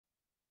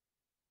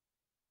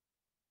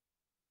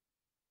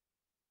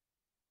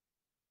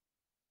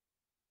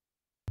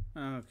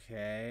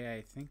Okay,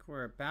 I think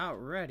we're about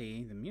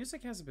ready. The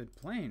music hasn't been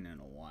playing in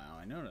a while.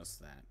 I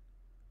noticed that.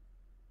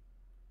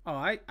 Oh,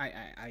 I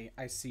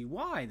see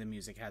why the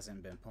music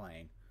hasn't been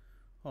playing.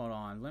 Hold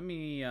on, let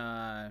me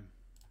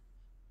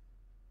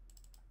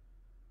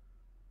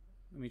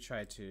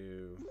try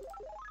to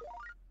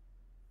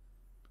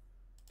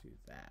do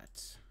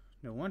that.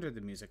 No wonder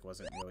the music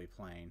wasn't really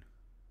playing.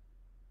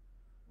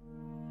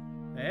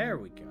 There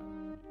we go.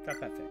 Got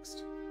that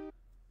fixed.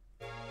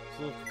 I was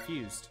a little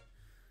confused.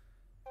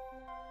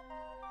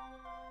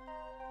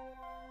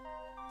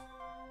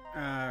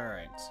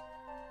 Alright.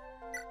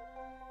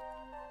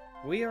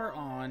 We are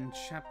on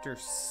chapter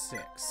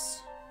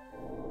 6.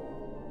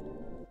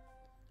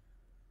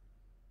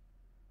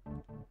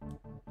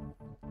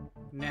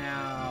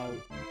 Now,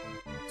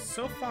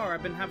 so far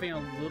I've been having a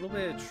little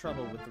bit of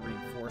trouble with the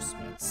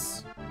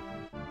reinforcements.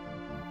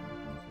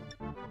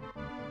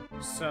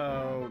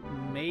 So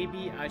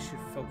maybe I should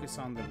focus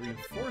on the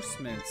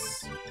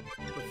reinforcements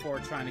before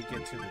trying to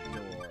get to the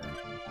door.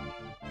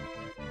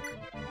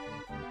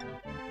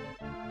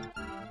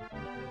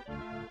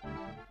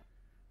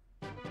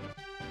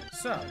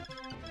 So,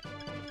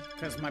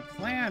 because my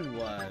plan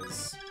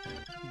was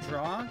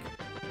Drog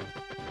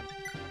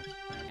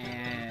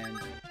and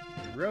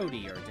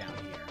Rhodey are down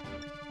here.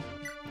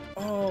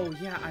 Oh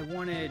yeah, I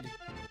wanted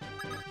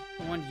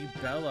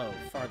Ubello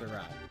farther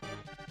up.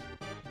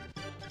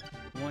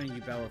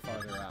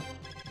 Farther up.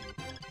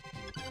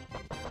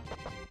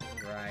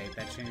 Right,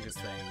 that changes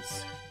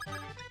things.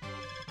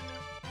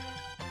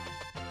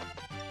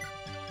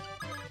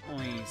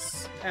 Only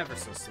ever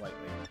so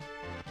slightly.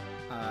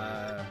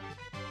 I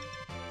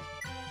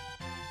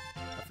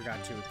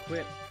forgot to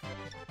equip.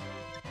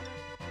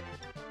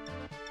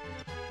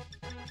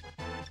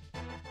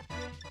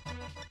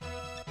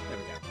 There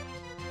we go.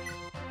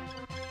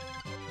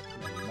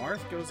 And then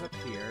Marth goes up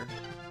here.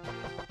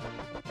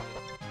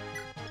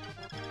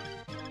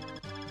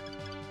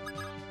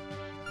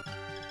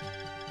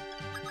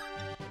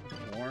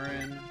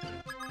 Warren,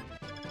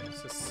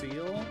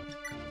 Cecile,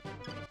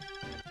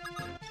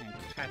 and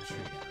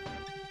Katria.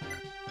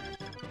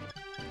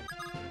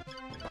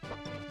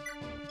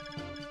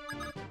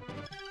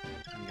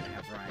 I'm gonna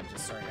have Ryan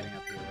just start heading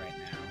up here right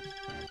now.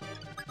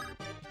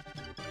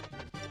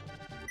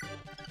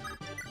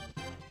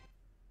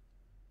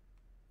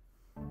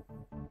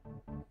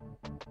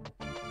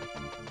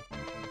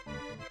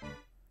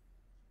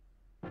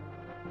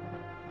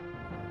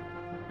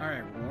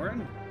 Alright,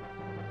 Warren.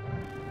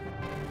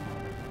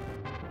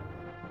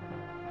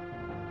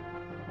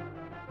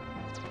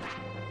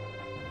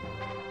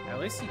 At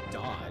least he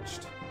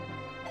dodged.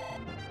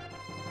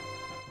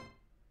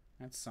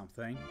 That's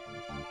something.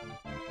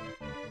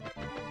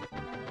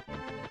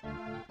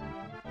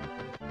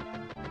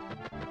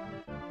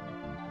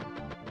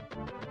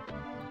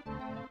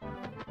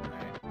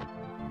 Alright.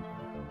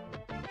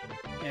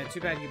 Yeah, too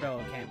bad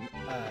Ubello can't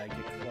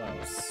get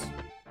close.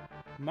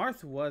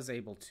 Marth was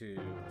able to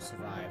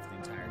survive the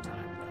entire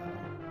time, though.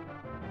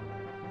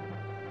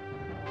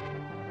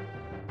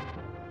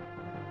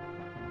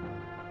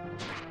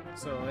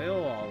 So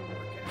it'll all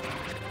work out.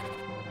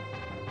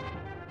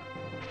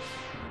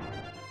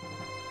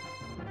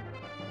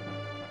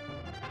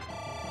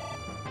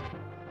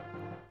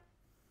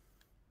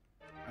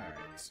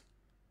 Alright.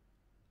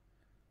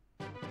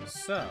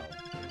 So,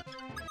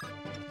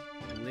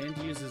 Lind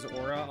uses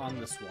Aura on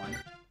this one.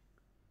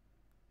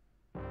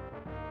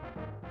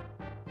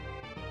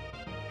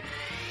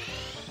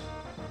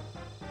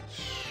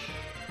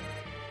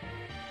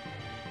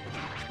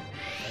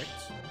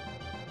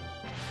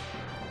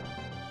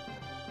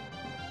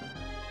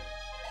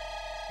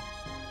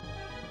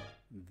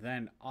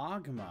 Then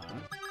Ogma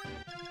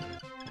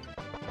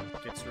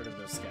gets rid of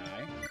this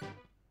guy.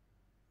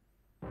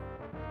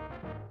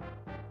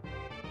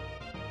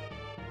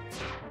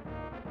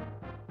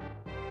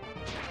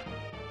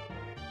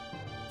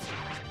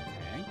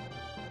 Okay.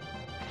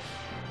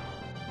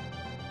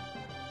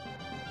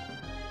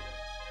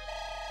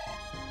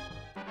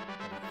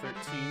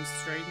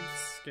 Strength,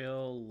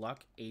 skill,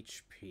 luck,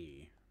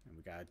 HP. And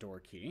we got a door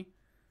key.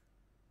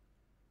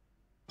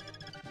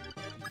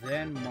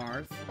 Then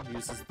Marth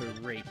uses the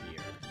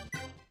rapier.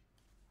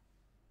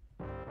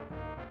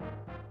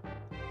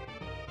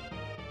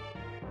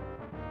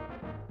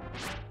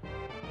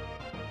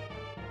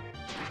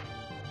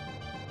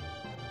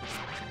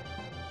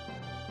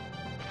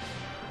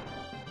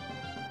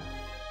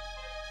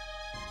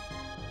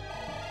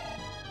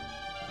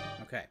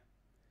 Okay.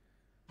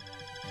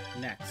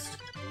 Next,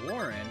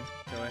 Warren,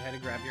 go ahead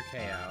and grab your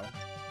KO.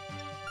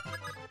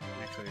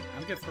 Actually,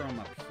 I'm gonna throw him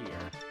up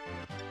here.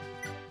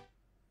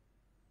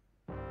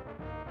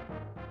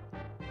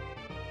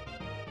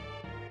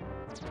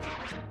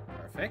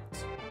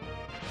 Perfect.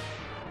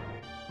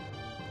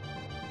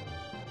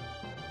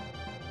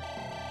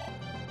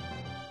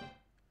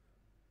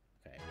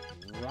 Okay,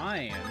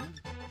 Ryan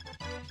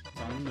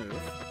is on the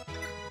move.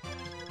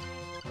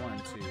 1,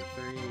 2, 3,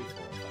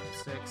 4, 5,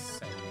 6,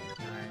 7,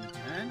 8, 9,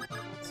 10.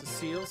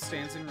 Cecile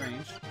stands in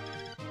range.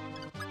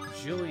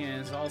 Julian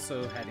is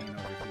also heading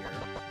over here.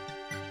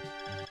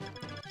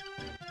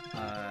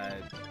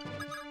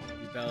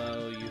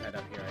 Bello, you head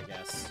up here, I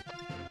guess.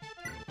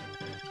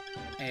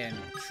 And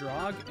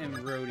Drog and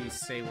Rhodey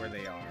stay where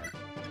they are.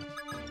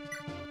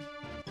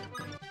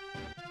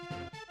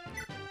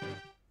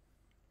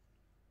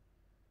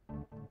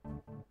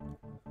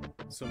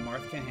 So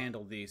Marth can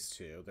handle these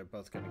two. They're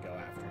both going to go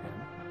after him.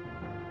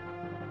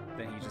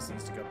 Then he just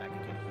needs to go back and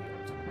get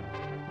healed.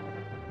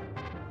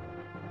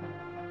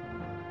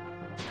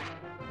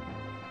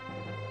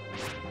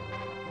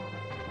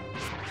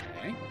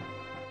 Okay.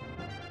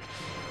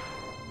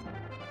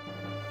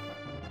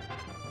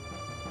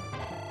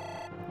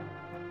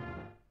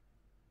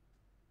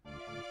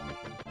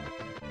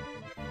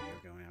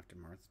 You're going after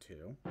Marth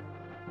too.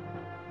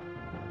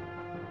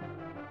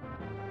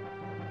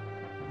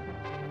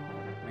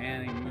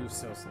 Man, he moves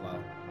so slow.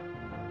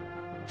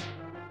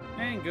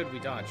 And good, we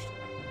dodged.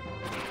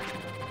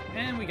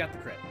 And we got the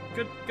crit.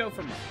 Good, go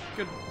for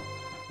Marth.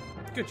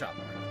 Good job,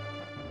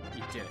 Marth.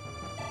 You did it.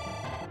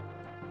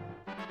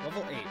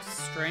 Level 8.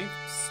 Strength,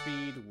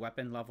 speed,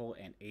 weapon level,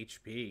 and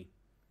HP.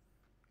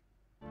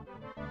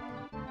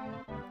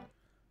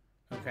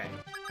 Okay.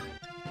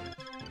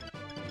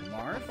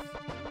 Marth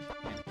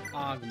and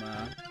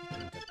Ogma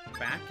need to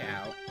back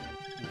out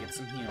and get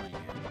some healing in.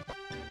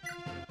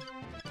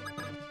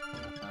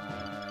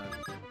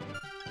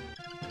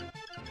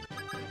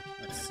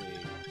 Let's see.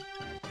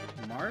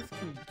 Marth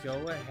can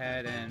go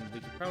ahead and we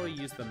could probably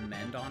use the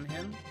mend on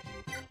him.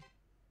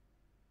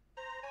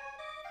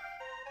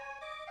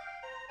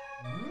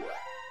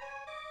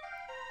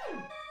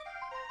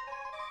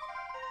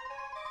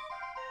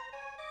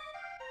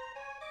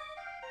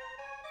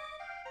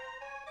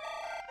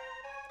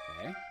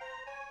 Okay.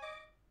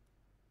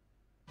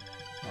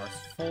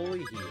 Marth's fully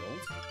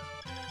healed.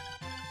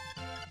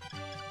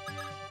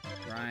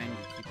 Ryan, you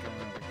keep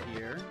going over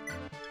here.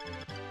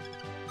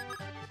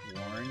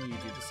 Warren, you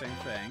do the same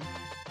thing.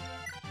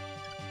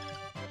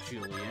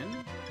 Julian,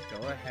 go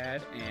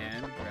ahead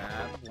and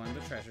grab one of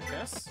the treasure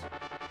chests.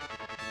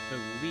 The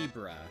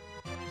Libra.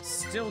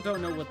 Still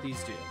don't know what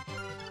these do.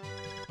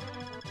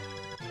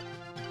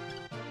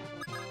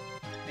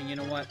 And you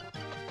know what?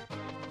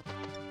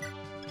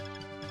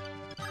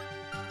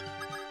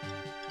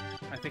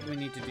 I think we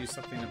need to do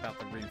something about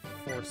the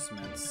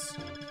reinforcements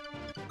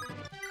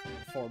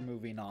before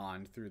moving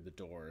on through the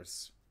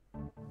doors.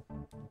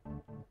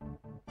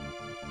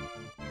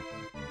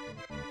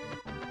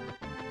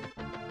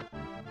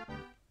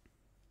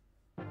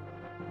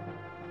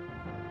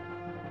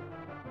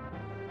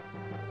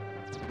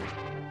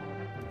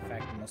 In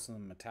fact, most of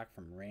them attack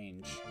from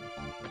range.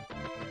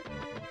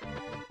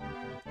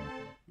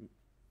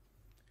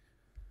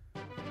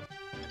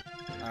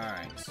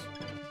 Alright.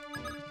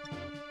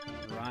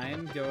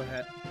 Ryan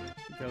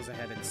goes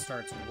ahead and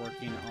starts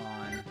working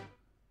on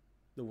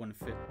the one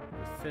fit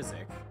with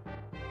Physic.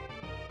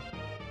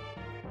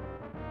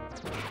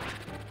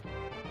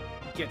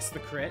 Gets the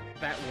crit.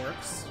 That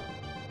works.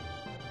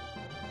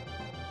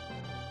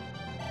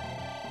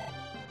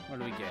 What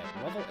do we get?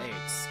 Level 8.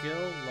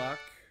 Skill, luck,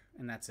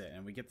 and that's it.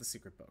 And we get the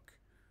secret book.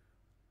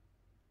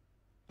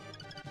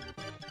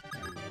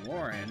 And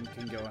Lauren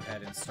can go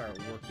ahead and start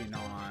working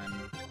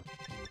on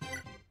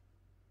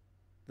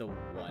the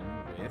one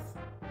with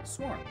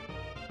Swarm.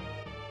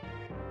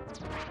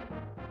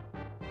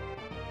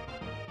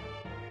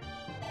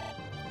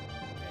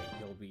 Okay,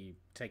 he'll be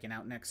taken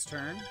out next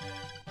turn.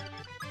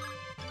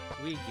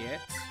 We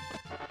get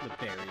the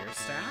barrier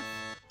staff.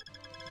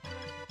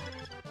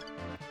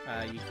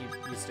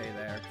 You stay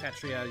there.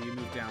 Katria, you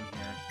move down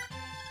here.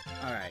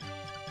 Alright.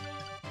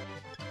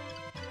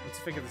 Let's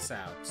figure this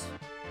out.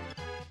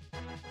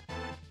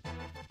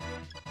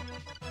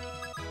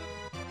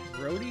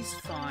 Rhodey's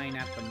fine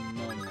at the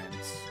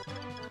moment.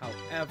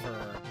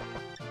 However,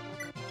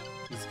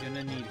 he's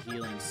gonna need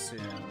healing soon.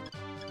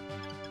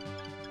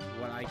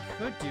 What I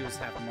could do is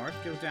have Marth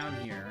go down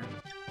here.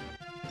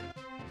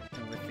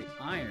 And with the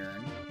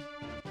iron...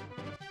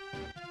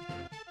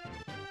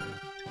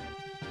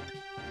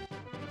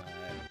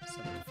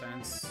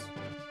 self-defense...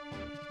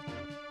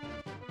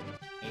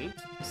 8?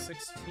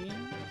 16?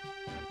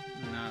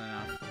 Not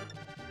enough.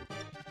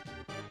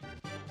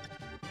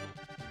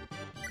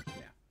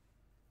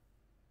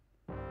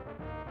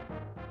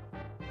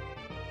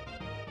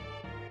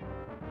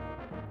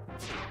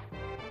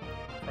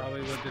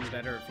 Probably would have been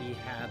better if he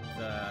had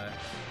the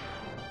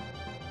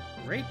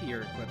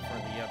rapier equipped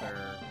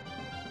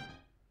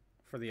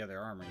for the other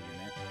armor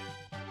unit.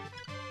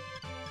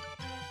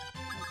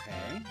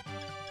 Okay.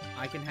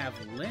 I can have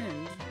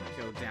Lind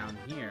go down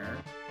here.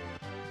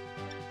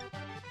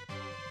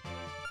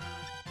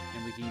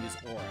 And we can use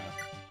Aura.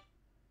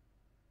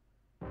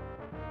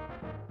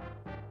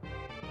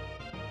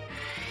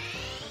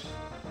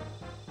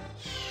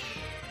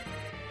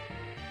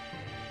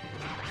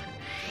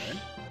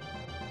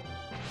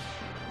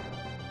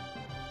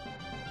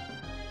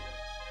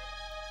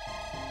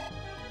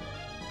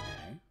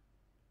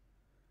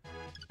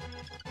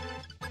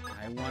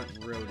 I want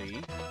Rhodey to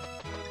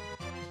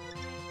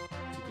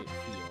get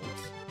healed.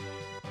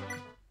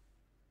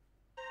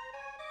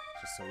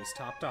 Just so he's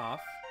topped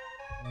off.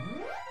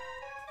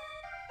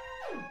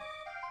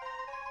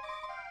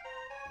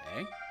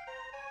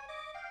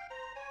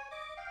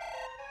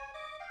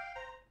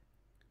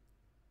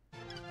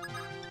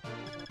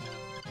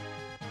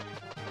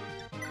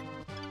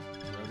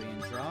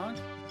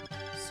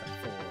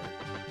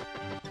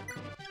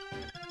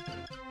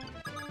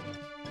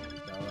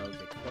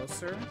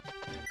 closer.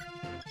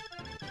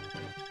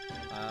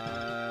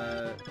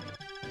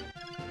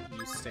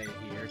 You stay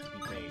here to be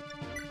bait.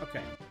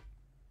 Okay.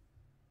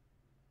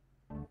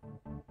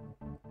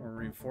 More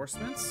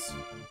reinforcements.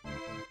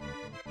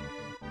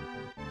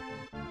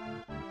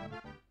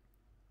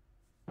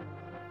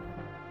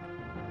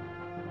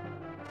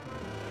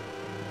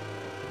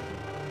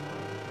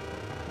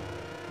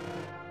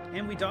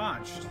 And we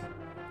dodged.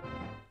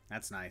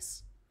 That's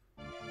nice.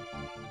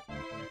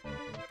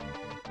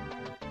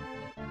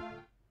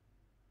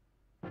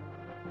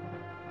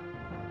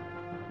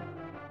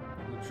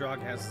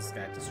 Drog has this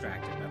guy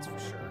distracted, that's for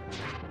sure.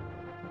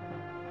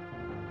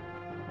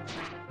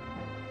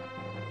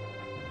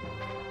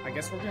 I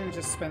guess we're gonna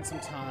just spend some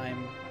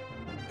time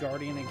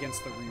guarding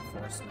against the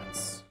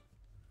reinforcements.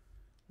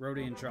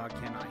 Rhodey and Drog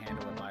cannot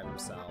handle it by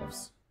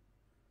themselves.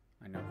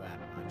 I know that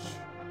much.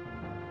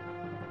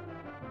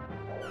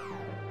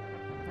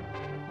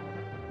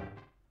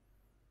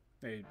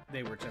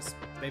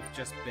 They've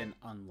just been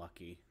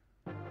unlucky.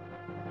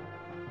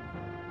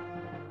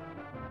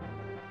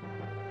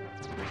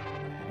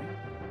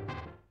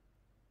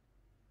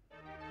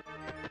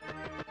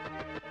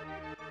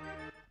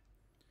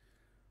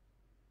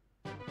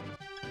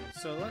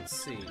 So let's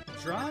see.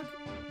 Drog,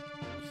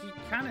 he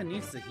kind of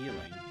needs the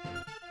healing.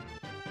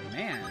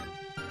 Man.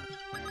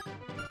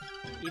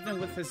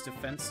 Even with his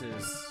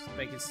defenses,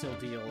 they can still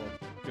deal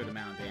a good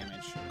amount of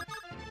damage.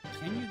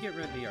 Can you get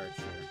rid of the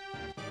archer?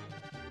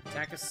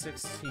 Attack of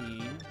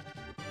 16.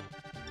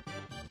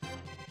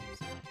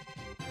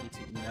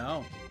 18.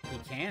 No, he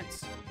can't.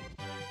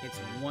 It's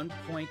 1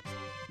 point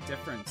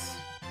difference.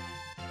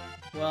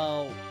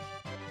 Well,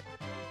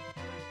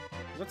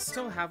 let's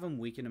still have him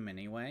weaken him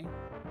anyway.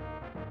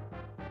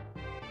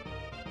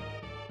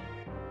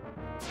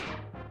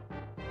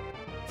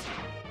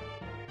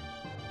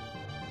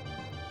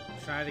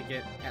 Try to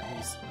get at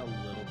least a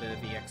little bit of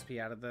EXP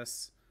out of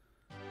this.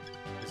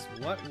 Because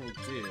what we'll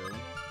do,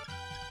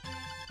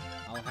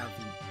 I'll have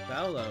the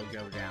Bellow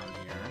go down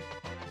here.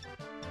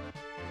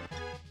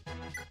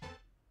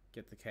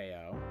 Get the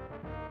KO.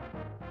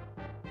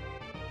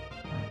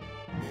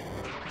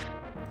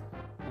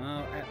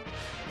 Well,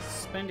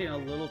 spending a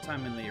little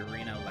time in the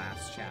arena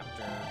last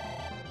chapter,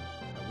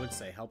 I would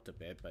say helped a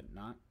bit, but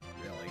not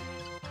really.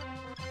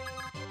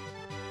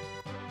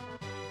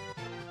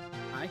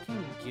 I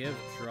can give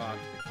Drog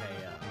the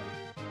KO.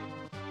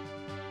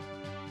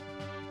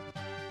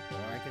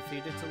 Or I can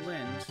feed it to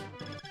Lind.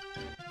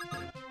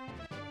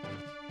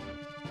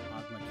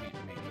 Ogma can't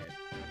make it.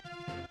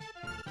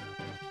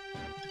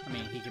 I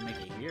mean, he can make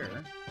it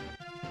here.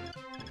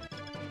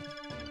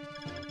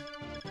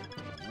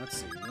 Let's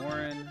see,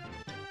 Warren,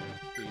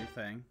 do your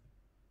thing.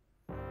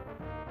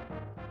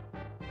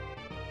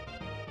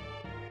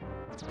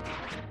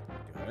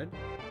 Good.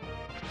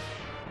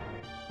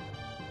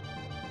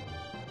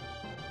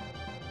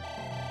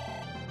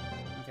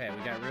 Okay,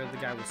 we got rid of the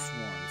guy with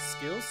Swarm.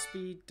 Skill,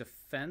 speed,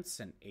 defense,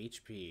 and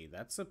HP.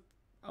 That's a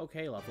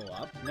okay level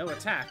up. No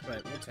attack,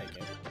 but we'll take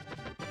it.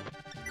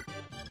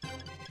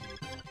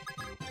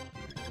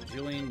 Right,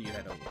 Julian, you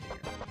head over here.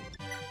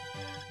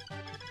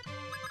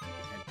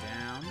 Head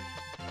down.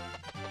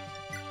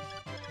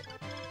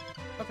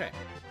 Okay.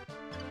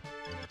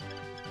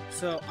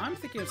 So, I'm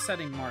thinking of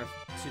setting Marth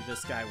to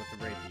this guy with the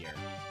rapier.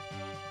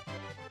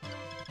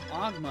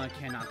 Ogma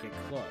cannot get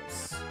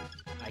close.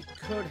 I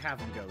could have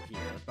him go here,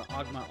 but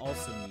Ogma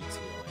also needs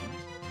healing.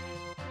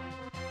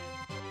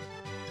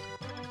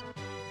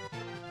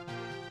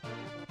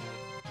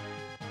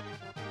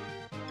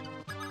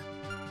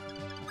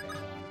 Okay,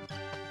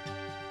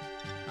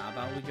 how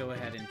about we go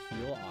ahead and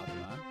heal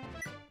Ogma?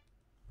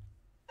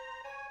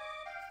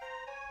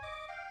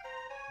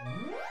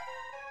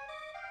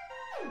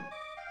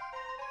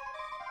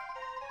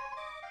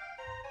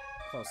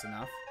 Close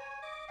enough.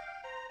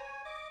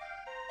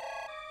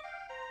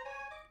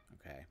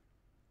 Okay.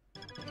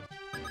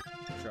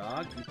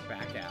 Drog, you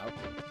back out.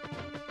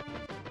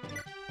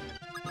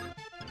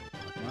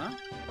 Ogma,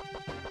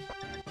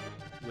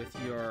 with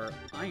your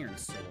iron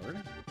sword.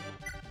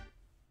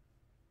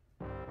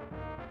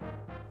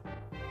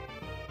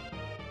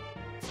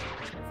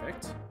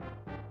 Perfect.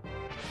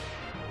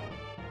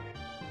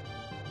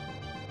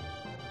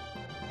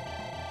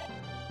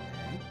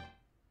 Okay.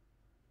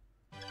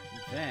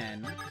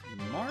 Then,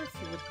 Marth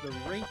with the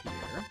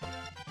rapier.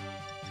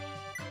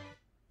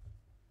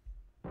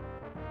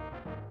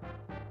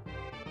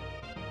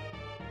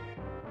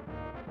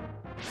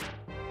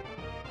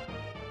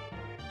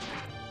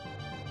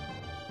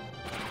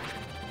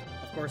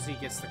 Of course, he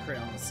gets the crit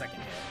on the second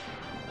hit.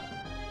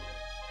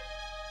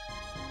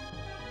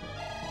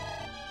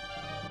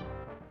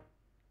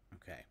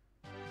 Okay.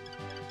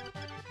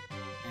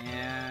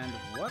 And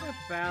what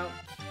about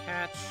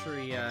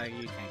Katria?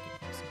 You can't get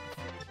close enough.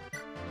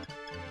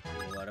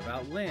 What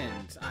about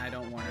Lind? I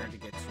don't want her to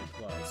get too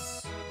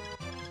close.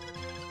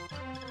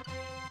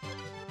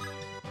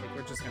 I think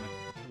we're just gonna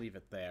leave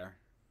it there.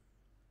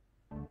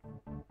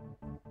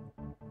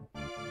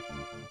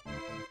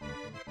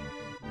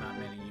 Not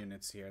many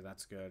units here,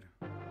 that's good.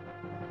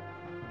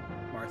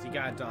 Marth. You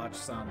gotta dodge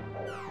some.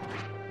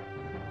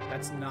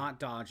 That's not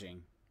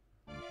dodging.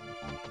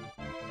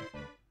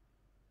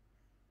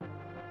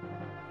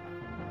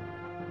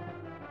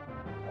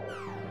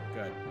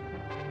 Good.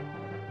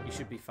 You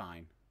should be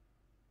fine.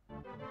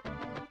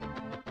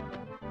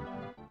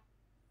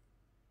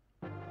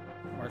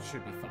 Marth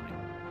should be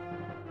fine.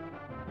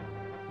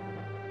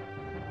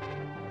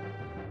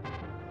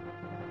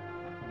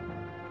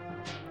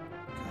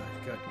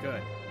 Good, good,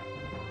 good.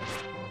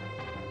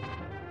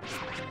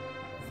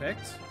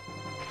 Perfect.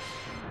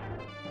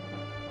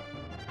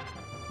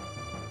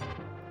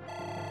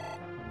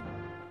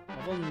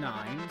 Level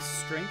 9,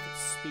 strength,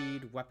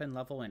 speed, weapon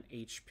level, and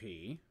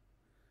HP.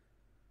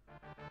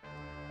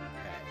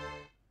 Okay.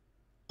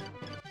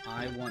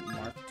 I want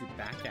Marth to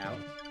back out.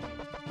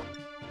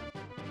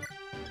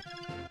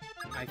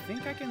 I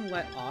think I can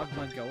let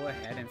Ogma go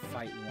ahead and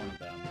fight one of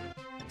them.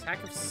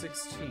 Attack of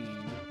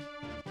 16.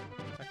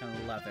 Attack of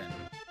 11.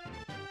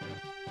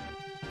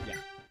 Yeah.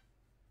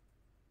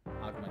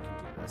 Ogma can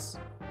do this.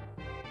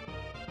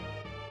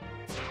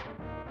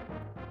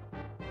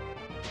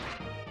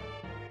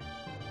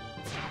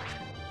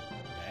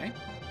 Okay.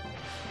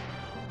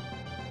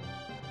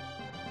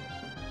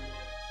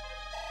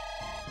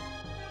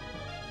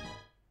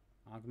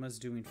 Ogma's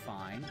doing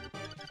fine.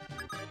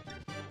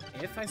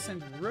 If I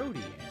send Rhodey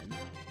in,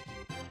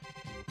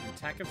 an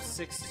attack of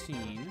 16,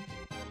 we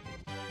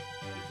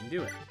can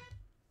do it.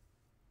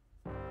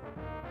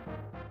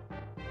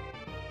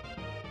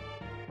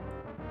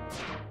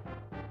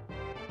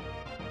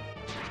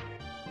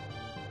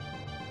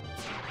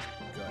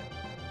 Good.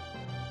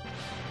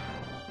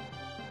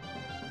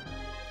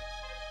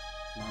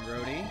 Come on,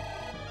 Rhodey.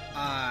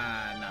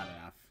 Not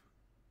enough.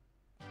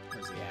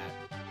 Where's he at?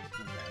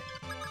 Okay.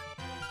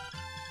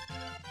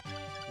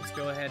 Let's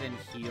go ahead and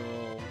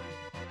heal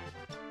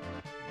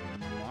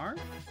Marth?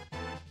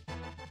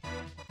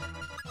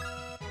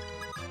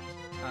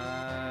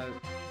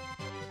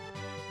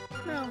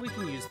 No, we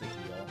can use the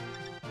heal.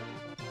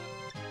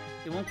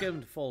 It won't get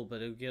him to full,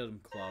 but it'll get him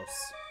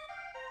close.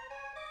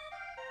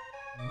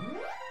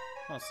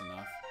 Close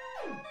enough.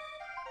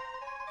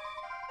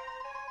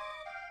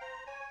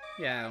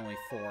 Yeah, only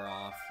 4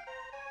 off.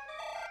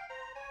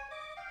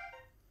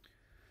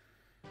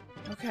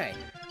 Okay.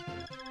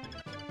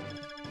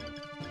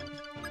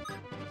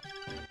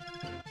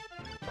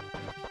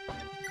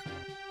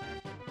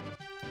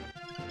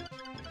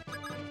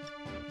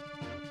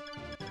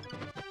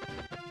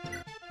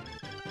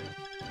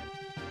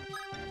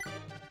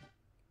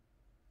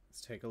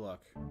 Let's take a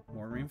look.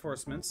 More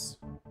reinforcements.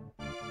 Oh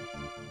my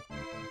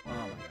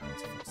god,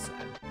 it's full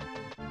set.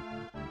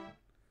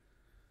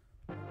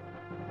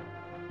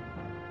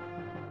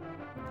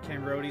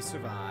 Can Rhodey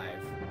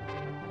survive?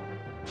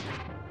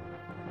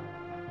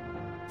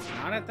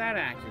 Not at that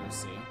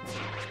accuracy.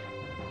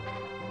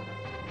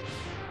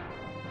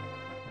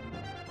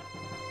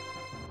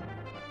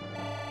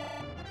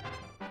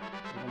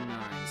 Level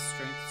 9,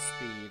 strength,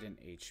 speed, and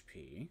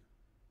HP.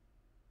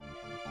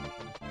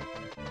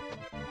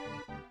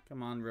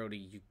 Come on,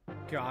 Rhodey, you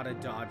gotta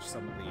dodge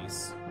some of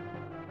these.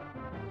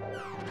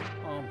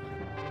 Oh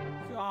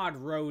my god,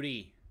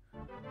 Rhodey!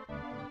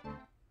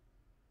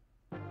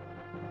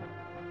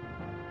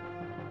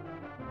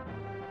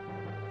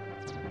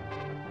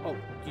 Oh,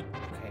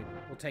 okay,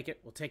 we'll take it,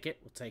 we'll take it,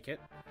 we'll take it.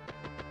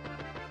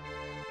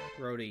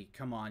 Rhodey,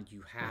 come on,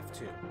 you have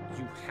to.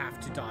 You have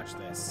to dodge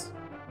this.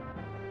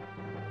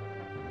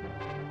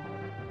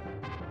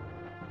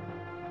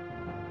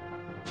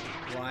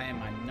 Why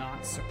am I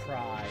not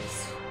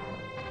surprised?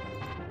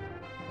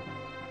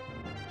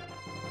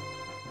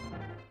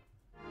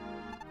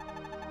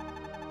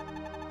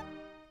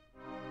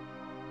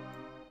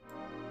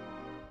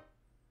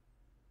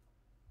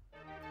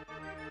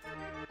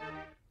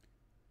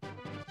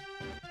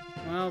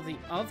 Well, the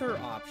other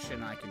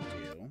option I can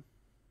do...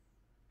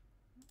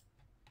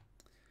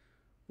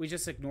 We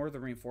just ignore the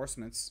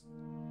reinforcements.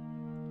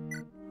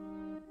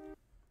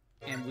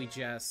 And we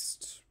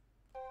just...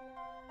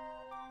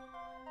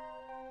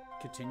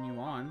 continue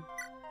on.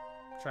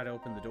 Try to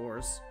open the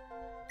doors.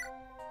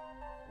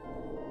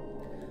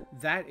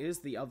 That is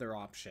the other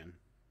option.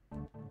 The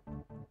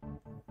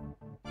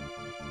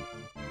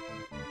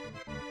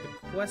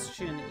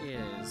question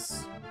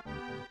is...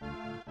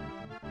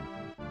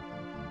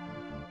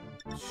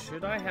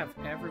 should I have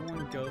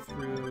everyone go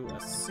through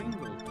a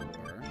single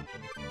door?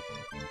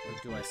 Or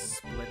do I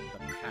split the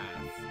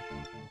path?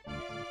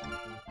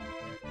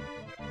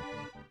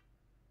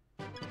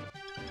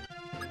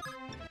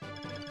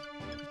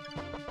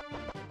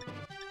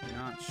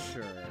 Not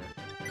sure.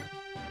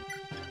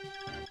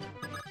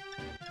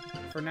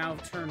 For now,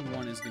 turn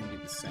 1 is going to be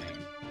the same.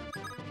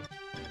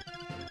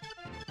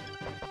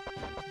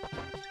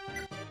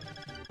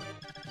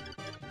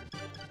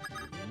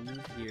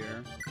 Move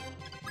here.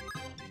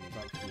 Move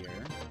up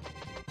here.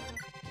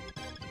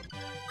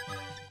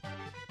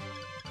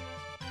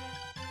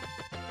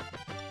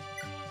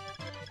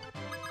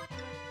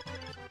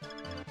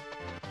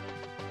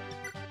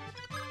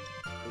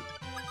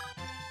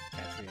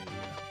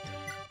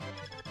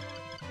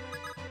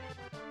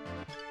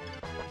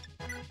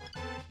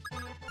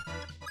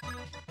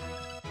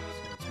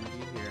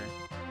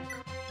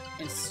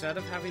 instead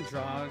of having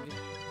Drog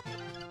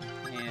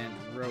and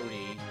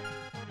Rhodey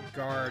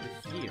guard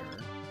here,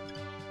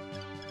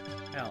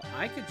 hell,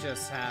 I could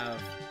just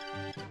have,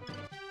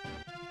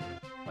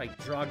 like,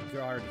 Drog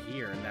guard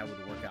here, and that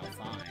would work out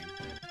fine.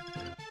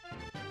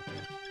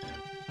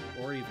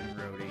 Or even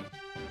Rhodey.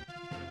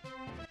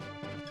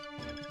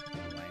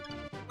 Anyway.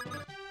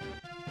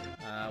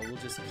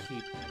 We'll just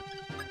keep...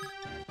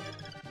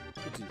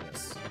 We'll do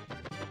this.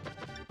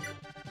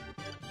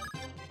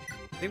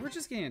 They were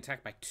just getting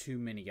attacked by too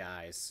many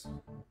guys.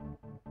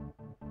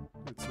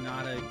 It's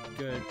not a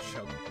good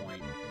choke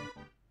point.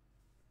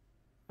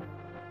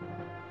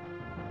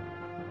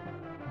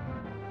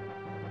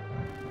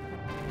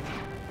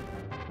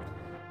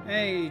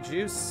 Hey,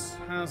 Juice.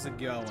 How's it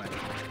going?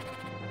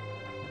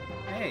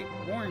 Hey,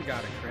 Warren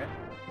got a crit.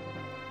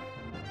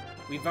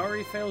 We've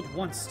already failed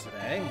once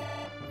today.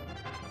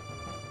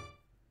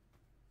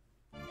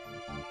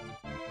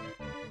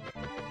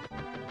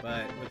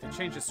 But with the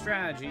change of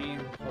strategy,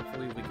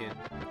 hopefully we could, you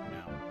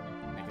know,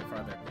 make it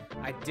farther.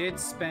 I did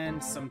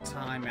spend some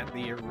time at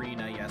the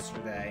arena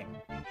yesterday.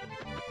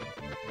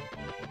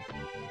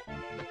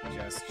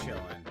 Just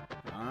chilling.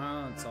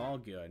 Oh, it's all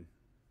good.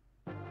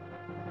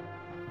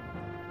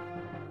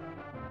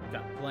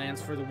 Got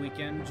plans for the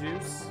weekend,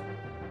 Juice?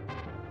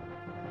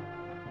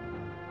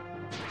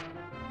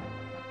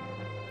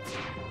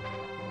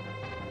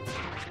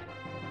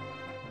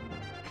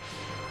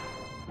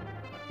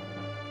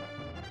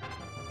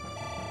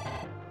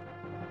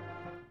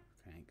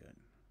 Okay, good.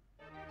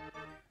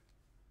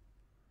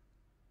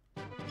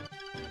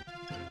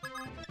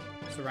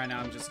 So right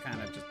now I'm just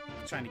kind of just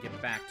trying to get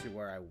back to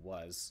where I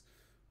was.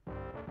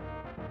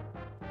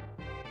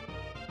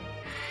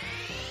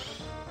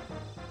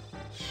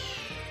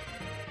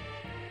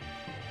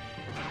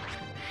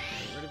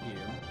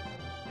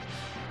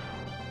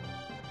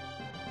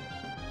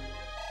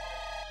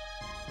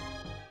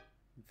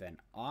 Then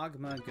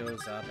Ogma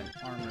goes up and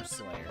Armor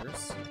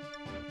Slayers.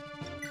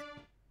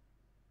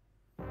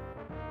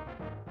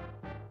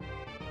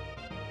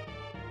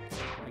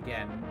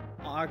 Again,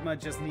 Ogma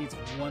just needs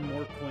one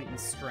more point in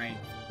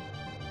strength.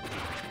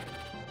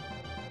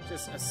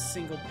 Just a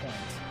single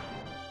point.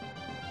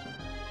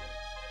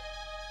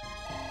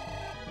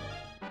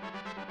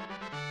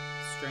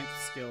 Strength,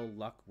 skill,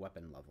 luck,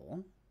 weapon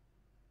level.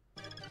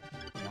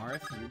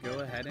 Marth, you go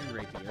ahead and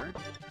rapier.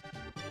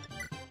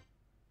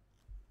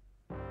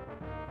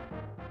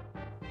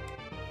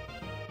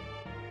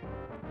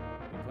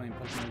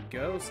 Pokemon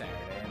Go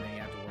Saturday, and then you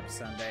have to work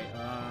Sunday.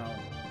 Oh.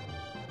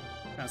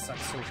 Kinda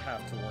sucks to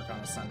have to work on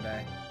a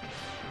Sunday.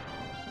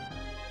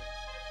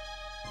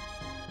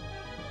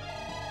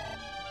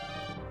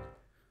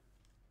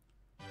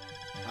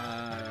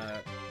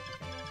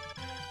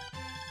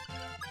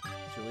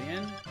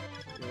 Julian,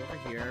 go over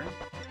here.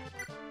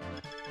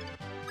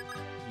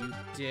 You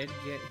did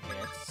get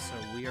hit, so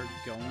we are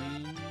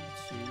going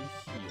to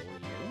heal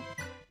you.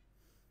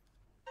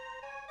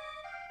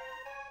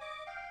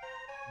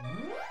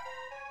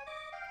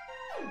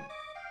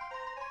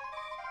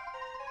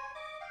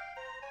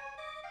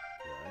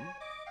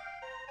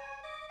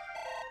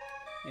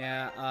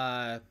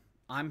 Yeah,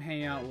 I'm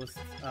hanging out with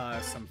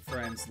some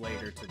friends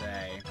later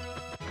today,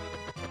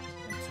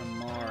 and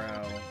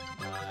tomorrow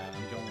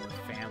I'm going with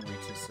family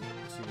to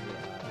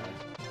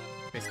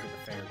basically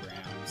the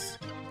fairgrounds.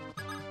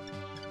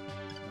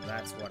 So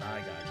that's what I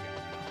got going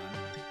on.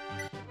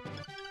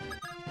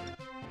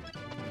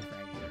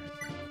 Right here,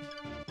 I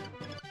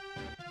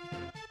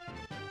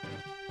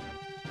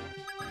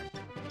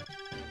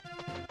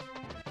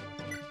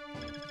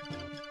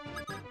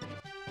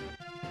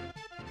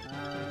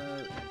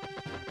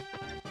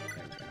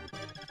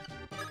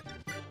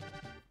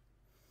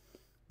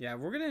Yeah,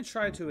 we're gonna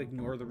try to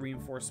ignore the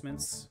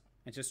reinforcements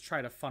and just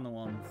try to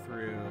funnel them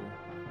through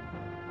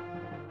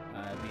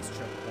these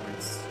choke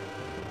points.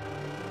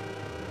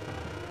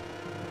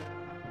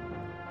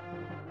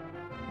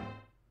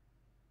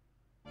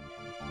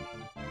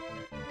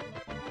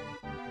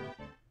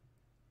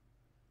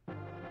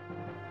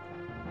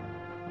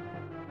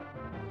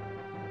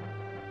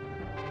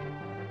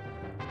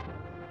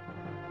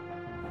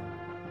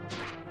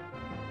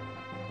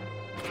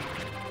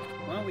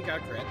 Well, we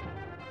got crit.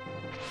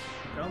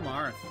 Go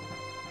Marth.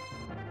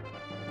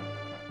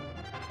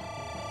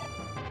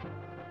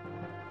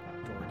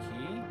 Door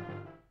key.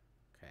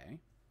 Okay.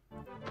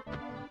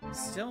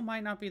 Still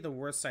might not be the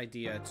worst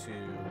idea to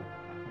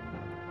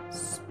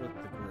split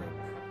the group.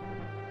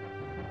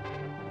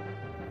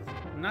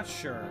 I'm not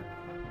sure.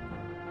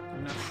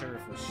 I'm not sure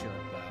if we should,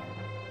 though.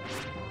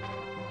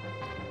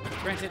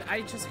 Granted,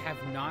 I just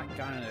have not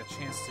gotten a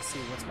chance to see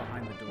what's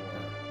behind the door,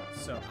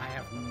 so I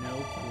have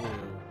no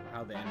clue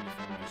how the enemy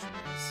formation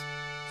is.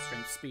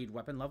 Strength, speed,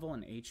 weapon level,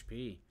 and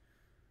HP.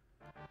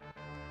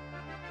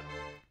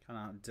 Kind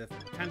of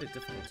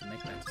difficult to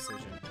make that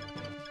decision.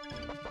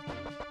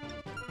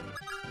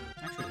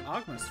 Actually,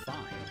 Ogma's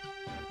fine.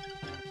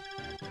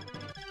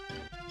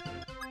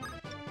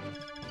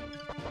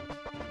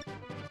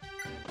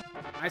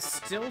 I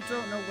still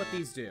don't know what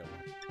these do.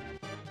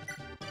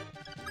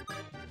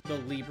 the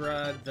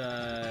Libra,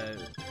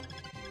 the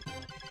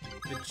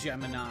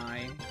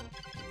Gemini,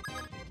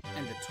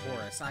 and the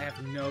Taurus. I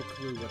have no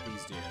clue what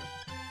these do.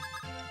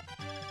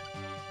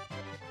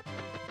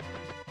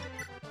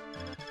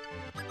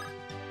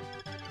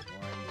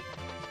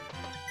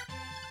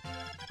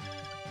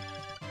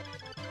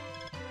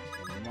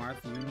 Okay,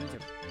 Marth, you need to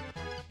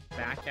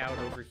back out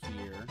over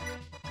here.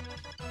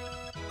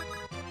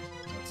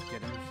 Let's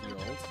get him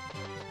healed.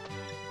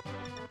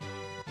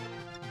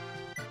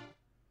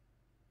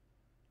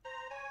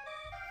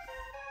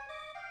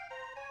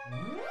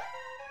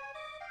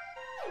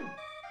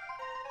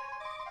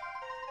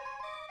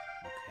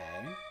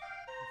 Okay,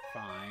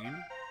 fine.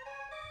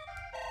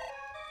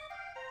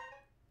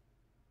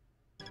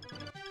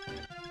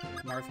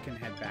 Marth can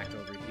head back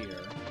over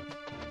here.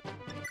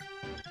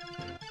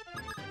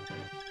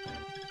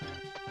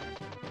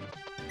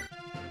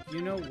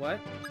 You know what?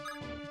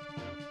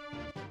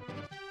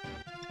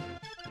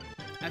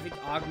 I think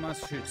Ogma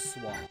should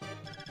swap.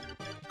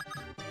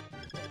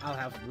 I'll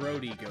have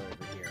Rhodey go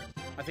over here.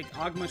 I think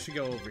Ogma should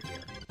go over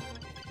here.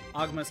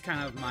 Ogma's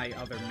kind of my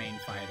other main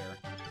fighter.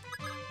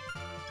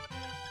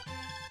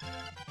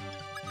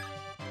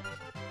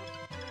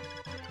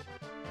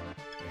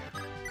 Yeah.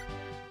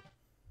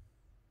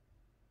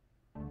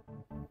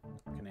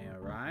 Kane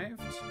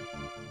arrived.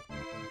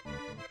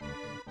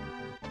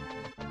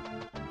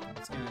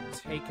 It's gonna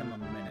take him a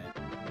minute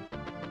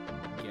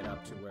to get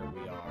up to where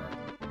we are.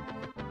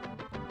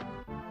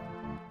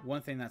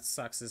 One thing that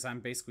sucks is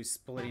I'm basically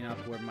splitting up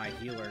where my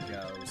healer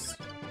goes.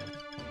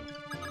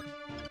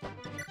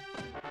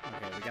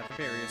 Okay, we got the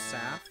barrier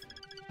staff.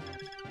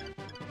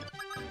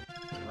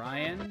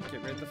 Ryan,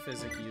 get rid of the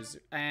physic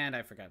user. And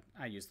I forgot.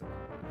 I used the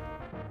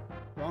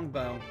wrong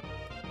bow.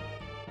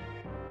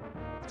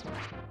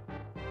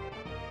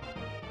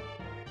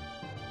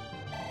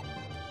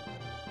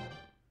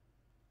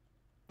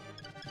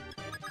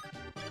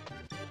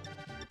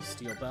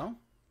 Steel bow.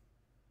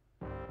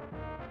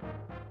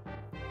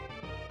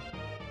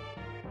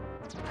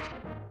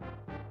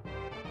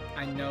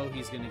 I know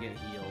he's gonna get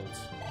healed.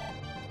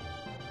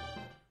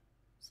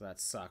 So that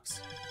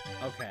sucks.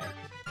 Okay.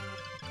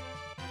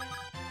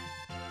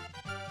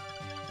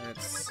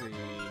 Let's see.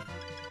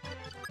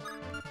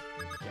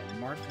 Okay,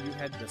 Marth, you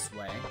head this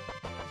way.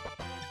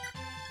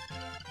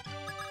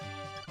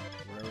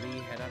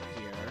 Rhodey, head up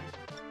here.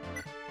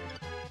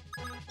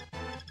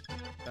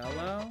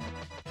 Bello?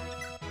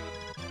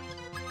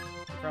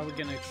 Probably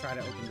gonna try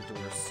to open the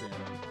door soon.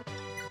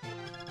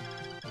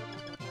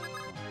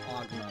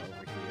 Ogma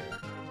over here.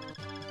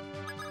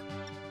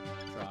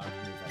 Drog,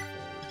 move up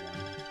forward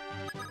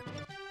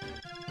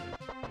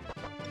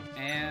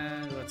one.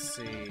 And let's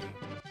see.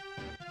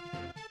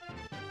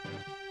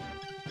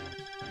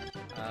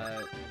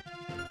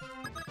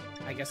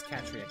 I guess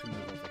Katria can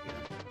move over here.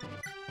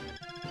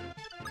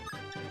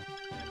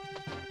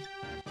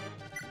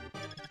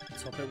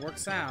 Let's hope it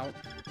works out.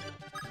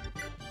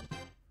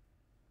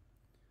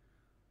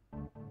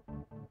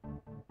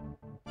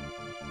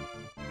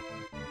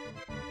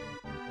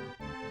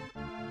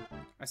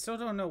 I still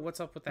don't know what's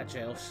up with that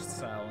jail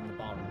cell in the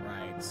bottom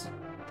right.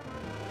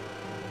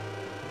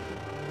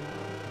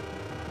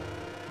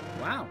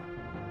 Wow.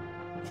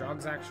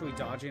 Jog's actually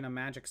dodging a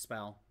magic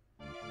spell.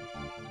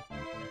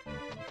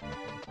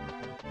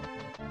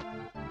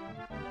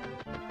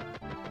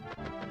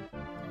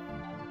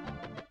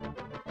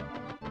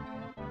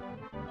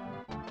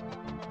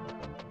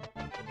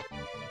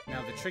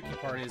 Now the tricky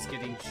part is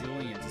getting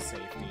Julian to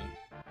safety.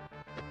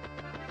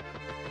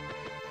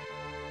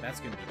 That's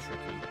gonna be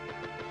tricky.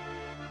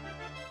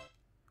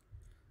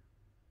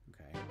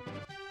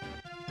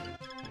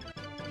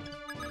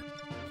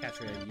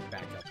 Katria, you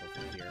back up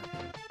over here.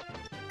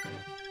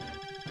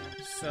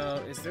 So,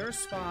 is there a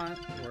spot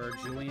where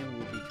Julian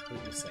will be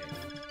completely safe?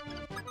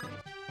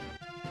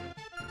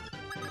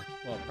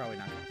 Well, probably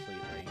not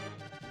completely.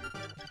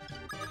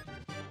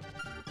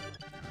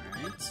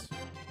 Alright.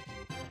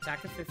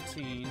 Attack of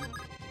 15.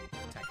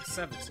 Attack of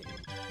 17.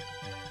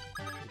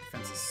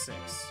 Defense is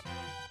 6.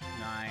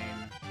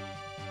 9.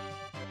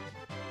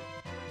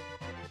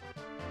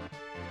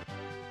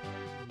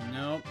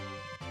 Nope.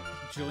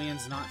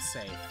 Julian's not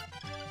safe.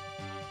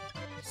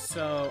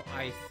 So,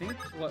 I think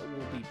what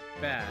will be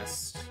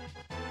best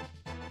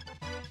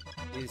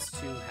is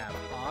to have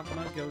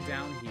Ogma go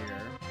down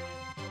here.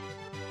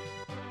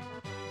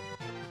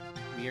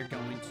 We are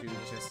going to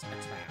just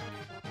attack.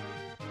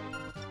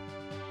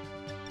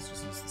 Let's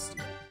just use the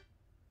steel.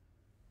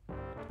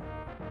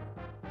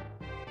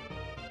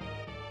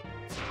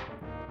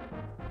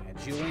 Yeah,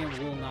 Julian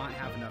will not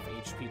have enough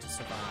HP to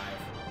survive.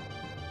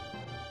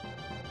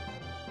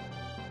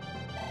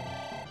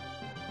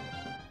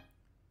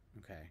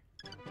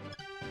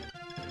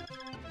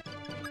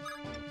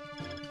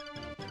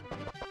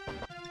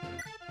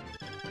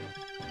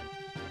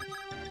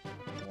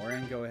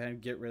 Go ahead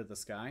and get rid of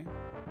this guy.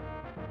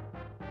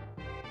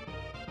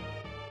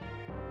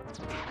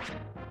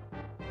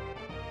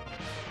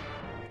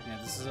 Yeah,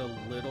 this is a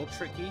little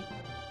tricky.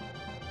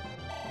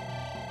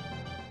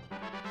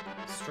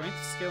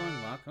 Strength, skill,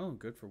 and luck. Oh,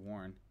 good for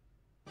Warren.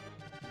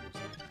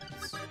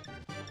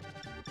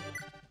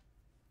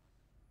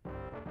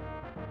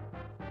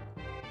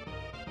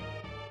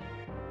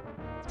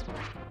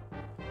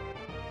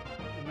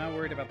 I'm not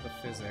worried about the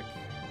physic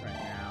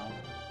right now.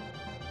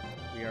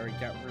 We already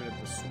got rid of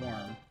the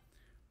swarm.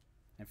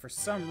 And for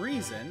some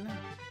reason,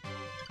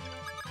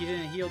 he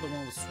didn't heal the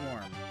one with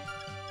swarm.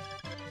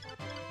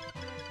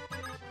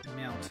 I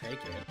mean, I'll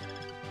take it.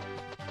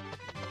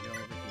 Go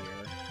over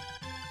here.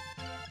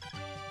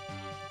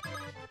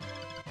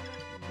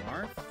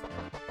 Marth.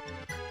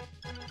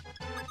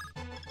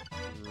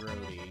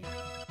 Rhodey.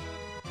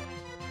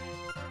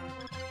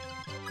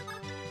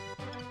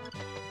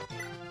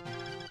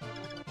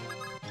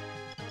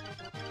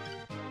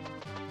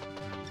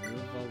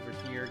 Move over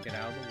here, get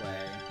out of the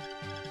way.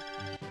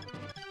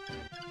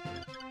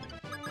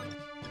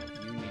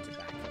 You need to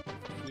back up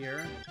over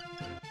here.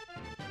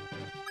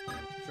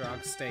 Drog,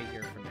 stay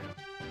here for now.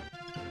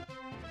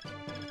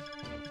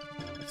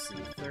 Let's see,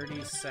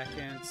 30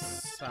 seconds.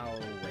 I'll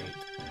wait.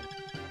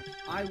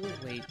 I will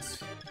wait.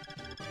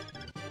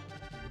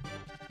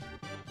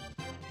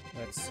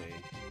 Let's see.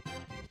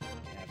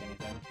 Have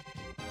anything?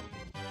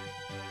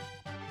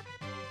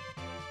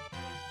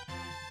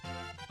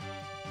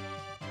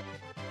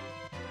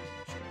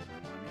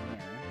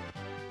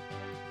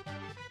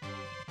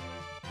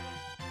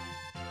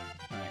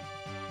 Alright.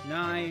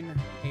 9,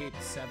 8,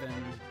 7,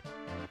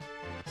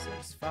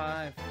 6,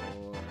 5,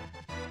 4,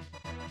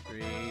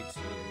 3, 2.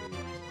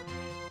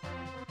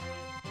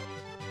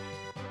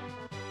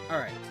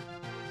 Alright.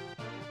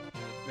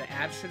 The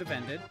ad should have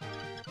ended.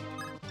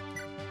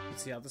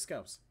 Let's see how this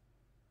goes.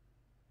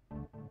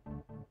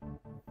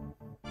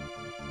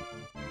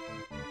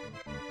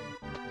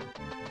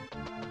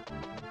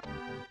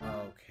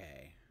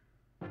 Okay.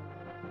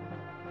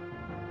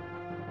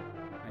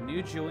 I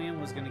knew Julian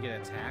was going to get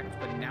attacked,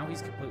 but now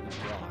he's completely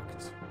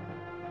blocked.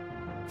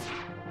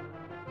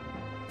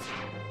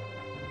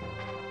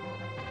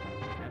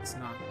 That's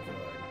not good.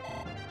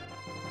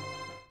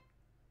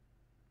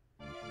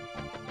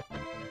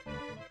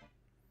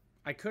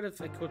 I could have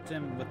equipped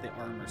him with the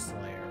Armor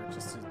Slayer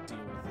just to deal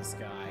with this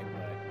guy,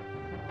 but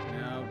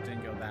no,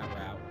 didn't go that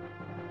route.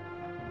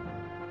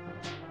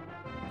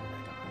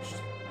 I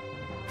dodged.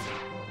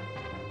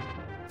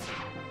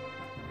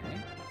 Okay.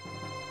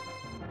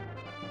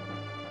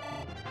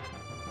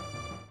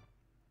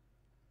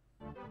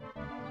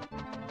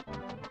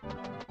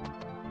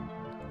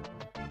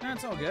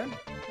 That's all good.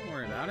 Don't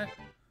worry about it.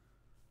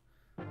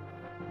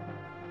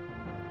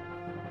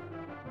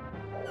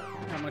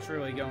 Not much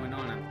really going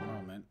on at the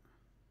moment.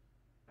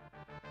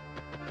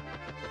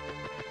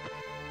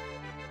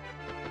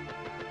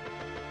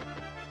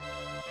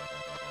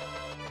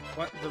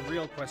 What the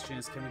real question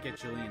is, can we get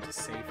Julian to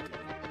safety?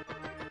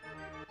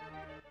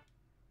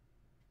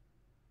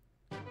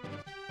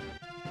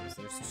 Because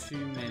there's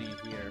too many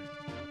here.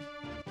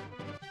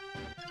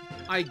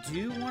 I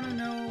do want to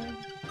know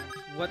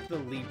what the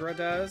Libra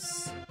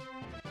does.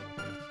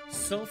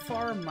 So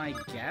far, my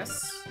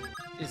guess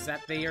is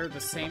that they are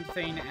the same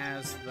thing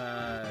as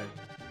the...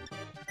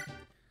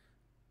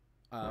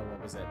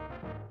 what was it?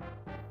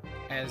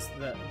 As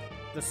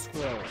the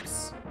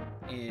scrolls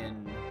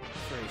in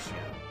Thracia.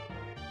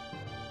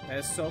 That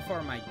is so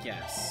far my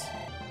guess.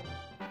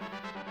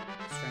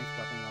 Strength,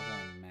 weapon level,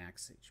 and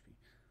max HP.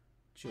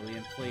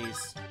 Julian,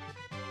 please.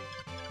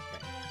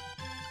 Okay.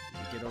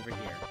 You get over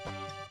here.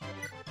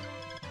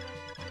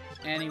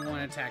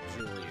 Anyone attack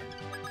Julian?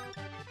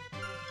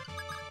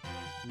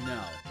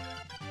 No.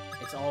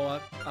 It's all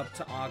up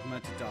to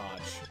Ogma to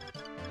dodge.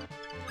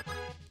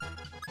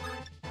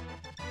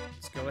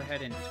 Let's go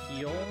ahead and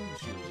heal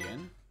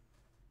Julian.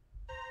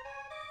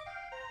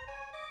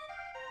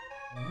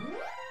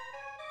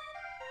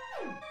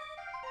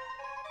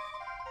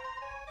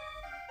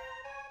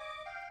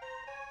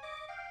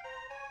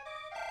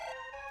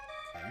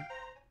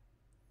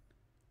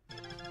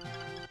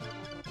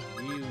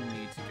 You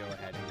need to go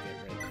ahead and get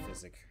rid of the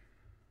physic.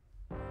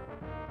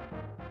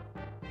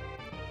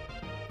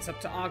 It's up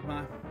to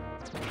Ogma.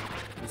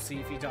 We'll see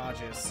if he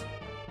dodges.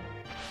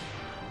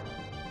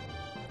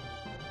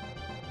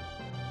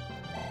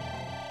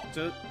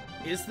 So,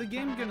 is the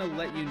game gonna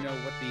let you know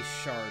what these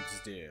shards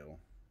do?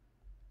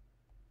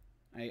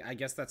 I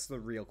guess that's the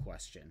real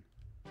question.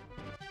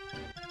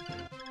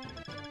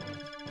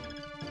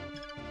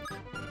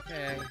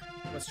 Okay,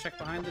 let's check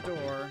behind the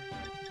door.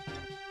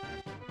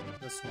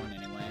 This one,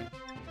 anyway.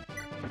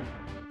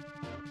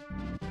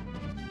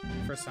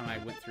 First time I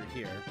went through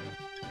here.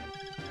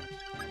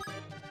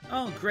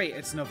 Oh, great,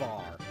 it's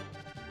Navarre.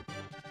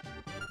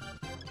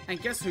 And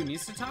guess who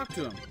needs to talk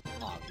to him?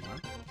 Ogma.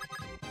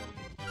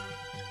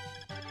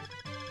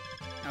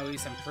 At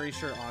least I'm pretty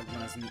sure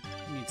Ogma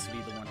needs to be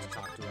the one to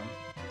talk to him.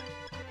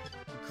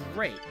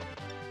 Great.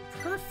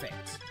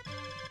 Perfect.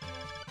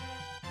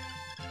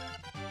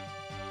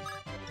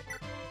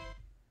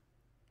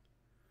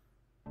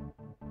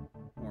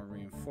 More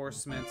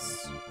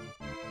reinforcements.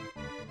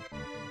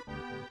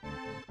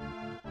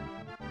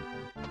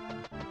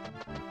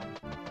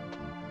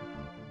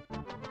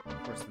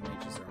 Of course, the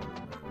mages are on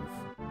the move.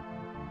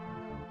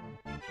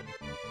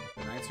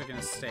 The knights are going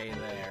to stay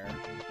there.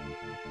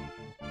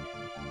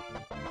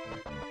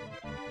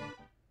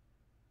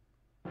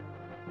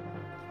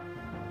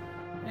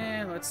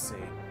 let's see.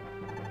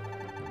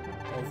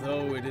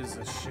 Although it is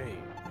a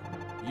shame,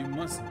 you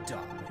must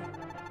die.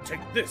 Take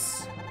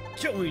this,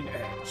 Killing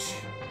Edge.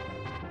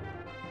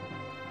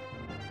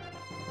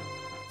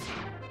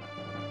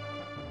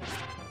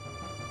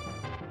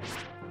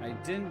 I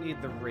didn't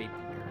need the rapier.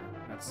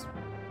 That's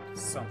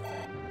something.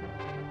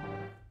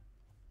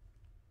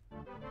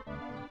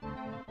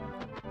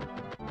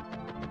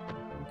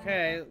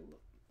 Okay,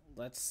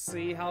 let's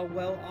see how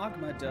well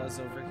Ogma does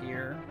over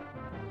here.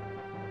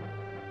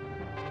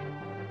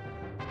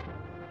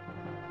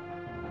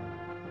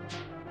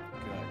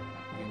 Good.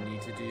 You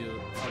need to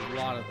do a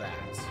lot of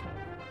that.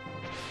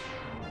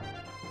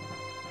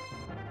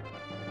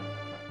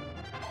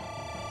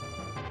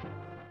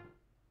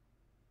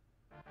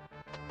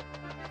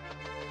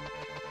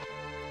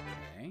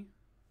 Okay.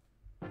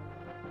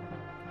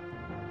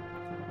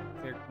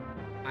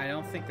 I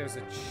don't think there's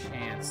a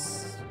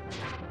chance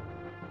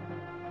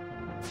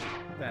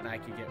that I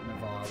could get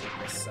Navarre with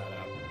this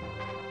setup.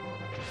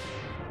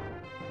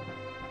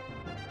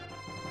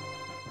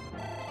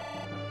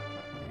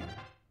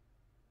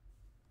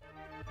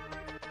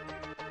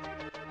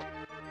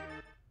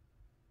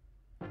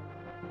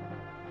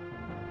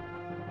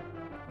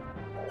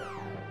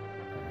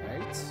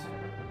 Alright.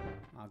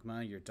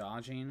 Ogma, you're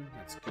dodging.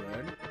 That's good.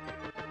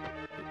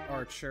 The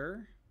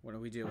archer. What are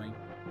we doing?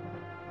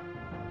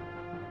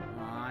 Come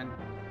on.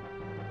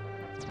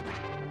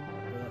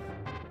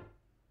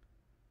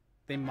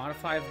 They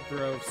modify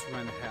groves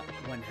when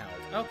held.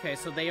 Okay,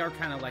 so they are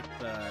kind of like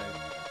the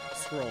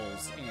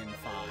scrolls in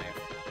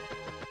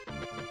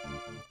 5.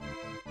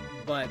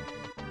 But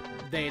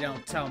they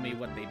don't tell me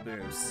what they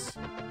boost.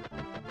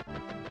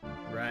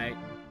 Right?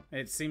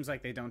 It seems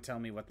like they don't tell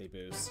me what they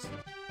boost.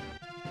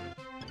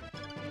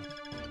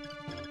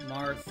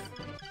 Marth.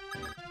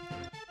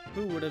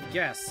 Who would have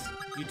guessed?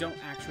 You don't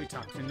actually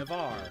talk to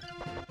Navarre.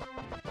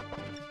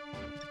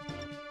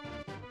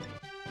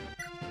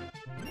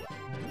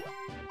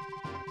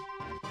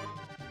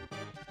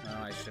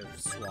 Should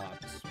have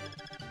swapped.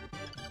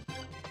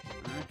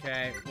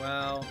 Okay,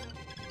 well...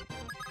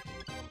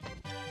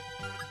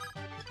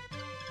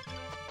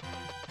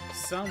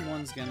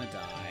 someone's gonna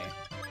die.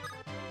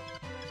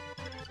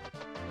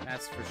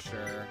 That's for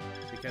sure.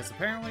 Because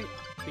apparently...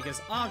 because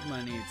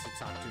Ogma needed to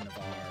talk to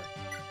Navarre.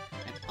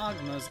 And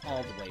Ogma's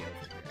all the way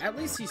over here. At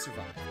least he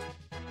survived.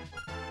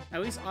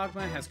 At least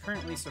Ogma has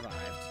currently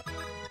survived.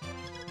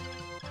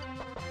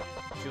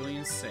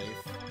 Julian's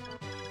safe.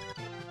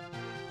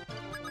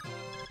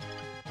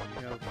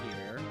 Go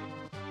here.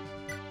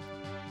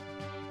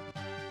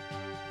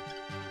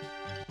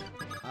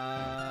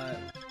 I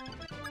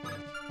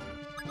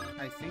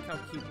think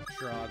I'll keep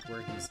Drog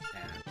where he's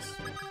at.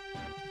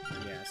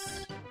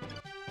 Yes.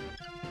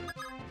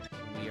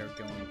 We are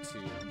going to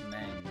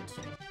mend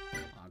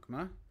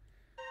Ogma.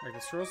 Like the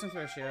scrolls in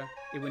Thracia,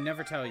 it would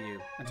never tell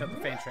you until the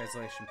fan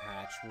translation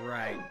patch.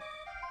 Right.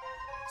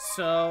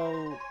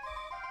 So...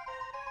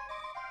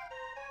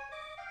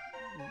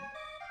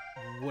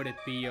 would it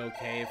be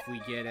okay if we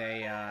get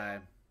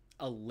a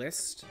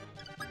list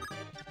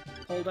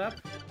pulled up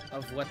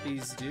of what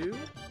these do?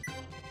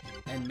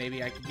 And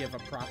maybe I could give a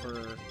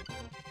proper,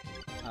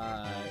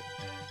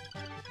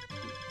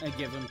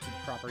 give them to the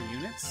proper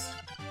units?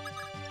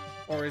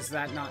 Or is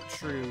that not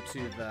true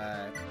to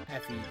the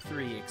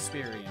FE3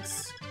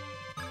 experience?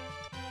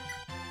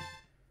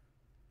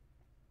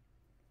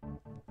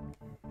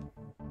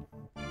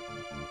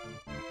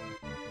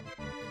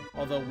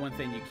 Although one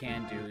thing you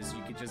can do is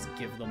you could just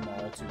give them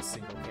all to a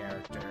single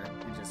character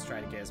and just try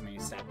to get as many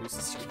stat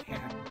boosts as you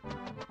can.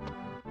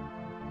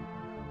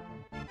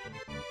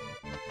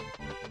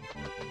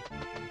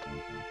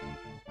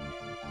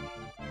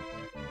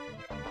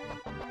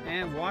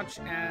 And watch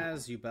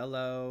as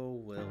Ubello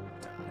will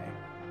die.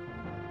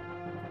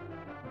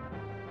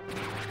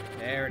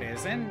 There it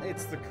is, and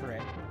it's the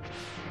crit.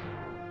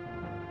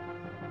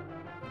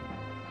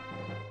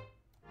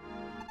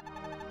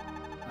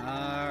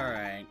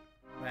 Alright.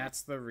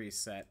 That's the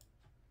reset.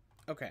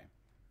 Okay.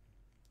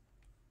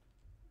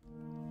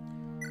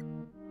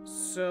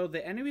 So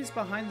the enemies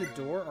behind the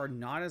door are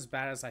not as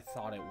bad as I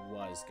thought it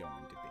was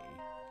going to be.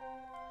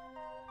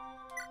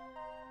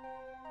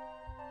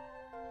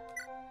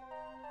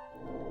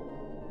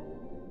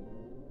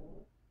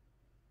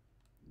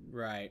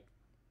 Right.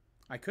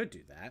 I could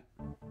do that.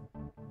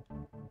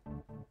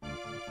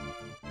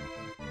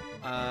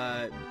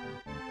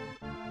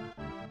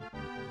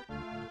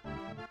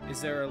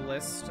 Is there a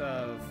list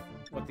of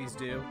what these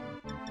do?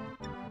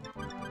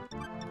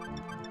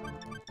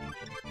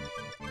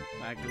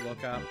 I could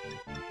look up.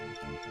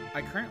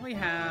 I currently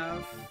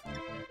have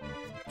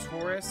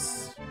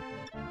Taurus,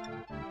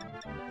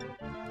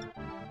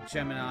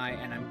 Gemini,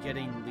 and I'm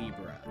getting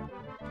Libra.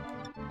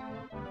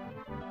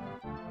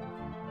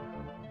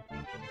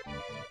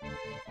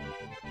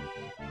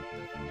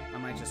 I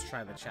might just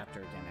try the chapter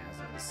again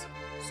as is.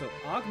 So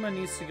Ogma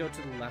needs to go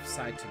to the left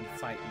side to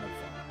fight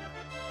Navarre.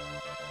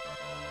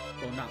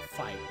 Well, not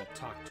fight, but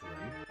talk to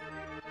him.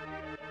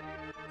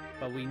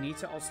 But we need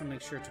to also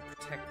make sure to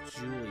protect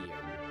Julian.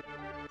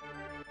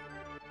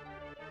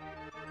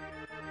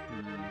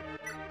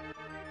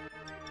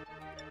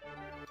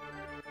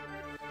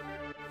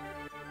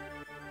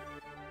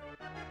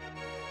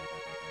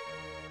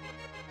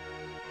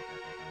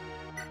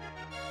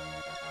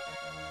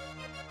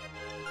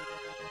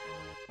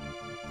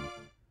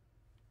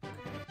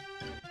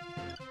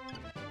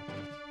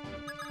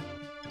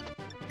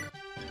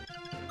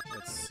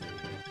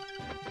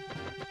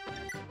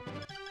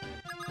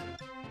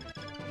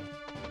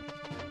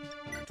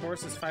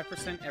 Taurus is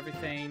 5%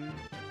 everything.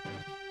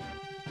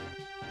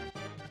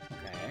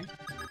 Okay.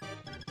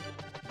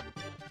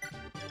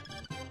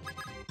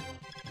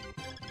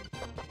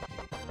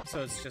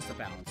 So it's just a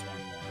balanced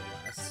one, more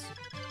or less.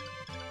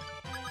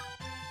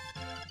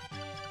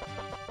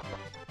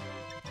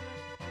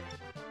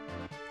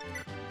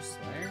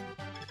 Slayer.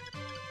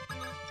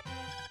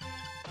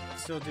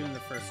 Still doing the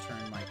first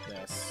turn like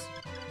this.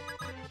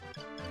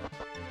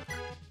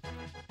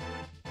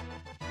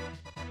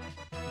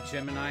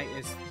 Gemini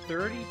is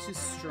 30 to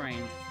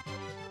strength,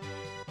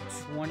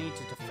 20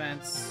 to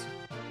defense,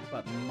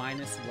 but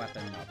minus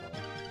weapon level.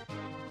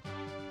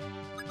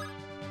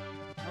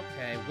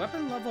 Okay,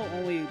 weapon level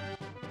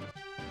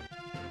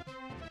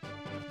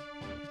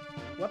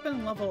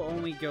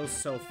only goes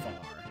so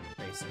far,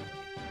 basically.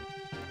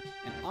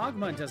 And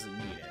Ogma doesn't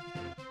need it.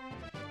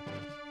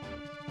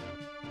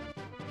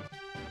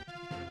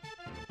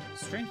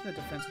 Strength and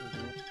defense would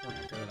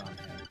work good on him.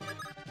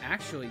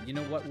 Actually, you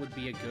know what would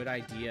be a good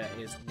idea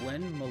is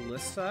when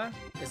Melissa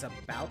is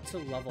about to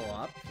level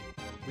up,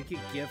 we could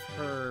give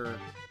her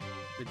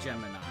the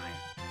Gemini.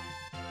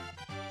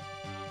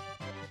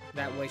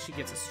 That way she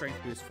gets a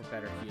strength boost for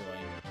better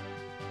healing.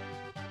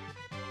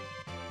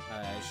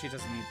 She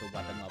doesn't need the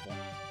weapon level.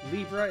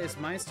 Libra is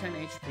minus 10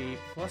 HP,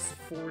 plus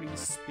 40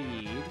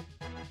 speed,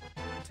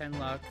 10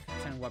 luck,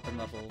 10 weapon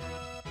level,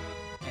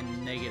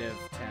 and negative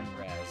 10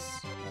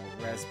 res.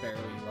 Well, res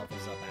barely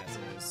levels up as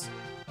is.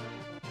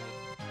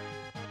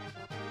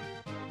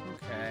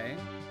 Okay,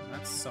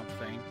 that's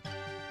something.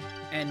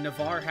 And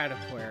Navarre had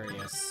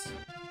Aquarius.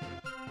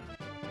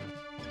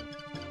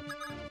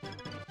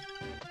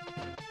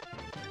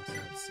 So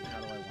let's see, how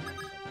do I want to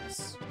handle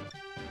this?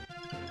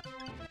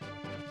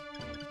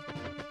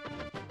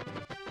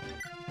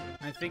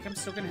 I think I'm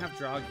still going to have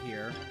Drog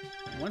here.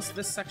 Once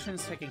this section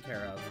is taken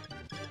care of,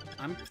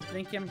 I'm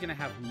thinking I'm going to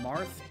have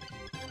Marth,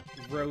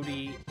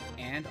 Rhodey,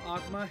 and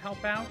Ogma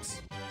help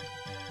out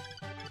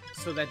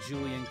so that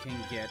Julian can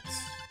get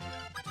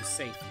to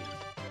safety.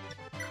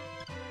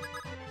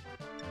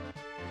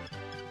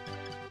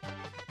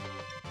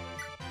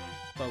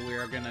 But we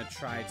are going to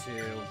try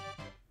to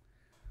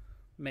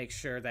make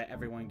sure that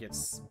everyone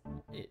is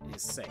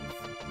safe.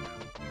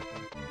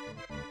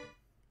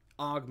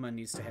 Ogma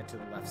needs to head to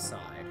the left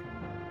side.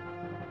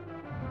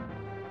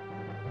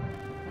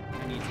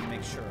 I need to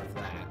make sure of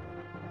that.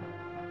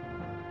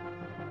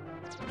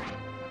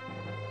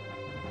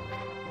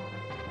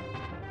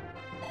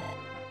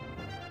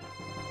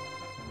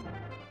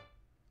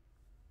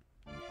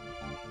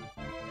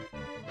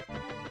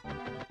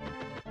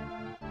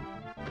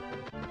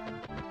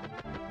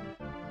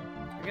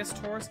 I guess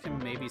Taurus can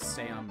maybe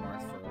stay on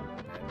Marth for a little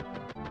bit.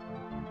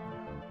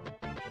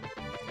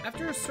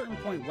 After a certain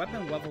point,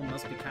 weapon level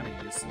must be kind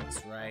of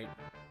useless, right?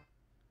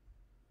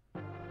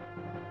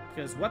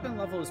 Because weapon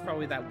level is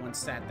probably that one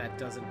stat that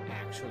doesn't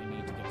actually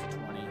need to get to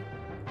 20.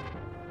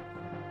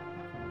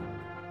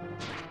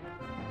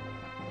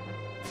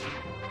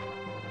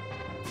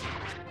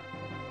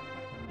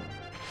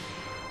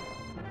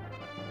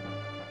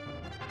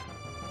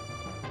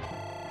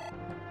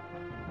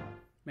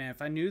 Man,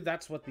 if I knew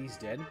that's what these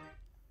did,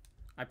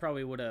 I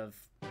probably would have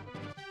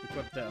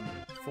equipped them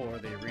for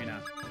the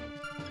arena.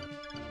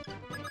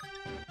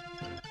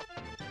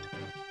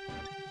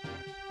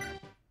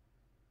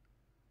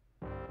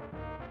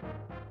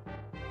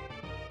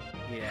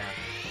 Yeah.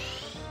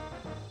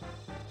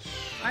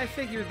 I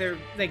figure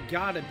they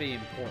gotta be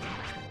important.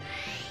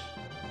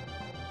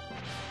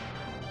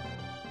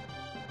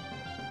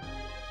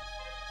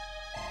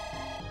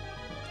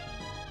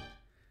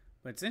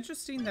 But it's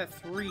interesting that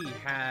 3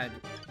 had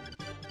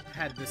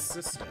this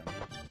system.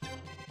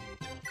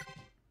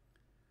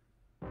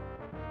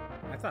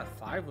 I thought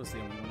 5 was the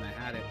only one that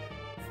had it.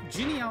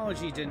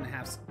 Genealogy didn't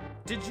have...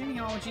 Did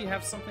Genealogy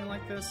have something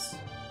like this?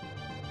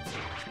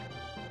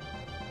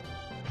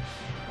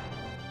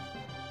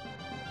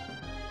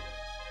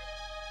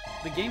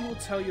 The game will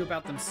tell you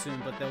about them soon,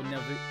 but they'll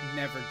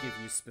never give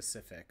you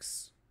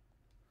specifics.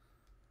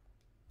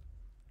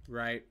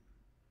 Right?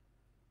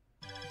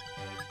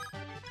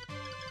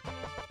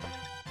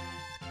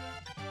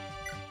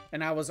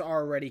 And I was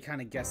already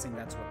kind of guessing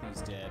that's what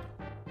these did.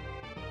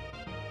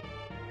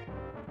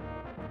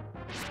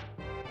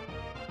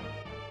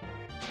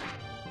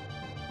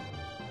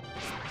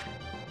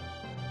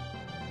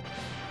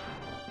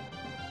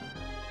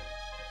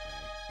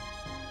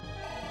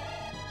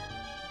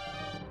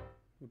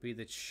 Would be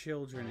the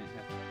children in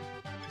heaven.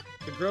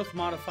 The growth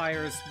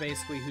modifier is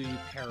basically who you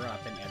pair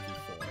up in every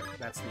 4.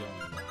 That's the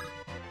only one.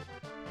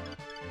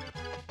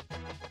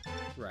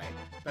 Right.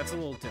 That's a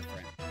little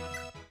different.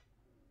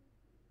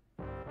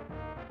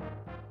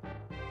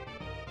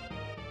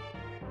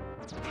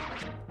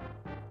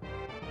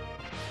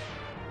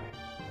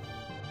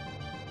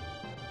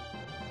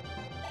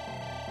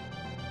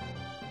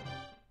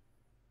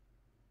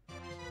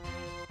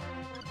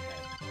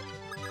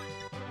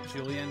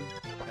 Julian,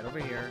 head over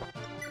here.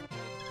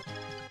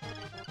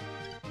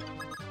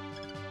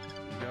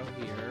 Go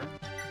here.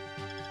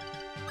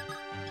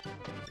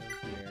 Go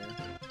here.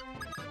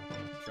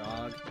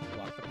 Jog,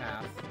 block the path.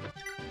 staff.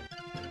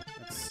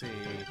 Let's see.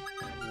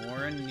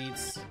 Warren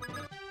needs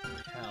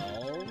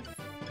health.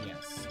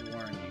 Yes,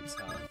 Warren needs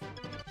health.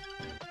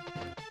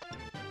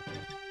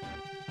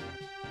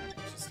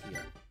 It's just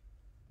here.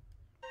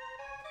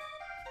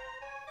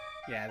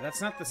 Yeah,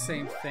 that's not the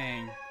same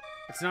thing.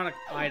 It's not an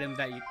item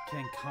that you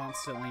can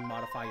constantly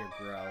modify your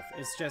growth.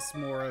 It's just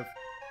more of,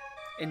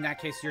 in that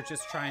case, you're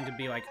just trying to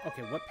be like,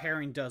 okay, what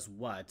pairing does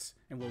what,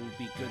 and what would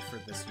be good for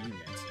this unit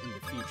in the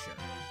future.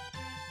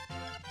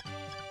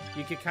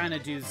 You could kind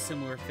of do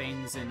similar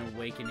things in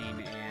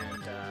Awakening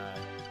and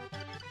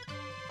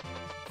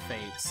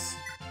Fates.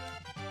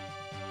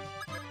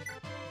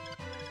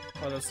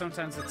 Although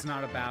sometimes it's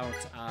not about,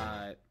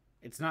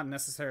 it's not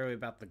necessarily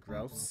about the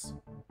growths,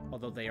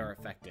 although they are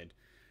affected.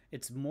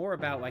 It's more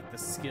about, like, the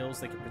skills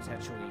they could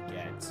potentially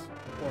get.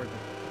 Or,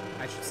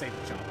 I should say,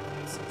 the job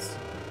classes.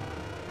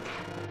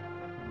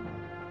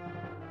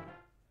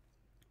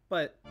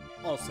 But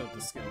also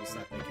the skills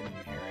that they can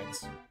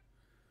inherit.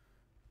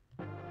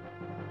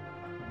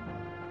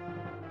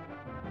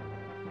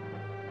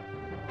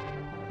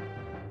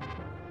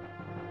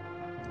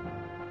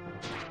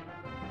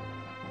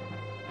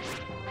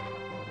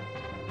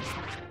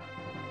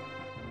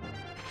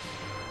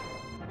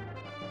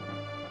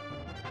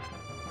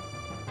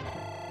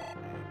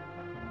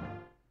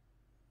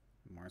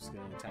 Mars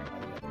getting attacked by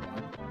the other one.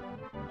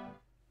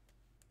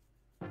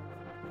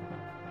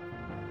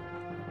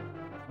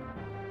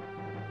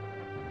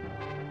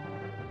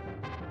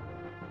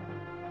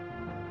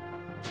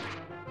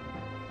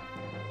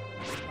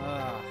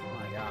 Oh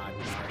my god,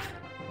 Marth.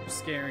 You're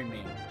scaring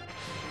me.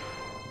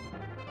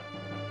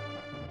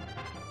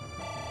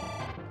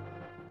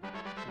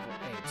 Level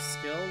 8.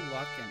 Skill,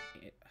 luck, and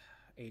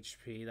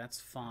HP.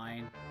 That's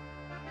fine.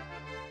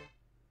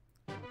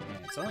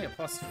 And it's only a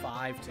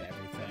 +5 to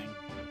everything.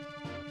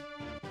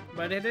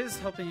 But it is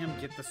helping him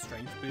get the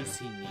strength boost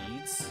he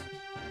needs.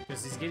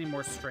 Because he's getting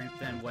more strength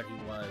than what he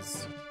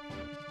was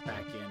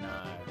back in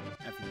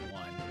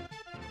FE1.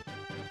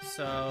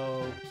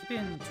 So,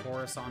 keeping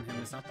Taurus on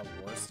him is not the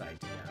worst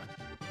idea.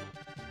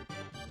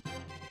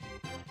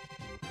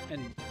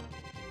 And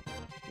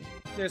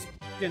there's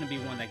gonna be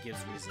one that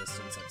gives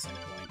resistance at some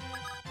point.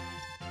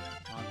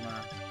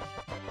 Ogma.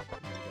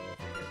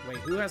 Wait,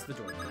 who has the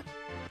door key?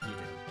 You do.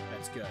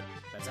 That's good.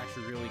 That's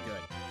actually really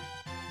good.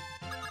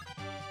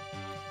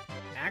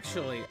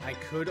 Actually, I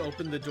could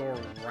open the door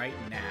right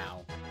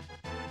now.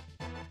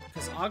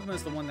 Because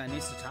Ogma's the one that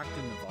needs to talk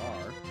to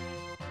Navarre.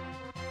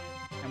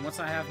 And once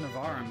I have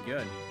Navarre, I'm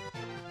good.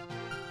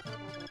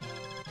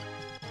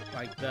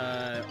 Like,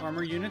 the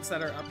armor units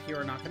that are up here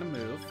are not going to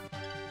move.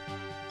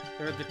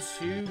 There are the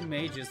 2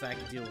 mages that I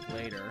can deal with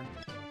later.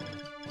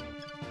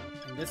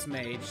 And this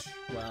mage,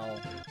 well,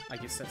 I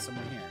can set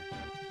someone here.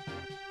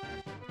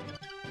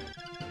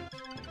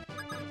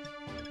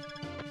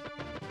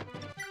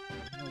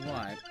 You know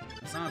what?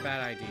 It's not a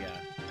bad idea.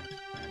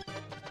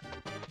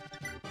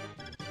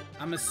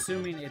 I'm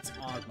assuming it's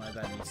Ogma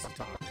that needs to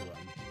talk to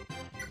him.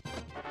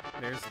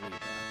 There's Libra.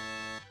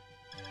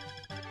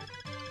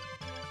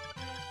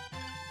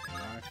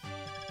 Marth.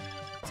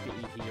 Let's get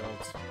you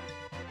healed.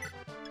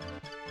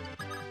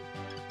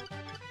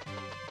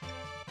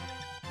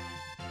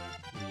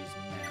 Please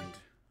mend.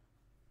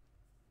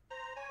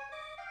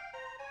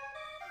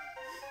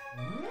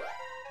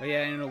 But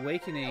yeah, in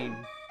Awakening,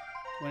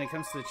 when it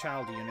comes to the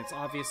child units,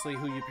 obviously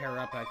who you pair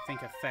up, I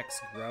think, affects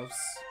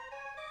growths.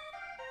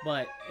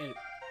 But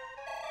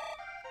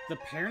the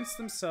parents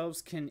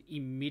themselves can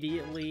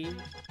immediately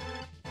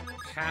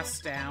pass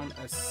down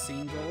a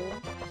single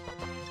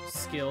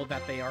skill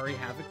that they already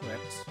have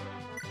equipped.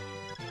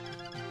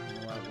 You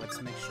know what? Let's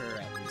make sure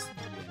at least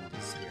the wind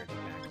is here to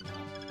back him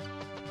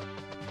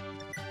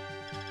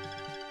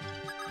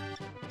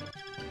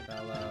up.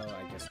 Bellow,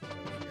 I guess we'll go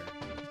here.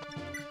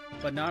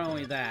 But not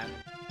only that,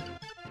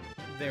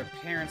 their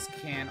parents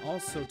can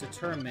also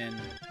determine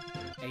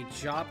a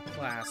job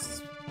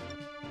class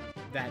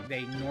that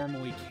they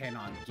normally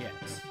cannot get.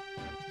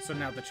 So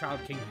now the child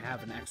can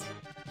have an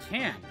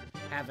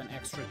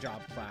extra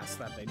job class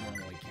that they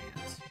normally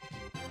can't.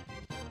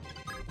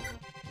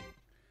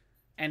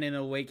 And in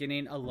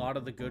Awakening, a lot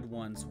of the good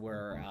ones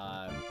were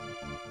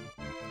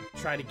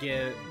try to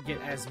get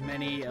as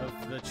many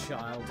of the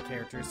child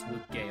characters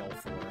with Gale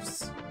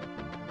Force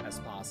as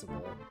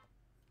possible.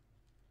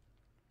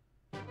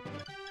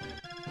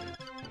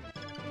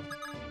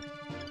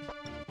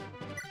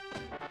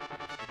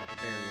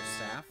 Barrier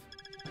staff.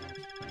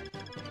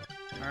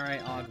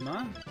 Alright,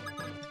 Ogma.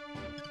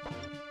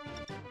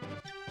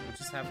 We'll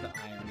just have the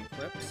iron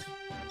equipped.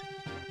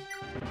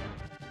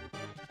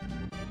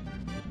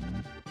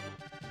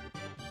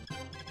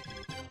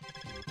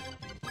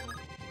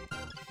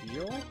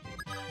 Heal?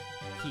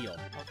 Heal,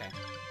 okay.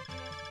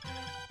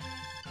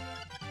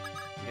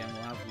 Again,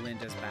 we'll have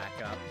Linda's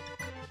backup,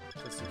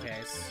 just in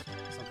case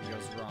something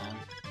goes wrong.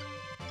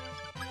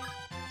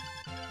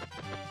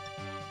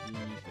 You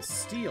need the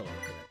steel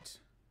equipped.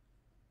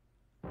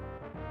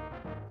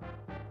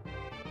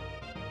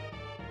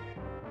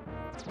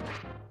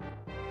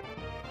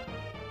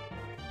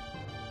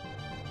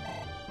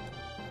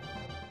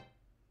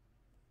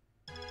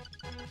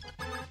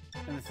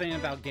 And the thing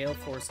about Gale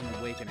Force and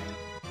Awakening,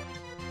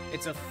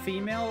 it's a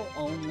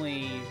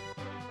female-only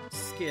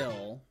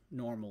skill,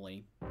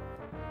 normally,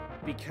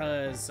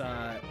 because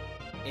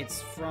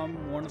it's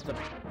from one of the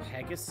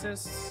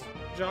Pegasus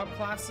job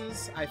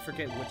classes. I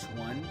forget which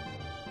one.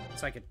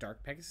 It's like a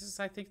Dark Pegasus,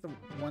 I think, the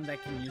one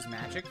that can use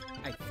magic,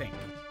 I think.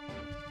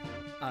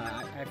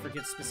 I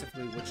forget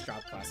specifically which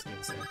job class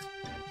gets it.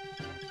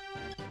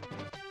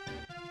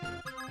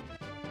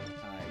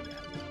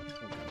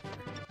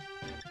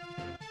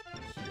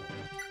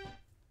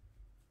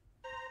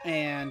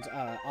 And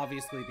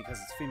obviously, because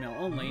it's female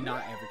only,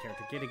 not every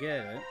character can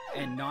get it,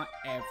 and not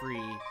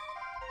every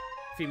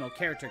female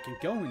character can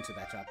go into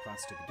that job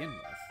class to begin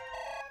with.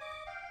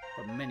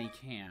 But many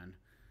can.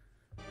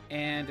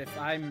 And if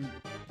I'm...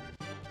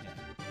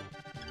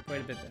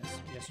 Played a bit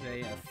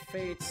yesterday.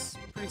 Fates,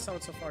 pretty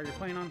solid so far. You're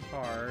playing on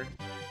hard.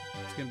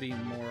 It's gonna be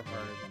more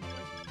harder than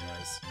Awakening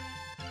was.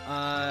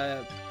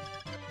 I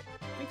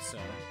think so.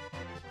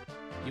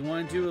 You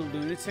want to do a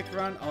Lunatic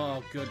run?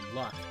 Oh, good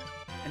luck.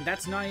 And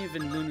that's not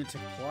even Lunatic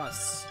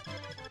Plus.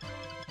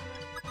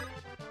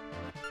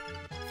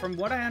 From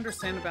what I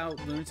understand about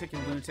Lunatic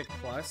and Lunatic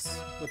Plus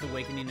with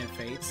Awakening and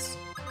Fates,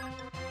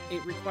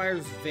 it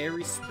requires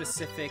very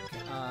specific,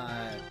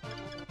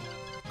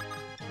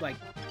 like,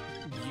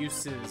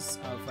 uses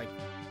of, like,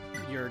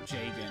 your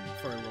Jagan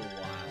for a little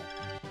while.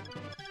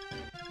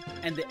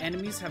 And the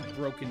enemies have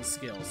broken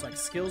skills, like,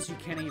 skills you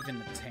can't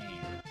even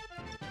attain.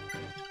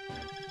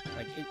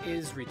 Like, it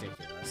is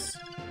ridiculous.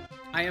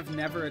 I have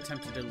never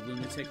attempted a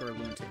Lunatic or a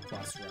Lunatic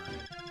Plus run.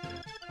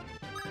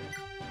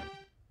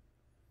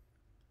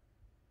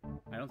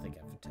 I don't think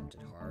I've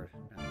attempted hard.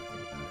 Now that I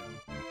think about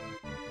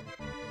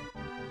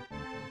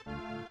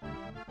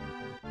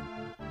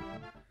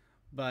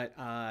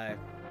it. But,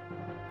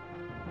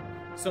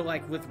 so,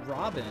 like, with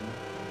Robin,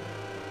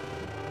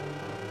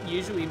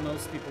 usually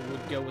most people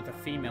would go with a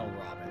female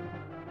Robin.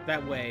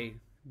 That way,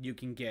 you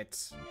can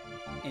get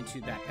into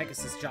that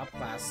Pegasus job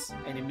class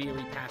and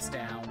immediately pass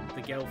down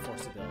the Gale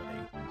Force ability.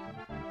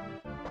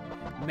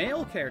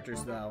 Male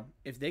characters, though,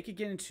 if they could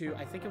get into,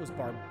 I think it was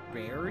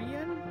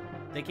Barbarian,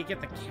 they could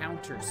get the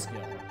counter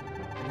skill.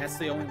 And that's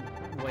the only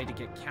way to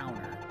get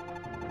counter.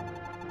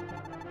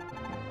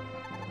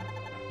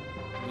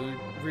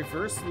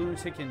 Reverse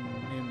Lunatic in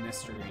New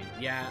Mystery.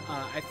 Yeah,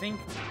 I think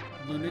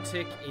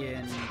Lunatic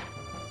in...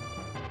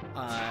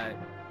 oh,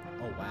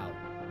 wow.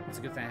 It's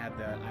a good thing I had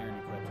the iron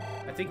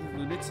equipped. I think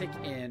Lunatic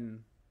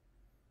in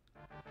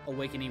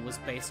Awakening was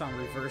based on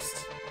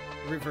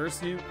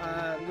reverse new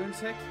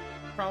Lunatic,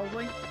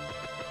 probably.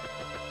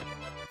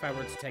 If I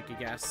were to take a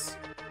guess.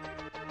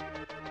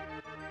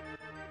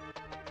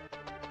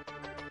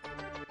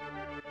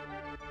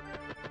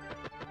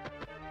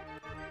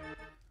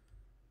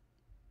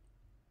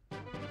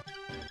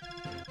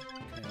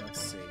 Okay,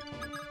 let's see.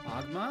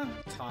 Agma,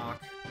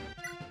 talk.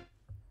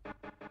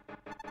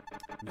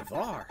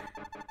 Navarre,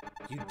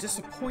 you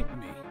disappoint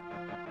me.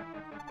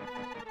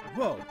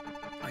 Whoa,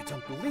 I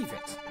don't believe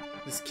it.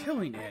 This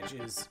killing edge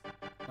is,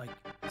 like,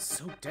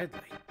 so deadly.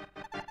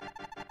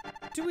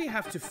 Do we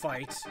have to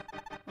fight?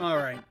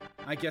 Alright,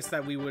 I guess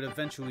that we would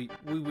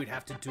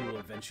have to duel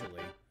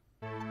eventually.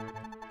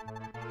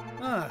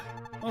 Ah,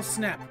 oh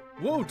snap.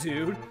 Whoa,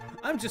 dude,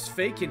 I'm just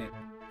faking it.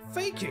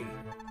 Faking!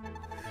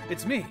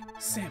 It's me,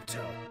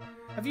 Samto.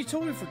 Have you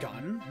totally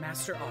forgotten,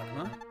 Master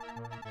Agma?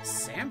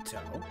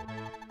 Samto?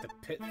 The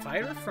pit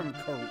fighter from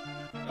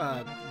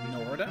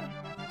Norda?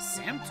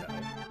 Samto?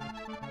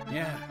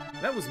 Yeah,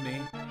 that was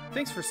me.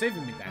 Thanks for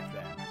saving me back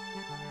then.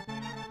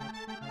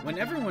 When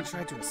everyone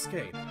tried to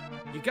escape,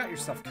 you got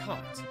yourself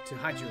caught to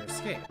hide our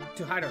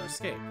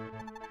escape.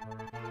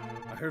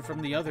 I heard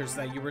from the others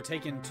that you were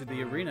taken to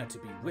the arena to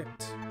be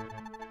whipped.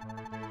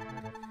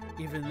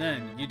 Even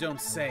then, you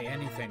don't say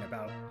anything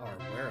about our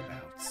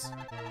whereabouts.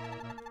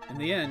 In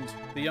the end,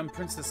 the young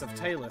princess of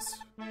Talus,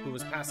 who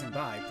was passing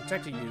by,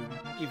 protected you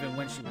even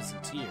when she was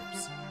in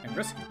tears, and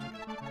rescued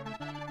you.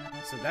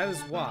 So that is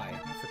why,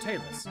 for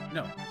Talus,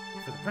 no,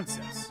 for the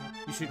princess,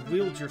 you should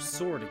wield your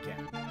sword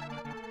again.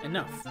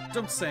 Enough,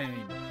 don't say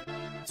anymore.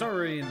 It's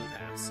already in the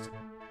past.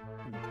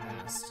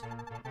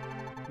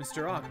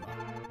 Mr. Agma,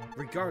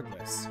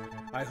 regardless,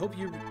 I hope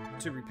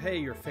to repay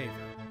your favor.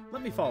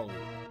 Let me follow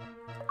you.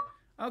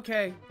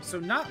 Okay, so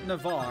not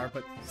Navarre,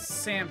 but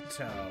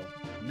Samto.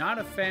 Not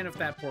a fan of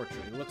that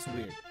portrait. It looks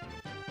weird.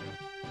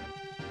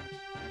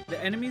 The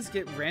enemies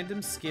get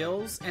random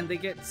skills, and they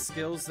get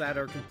skills that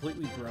are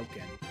completely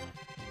broken.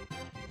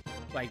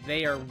 Like,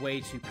 they are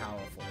way too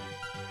powerful.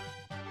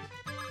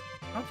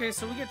 Okay,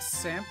 so we get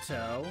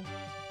Samto.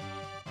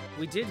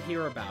 We did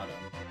hear about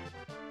him,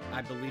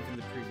 I believe, in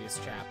the previous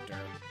chapter.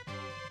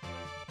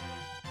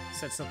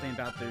 Said something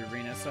about the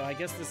arena, so I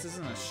guess this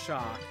isn't a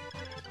shock.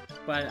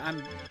 But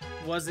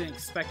wasn't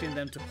expecting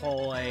them to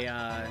pull a,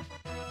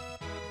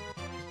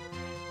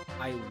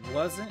 I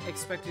wasn't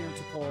expecting him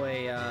to pull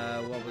a,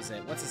 what was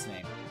it? What's his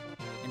name?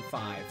 In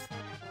 5.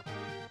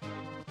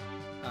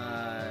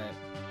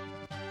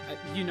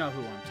 You know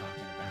who I'm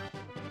talking about.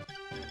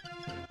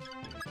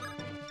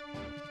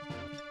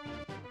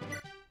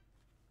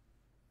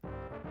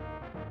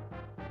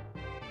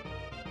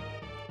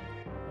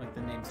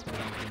 things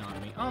blanking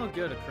on me. Oh,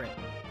 good, a crit.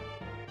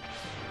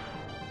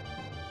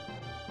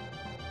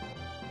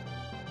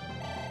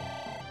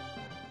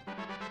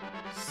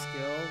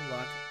 Skill,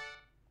 luck,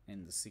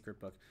 and the secret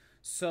book.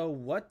 So,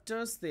 what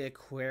does the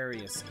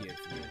Aquarius give you?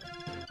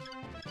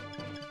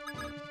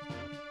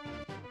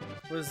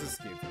 What does this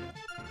give you?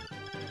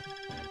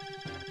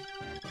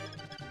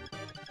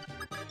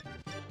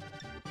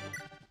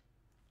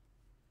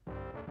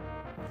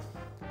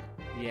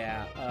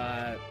 Yeah,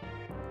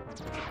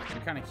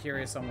 I'm kind of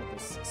curious on what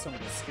some of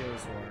the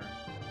skills were.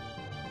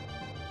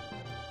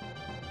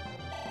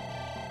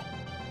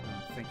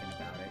 I'm thinking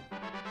about it.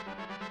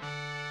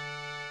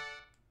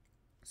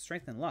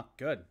 Strength and luck,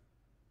 good.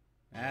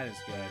 That is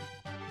good.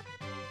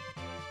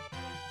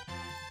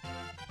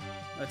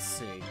 Let's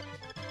see.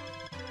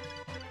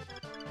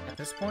 At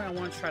this point, I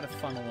want to try to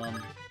funnel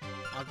him.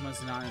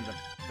 Agma's not in the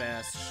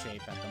best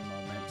shape at the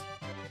moment.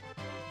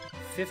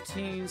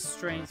 15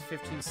 strength,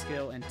 15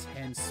 skill, and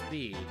 10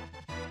 speed.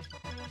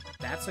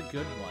 That's a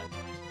good one.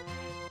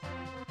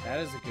 That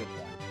is a good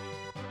one.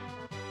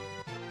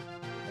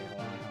 Okay,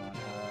 hold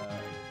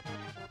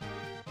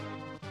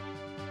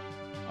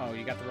on. Oh,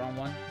 you got the wrong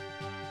one?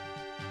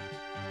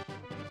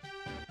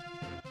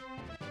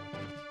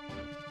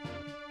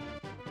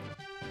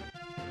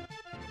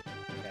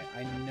 Okay,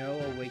 I know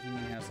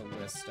Awakening has a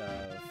list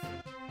of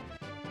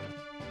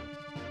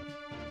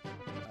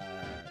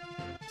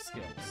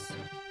skills.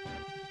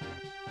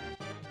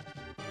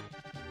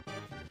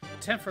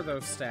 10 for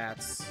those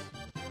stats,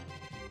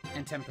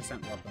 and 10%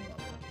 weapon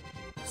level.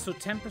 So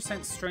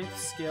 10% strength,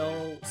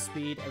 skill,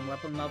 speed, and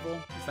weapon level,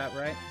 is that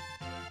right?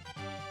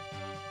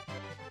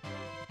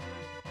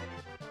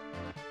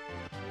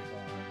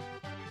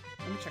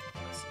 Let me check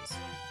classes.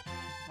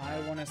 I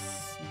want to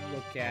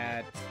look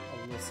at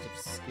a list of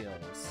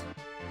skills.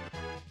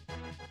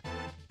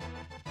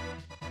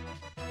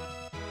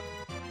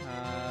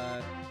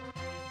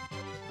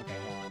 Okay,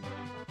 hold on.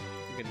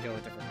 We're gonna go a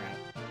different route.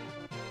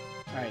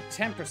 Alright,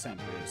 10%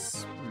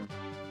 boost.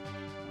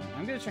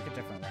 I'm gonna check a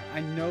different route.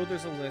 I know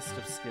there's a list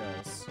of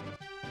skills.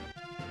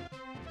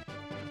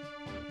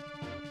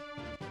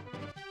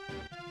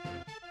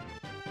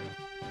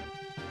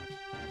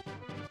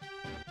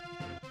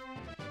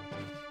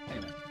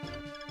 Anyway.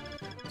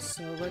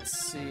 So let's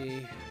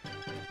see.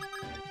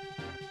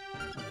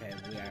 Okay,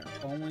 we are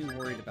only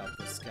worried about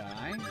this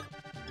guy.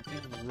 I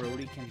think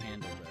Rhodey can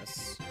handle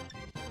this.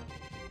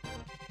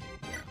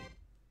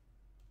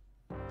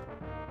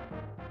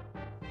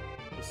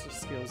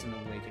 Skills and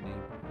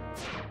Awakening.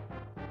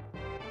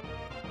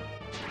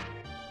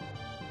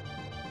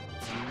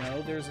 You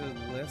know there's a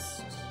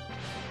list.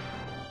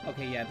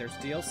 Okay, yeah, there's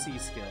DLC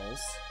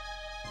skills.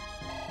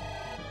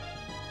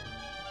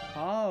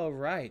 Oh,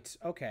 right.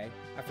 Okay.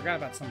 I forgot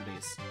about some of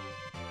these.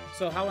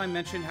 So how I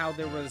mentioned how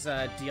there was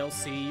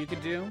DLC you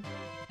could do?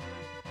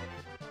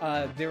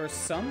 There are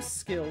some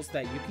skills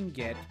that you can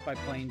get by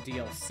playing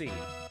DLC.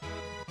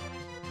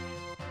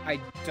 I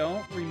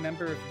don't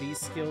remember if these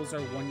skills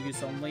are one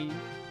use only,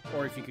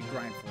 or if you could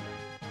grind for them.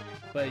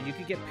 But you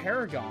could get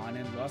Paragon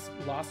in Lost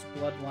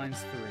Bloodlines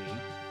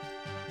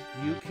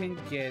 3. You can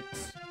get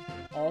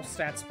All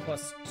Stats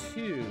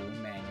 +2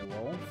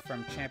 manual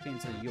from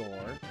Champions of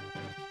Yore.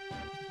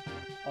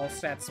 All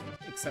Stats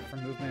except for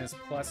movement is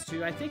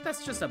 +2. I think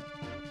that's just a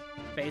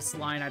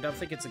baseline. I don't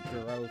think it's a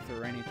growth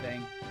or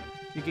anything.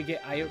 You could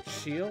get Iote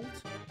Shield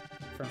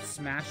from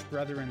Smash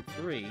Brethren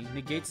 3.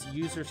 Negates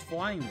users'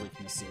 flying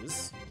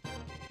weaknesses.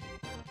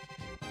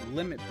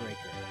 Limit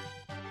Breaker.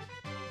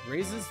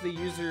 Raises the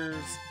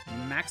user's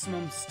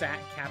maximum stat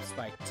caps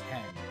by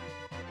 10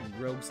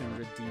 in Rogues and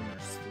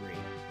Redeemers 3.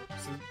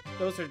 So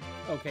those are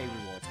okay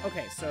rewards.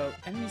 Okay, so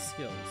enemy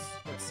skills.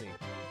 Let's see.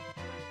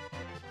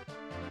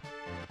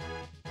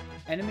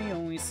 Enemy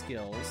only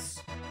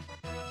skills.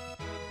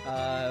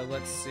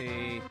 Let's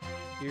see.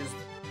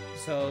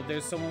 So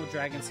there's someone with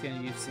Dragon Skin,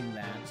 and you've seen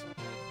that.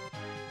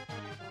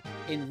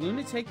 In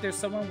Lunatic, there's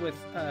someone with,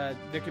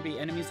 there could be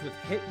enemies with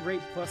hit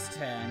rate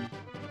 +10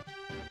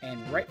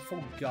 and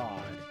Rightful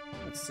God.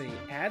 Let's see,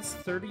 adds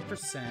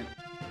 30%.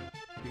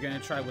 You're gonna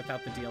try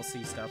without the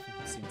DLC stuff.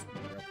 It seems to be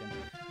broken.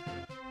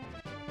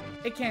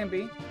 It can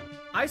be.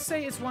 I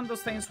say it's one of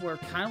those things where,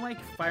 kind of like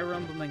Fire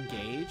Emblem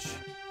Engage,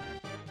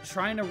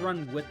 trying to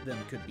run with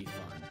them could be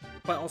fun,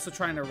 but also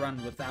trying to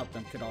run without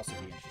them could also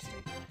be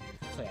interesting.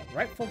 So yeah,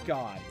 Rightful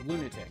God,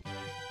 Lunatic.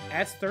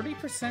 Adds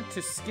 30%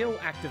 to skill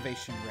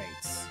activation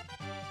rates.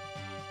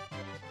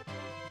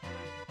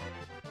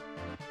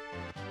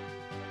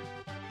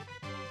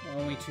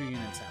 Only 2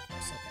 units have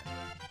this, okay.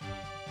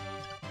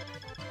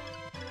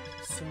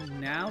 So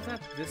now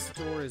that this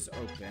door is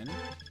open,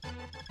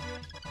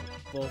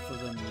 both of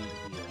them need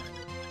healing.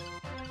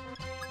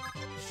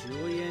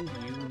 Julian,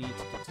 you need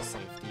to get to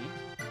safety.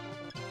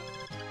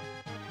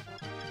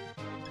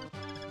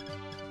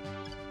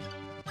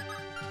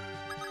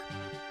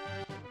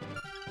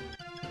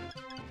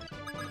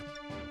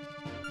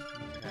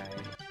 Okay.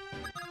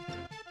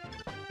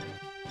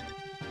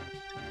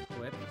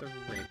 Equip the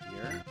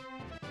rapier.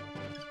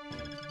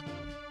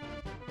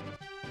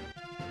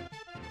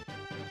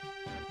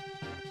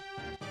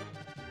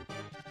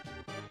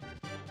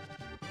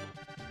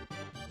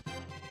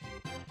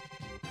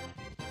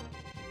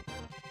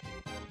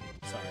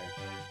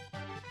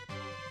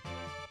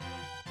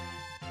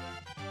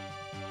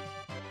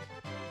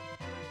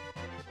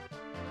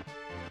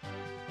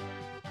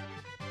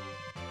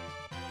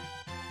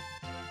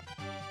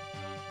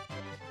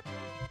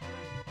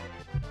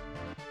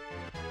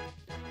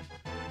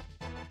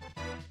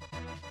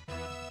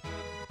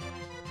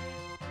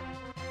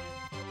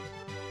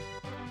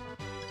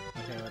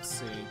 let's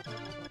see.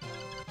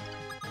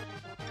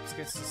 Let's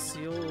get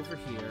Cecile over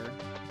here.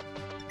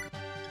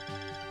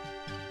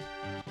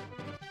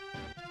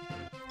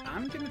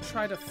 I'm gonna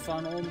try to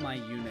funnel my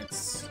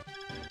units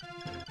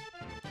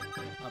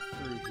up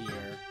through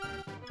here.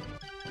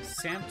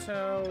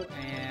 Samto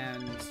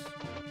and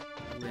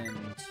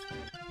Lind.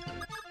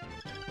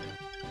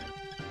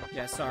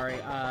 Yeah,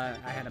 sorry, I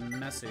had a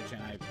message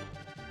and I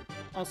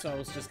also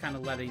was just kind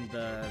of letting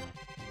the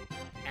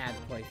ad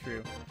play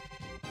through.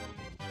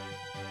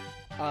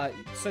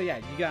 So yeah,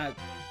 you got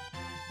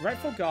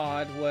Rightful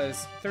God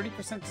was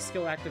 30% to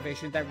skill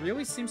activation. That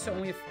really seems to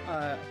only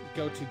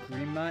go to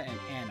Grima and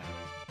Anna.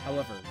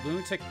 However,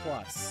 Lunatic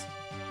Plus,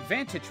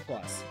 Vantage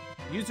Plus,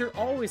 user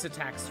always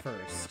attacks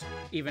first,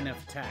 even if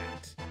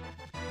attacked.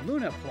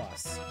 Luna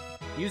Plus,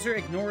 user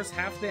ignores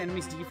half the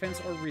enemy's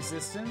defense or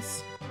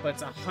resistance, but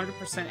it's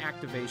 100%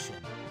 activation.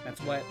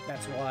 That's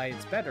why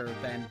it's better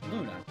than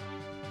Luna.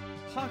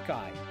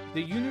 Hawkeye,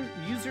 the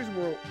users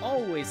will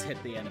always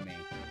hit the enemy.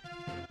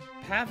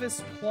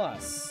 Pavis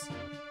Plus,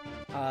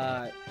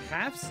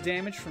 halves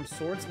damage from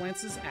swords,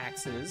 lances,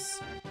 axes,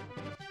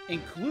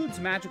 includes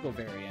magical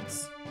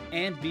variants,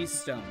 and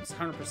beast stones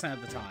 100%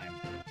 of the time.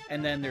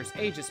 And then there's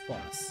Aegis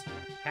Plus,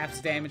 halves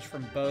damage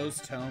from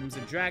bows, tomes,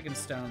 and dragon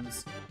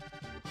stones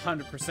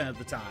 100% of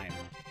the time.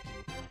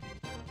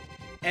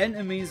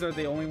 Enemies are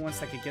the only ones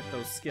that can get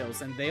those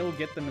skills, and they'll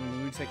get them in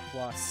Lunatic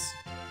Plus.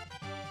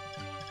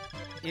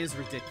 It is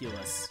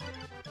ridiculous.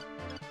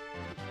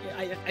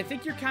 I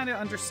think you're kind of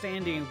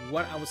understanding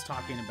what I was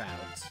talking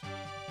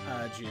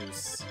about,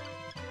 Juice.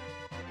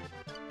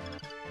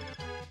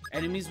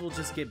 Enemies will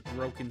just get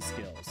broken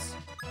skills.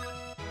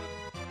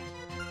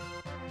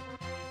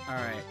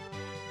 Alright.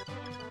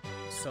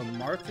 So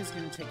Marth is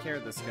going to take care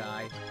of this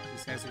guy.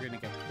 These guys are going to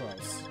get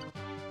close.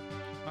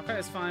 Okay,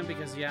 that's fine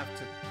because you have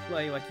to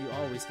play like you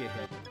always get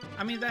hit.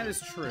 I mean, that is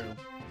true.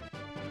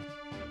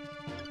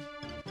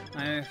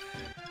 Okay.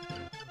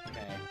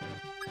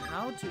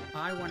 How do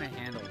I want to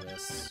handle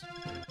this?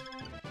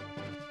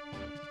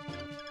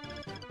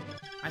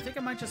 I think I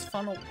might just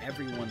funnel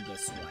everyone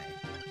this way.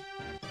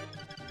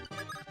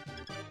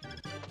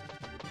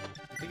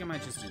 I think I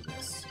might just do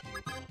this.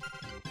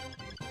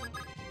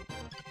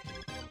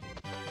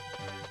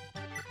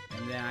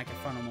 And then I can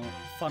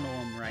funnel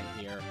them right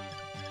here.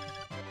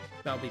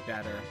 That'll be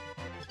better.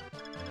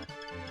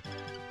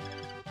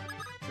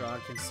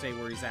 Drog can stay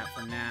where he's at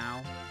for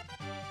now.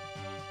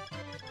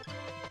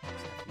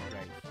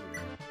 Right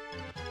here.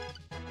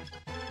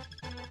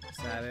 Is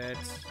that it?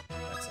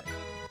 That's it.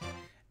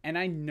 And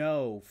I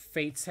know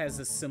Fates has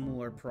a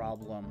similar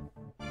problem.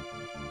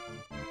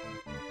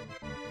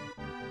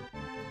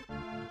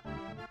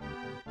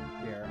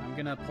 Here, I'm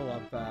gonna pull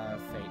up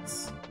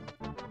Fates.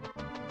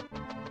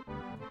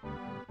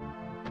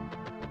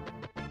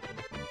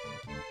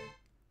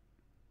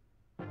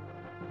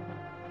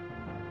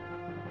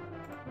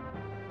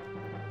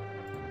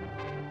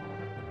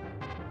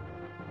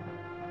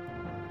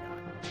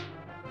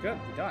 Good,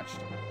 we dodged.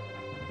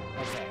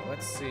 Okay,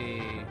 let's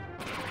see.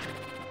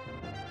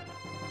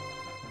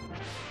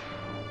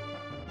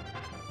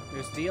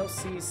 There's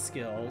DLC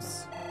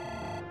skills.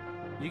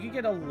 You can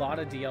get a lot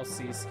of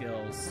DLC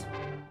skills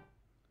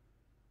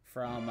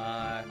from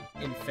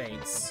in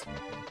Fates,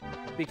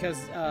 because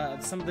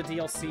some of the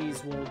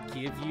DLCs will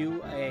give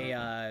you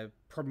a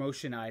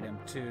promotion item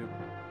to,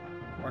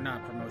 or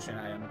not promotion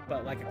item,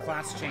 but like a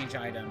class change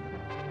item.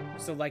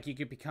 So like you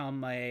could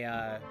become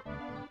a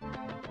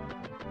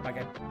like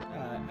a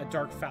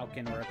Dark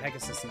Falcon or a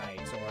Pegasus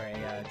Knight or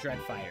a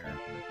Dreadfire,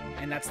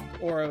 and that's,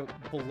 or a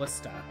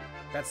Ballista.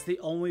 That's the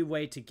only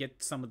way to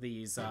get some of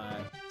these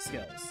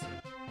skills,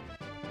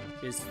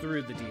 is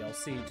through the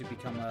DLC to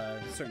become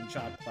a certain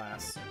job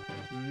class.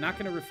 I'm not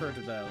going to refer to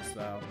those,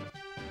 though.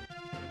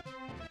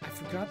 I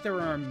forgot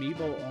there are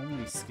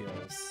amiibo-only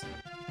skills.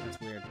 That's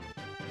weird.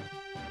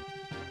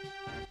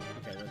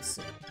 Okay, let's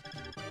see.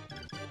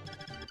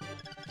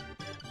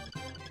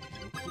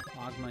 We'll keep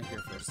Ogma here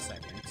for a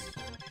second.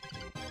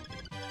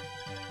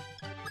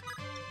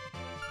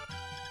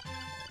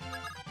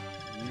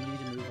 You need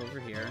to move over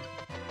here.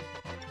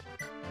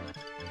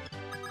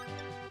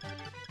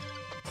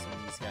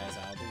 Guys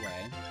out of the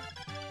way.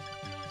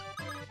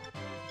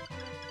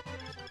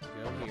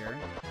 Go here.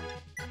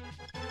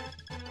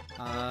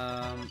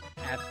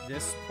 At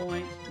this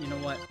point, you know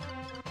what?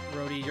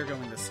 Rhodey, you're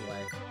going this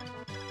way.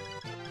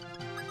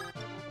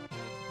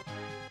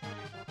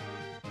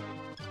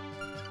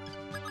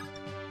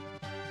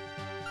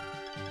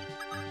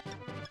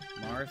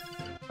 Marth,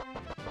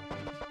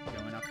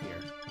 going up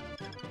here.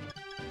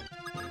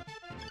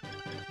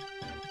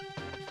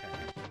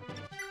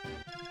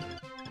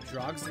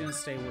 Drog's gonna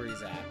stay where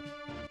he's at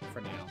for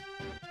now.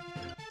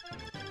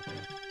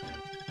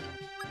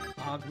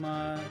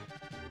 Ogma,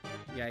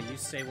 yeah, you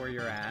stay where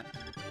you're at.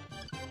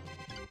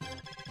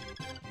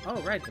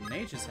 Oh, right, the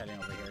mage is heading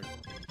over here.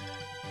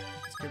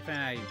 It's a good thing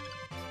I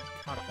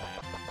caught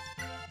that.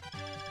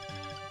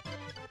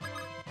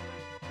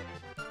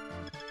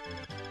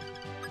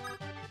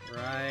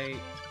 Right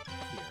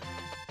here.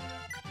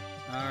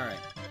 Alright.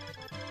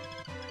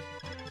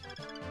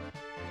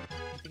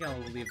 think I'll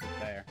leave it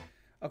there.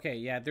 Okay,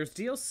 yeah, there's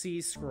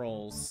DLC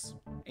scrolls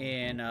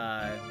in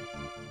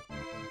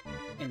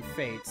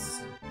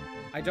Fates.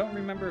 I don't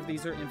remember if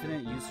these are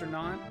infinite use or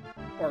not.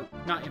 Or,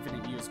 not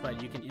infinite use,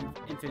 but you can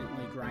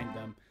infinitely grind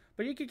them.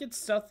 But you could get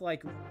stuff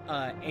like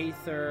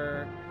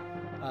Aether.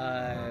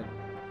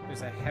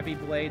 There's a Heavy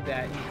Blade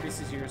that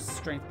increases your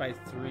strength by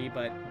 3,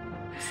 but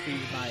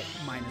speed by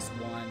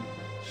 -1.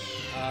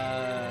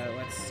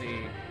 Let's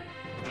see.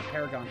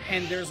 Paragon.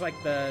 And there's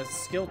like the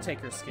skill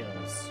taker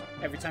skills.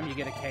 Every time you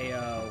get a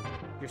KO,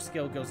 your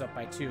skill goes up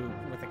by 2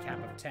 with a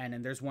cap of 10,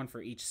 and there's one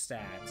for each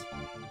stat.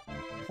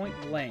 Point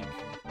blank.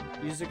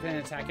 User can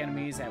attack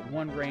enemies at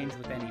 1 range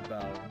with any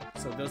bow.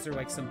 So those are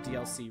like some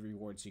DLC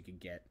rewards you could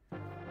get.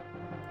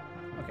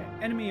 Okay,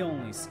 enemy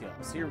only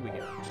skills. Here we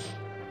go.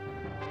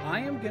 I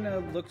am gonna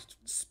look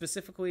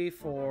specifically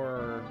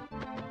for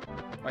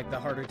like the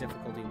harder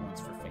difficulty ones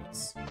for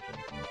Fates.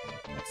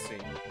 Let's see.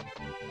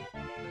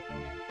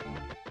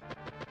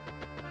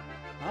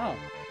 Oh,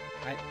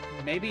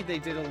 maybe they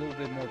did a little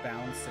bit more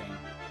balancing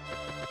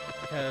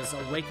because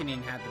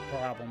Awakening had the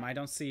problem. I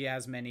don't see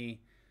as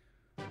many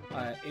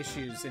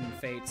issues in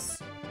Fates,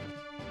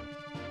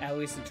 at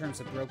least in terms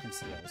of broken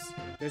skills.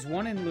 There's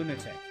one in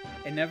Lunatic,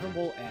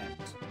 Inevitable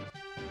End.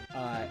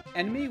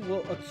 Enemy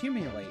will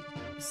accumulate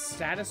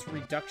status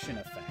reduction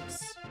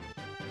effects.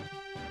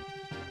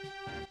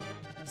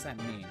 What does that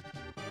mean?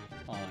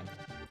 Hold on.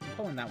 I'm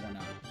pulling that one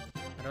up.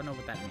 I don't know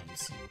what that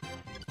means.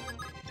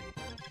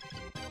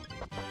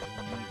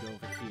 I'm gonna go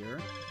over here.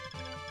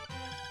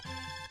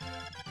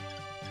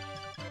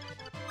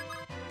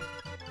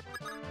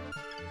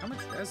 How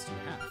much res do you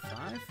have?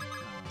 5?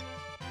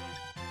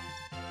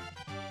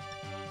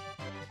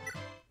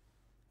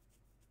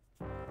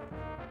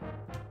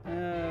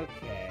 Oh.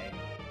 Okay.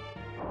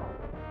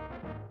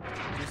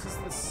 This is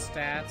the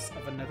stats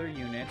of another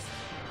unit.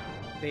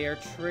 They are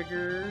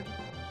triggered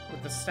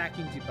with the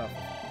stacking debuff.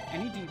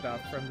 Any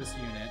debuff from this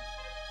unit,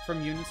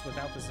 from units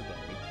without this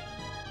ability.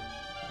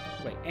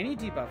 Wait, any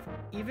debuff,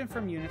 even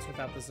from units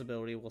without this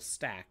ability, will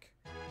stack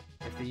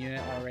if the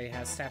unit already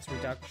has stats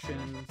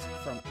reductions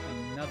from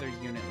another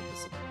unit with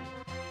this ability.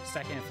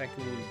 Stacking effect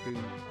will be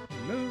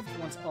removed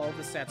once all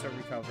the stats are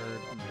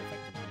recovered on the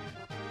affected unit.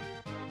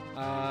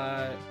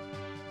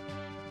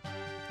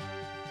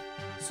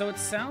 So it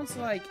sounds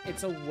like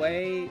it's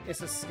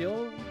a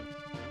skill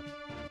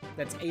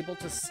that's able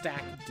to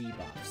stack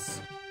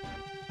debuffs.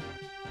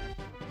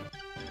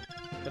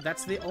 But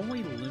that's the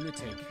only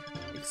Lunatic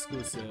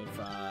exclusive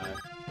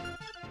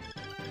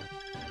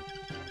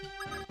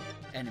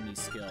enemy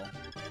skill.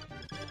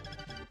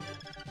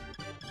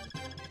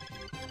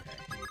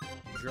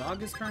 Okay.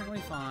 Drog is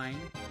currently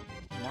fine.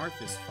 Marth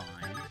is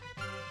fine.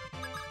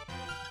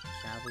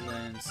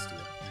 Javelin, Steel.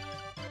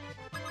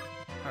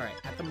 Alright,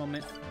 at the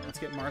moment, let's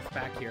get Marth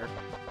back here.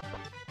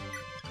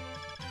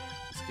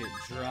 Let's get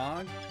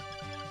Drog.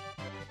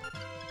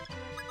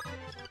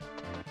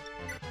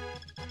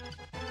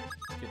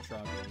 Get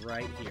Drog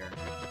right here.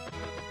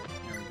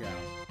 There we go.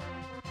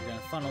 We're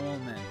gonna funnel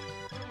him in.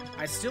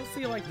 I still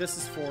feel like this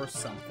is for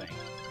something,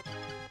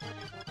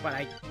 but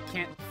I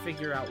can't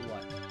figure out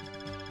what.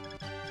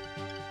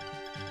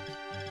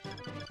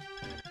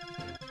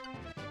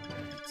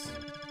 Right.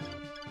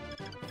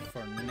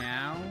 For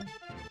now,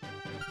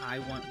 I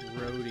want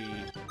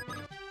Rhodey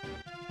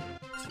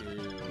to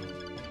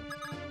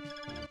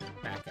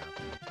back up.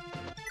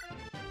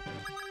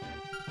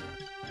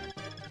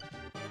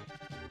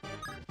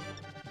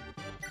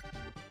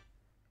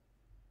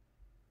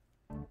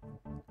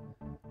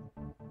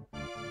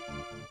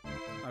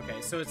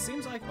 Okay, so it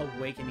seems like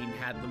Awakening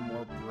had the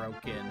more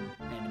broken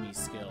enemy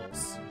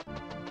skills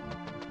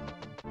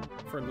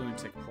for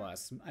Lunatic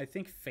Plus. I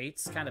think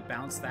Fates kind of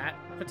balanced that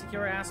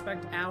particular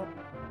aspect out.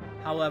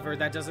 However,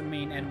 that doesn't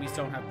mean enemies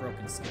don't have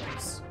broken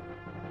skills.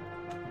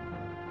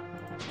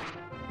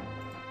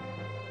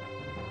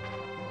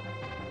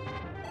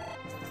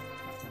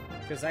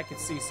 Because I could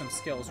see some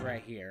skills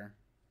right here.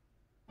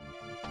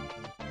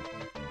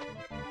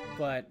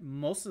 But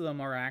most of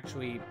them are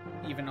actually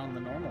even on the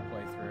normal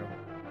playthrough.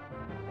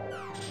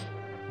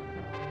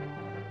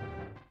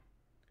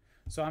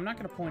 So I'm not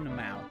going to point them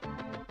out,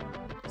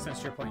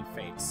 since you're playing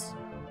Fates.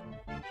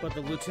 But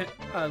the Lunatic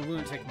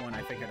one,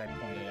 I figured I'd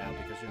point it out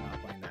because you're not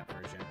playing that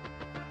version.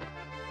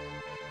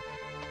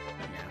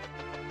 But yeah.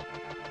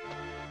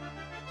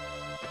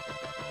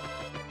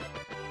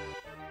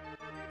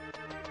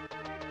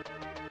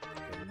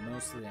 Okay,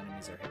 most of the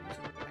enemies are heading to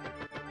the right.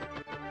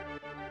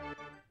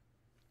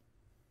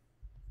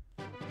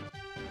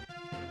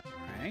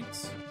 Alright.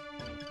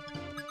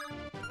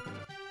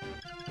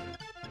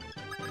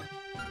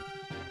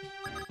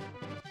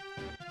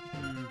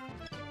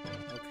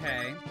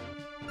 Okay.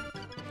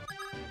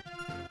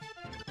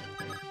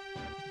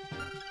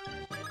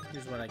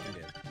 Here's what I can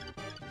do.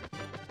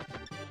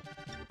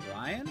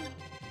 Ryan,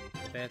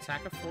 if they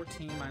attack a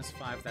 14 minus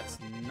 5, that's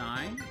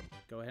 9.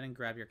 Go ahead and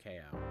grab your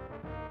KO.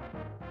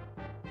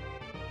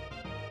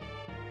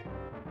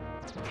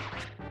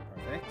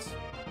 Perfect.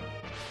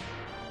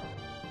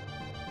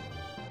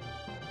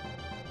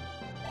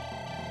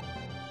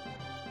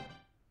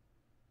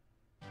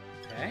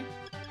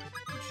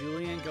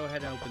 Julian, go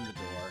ahead and open the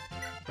door.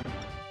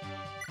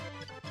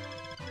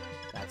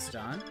 That's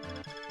done.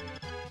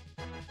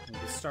 We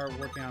can start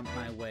working on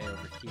my way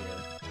over here.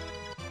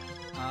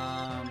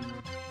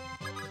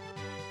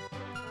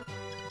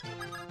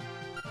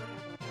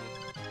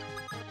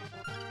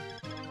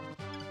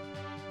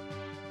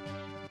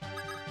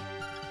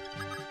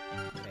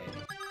 Okay,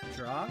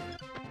 Drog.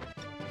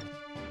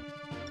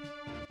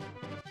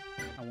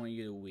 I want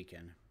you to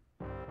weaken.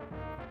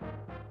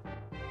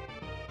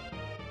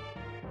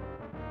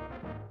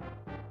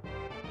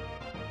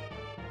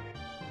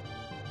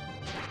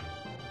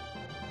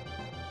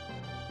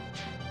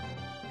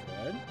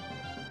 Good.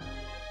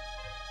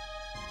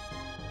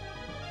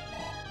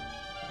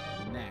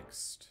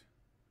 Next,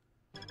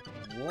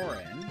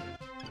 Warren,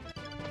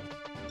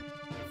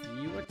 if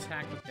you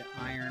attack with the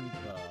iron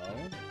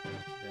bow,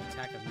 the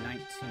attack of 19,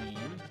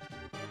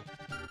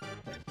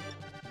 wait,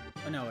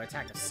 oh no,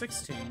 attack of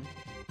 16,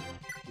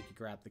 you could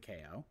grab the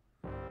KO.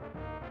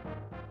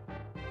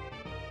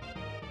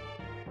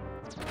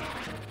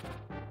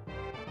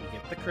 You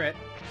get the crit.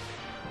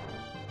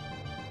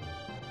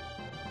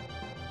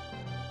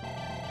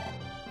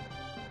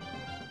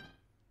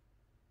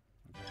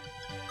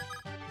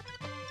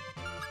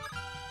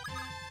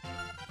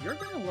 You're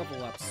gonna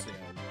level up soon.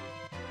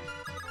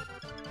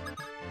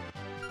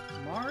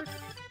 Marth?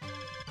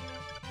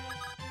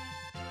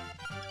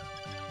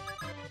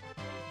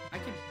 I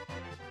can...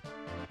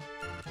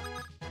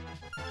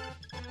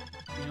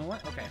 You know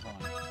what? Okay,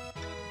 hold on.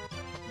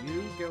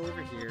 You go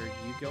over here,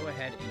 you go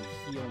ahead and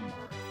heal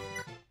Marth.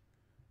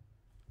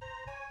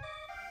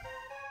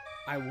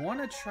 I want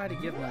to try to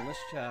give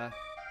Melissa...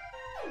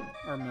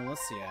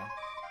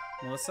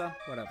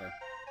 Whatever.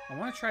 I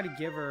want to try to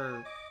give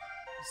her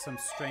some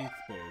strength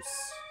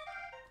boosts.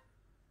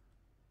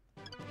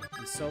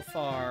 And so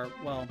far,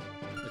 well,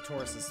 the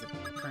Taurus is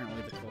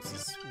currently the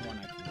closest one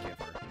I can give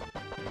her.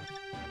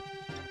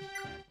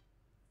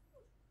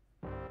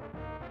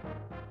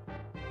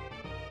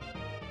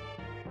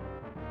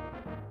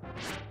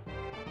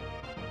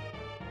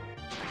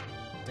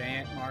 Dang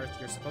it, Marth,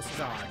 you're supposed to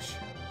dodge.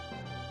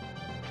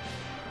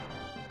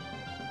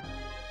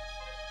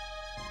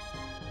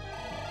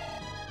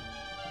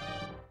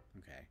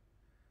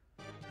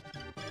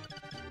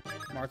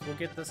 Marth will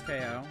get this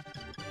KO.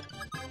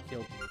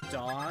 He'll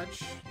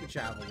dodge the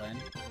javelin,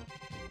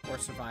 or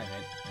survive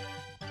it.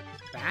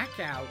 Back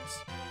out,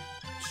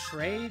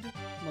 trade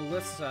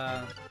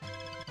Melissa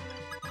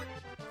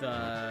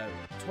the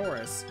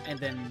Taurus, and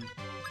then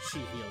she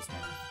heals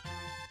Marth.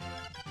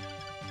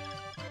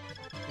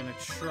 Gonna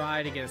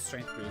try to get a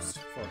strength boost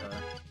for her.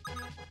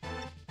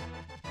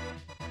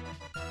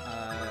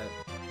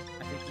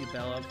 I think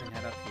Ubello can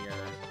head up here.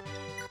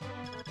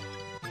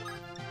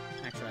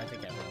 Actually, I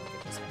think everyone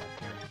can just head up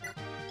here.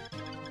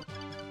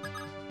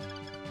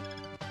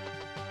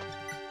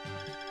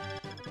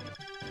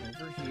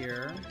 Over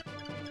here.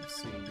 Let's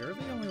see, you're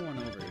the only one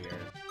over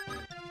here.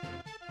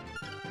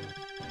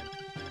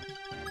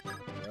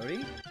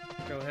 Brody,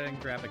 go ahead and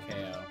grab a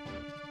KO.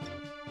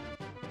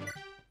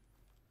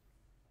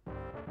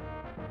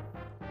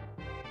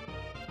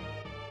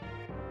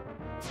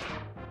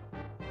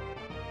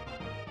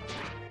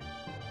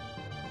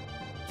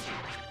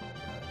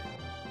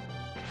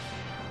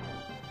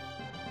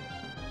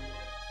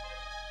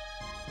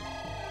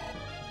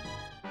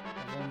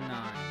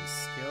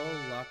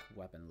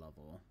 Weapon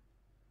level.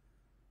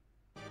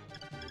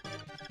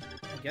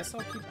 I guess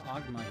I'll keep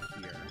Ogma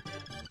here.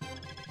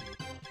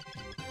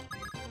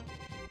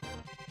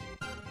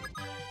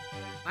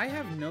 I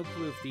have no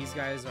clue if these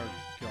guys are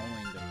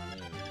going to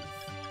move.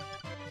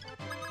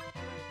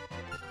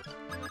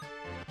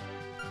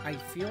 I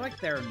feel like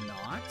they're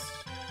not.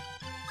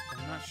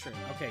 I'm not sure.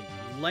 Okay,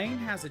 Lane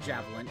has a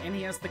javelin, and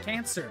he has the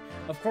cancer.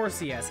 Of course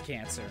he has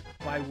cancer.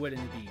 Why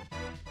wouldn't he?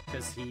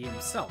 Because he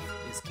himself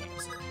is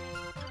cancer.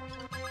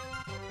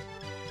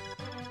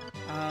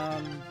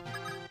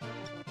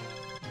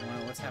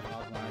 Well, let's have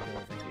Ogma go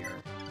over here.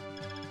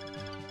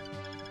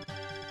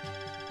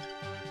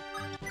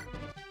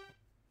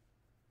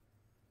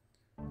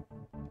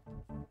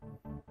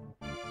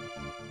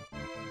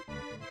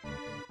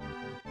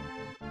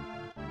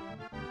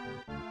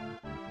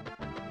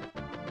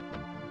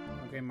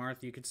 Okay,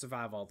 Marth, you can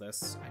survive all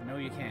this. I know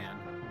you can.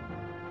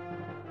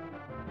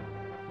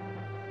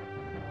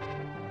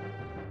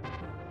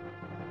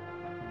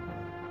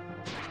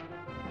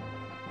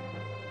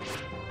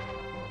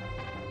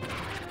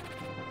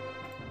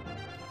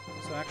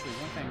 So actually,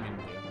 one thing I'm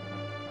gonna do.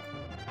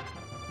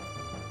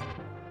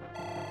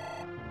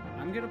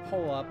 I'm gonna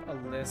pull up a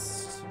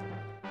list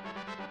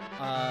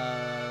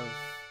of...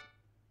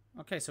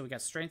 Okay, so we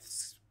got strength,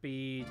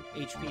 speed,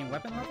 HP, and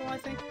weapon level, I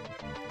think?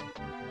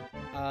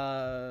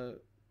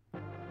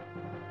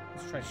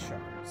 Let's try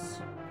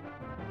shards.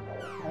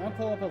 I want to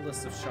pull up a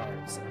list of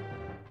shards.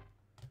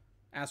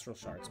 Astral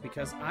shards,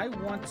 because I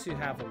want to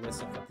have a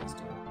list of what these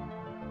do.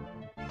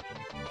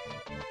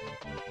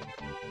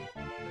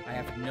 I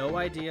have no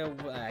idea,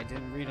 I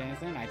didn't read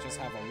anything, I just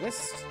have a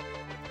list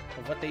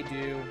of what they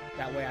do.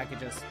 That way I could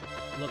just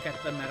look at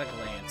them at a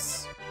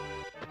glance.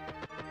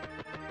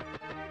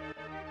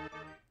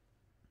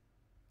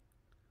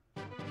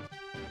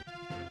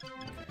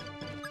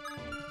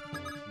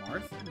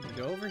 Marth,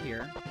 you go over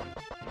here.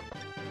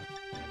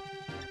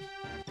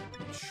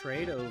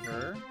 Trade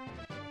over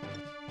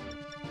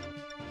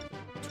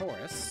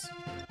Taurus.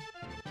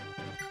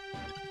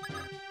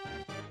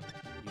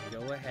 You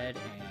go ahead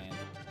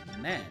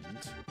and mend.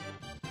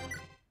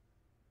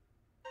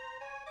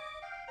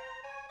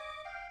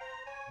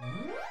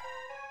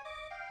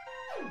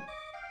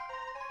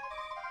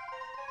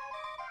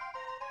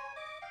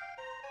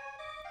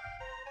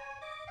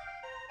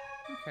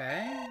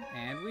 Okay,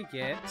 and we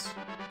get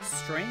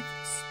strength,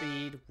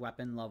 speed,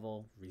 weapon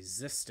level,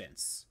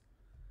 resistance.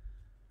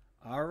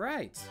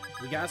 Alright,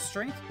 we got a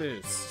strength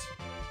boost.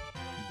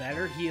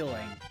 Better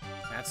healing.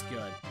 That's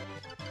good.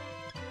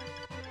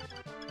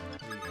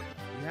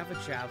 You have a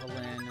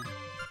javelin,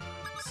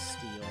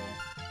 steel.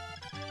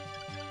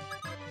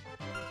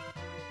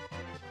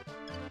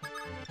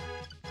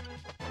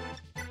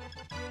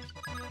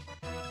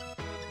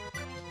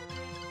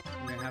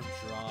 We're gonna have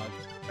Drog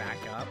back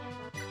up.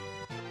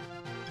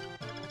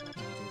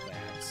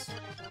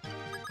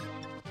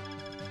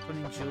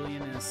 Putting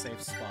Julian in a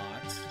safe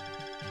spot.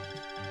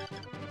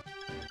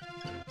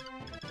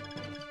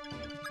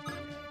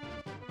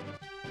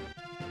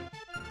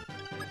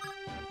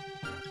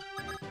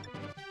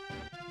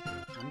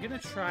 I'm gonna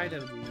try to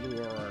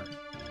lure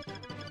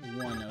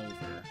one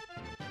over.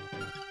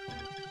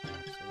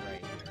 So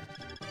right here.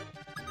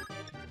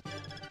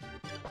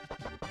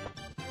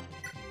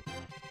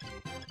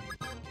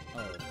 Oh,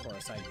 of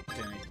course, I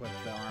didn't equip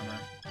the armor.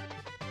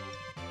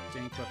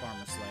 Didn't equip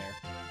Armor Slayer.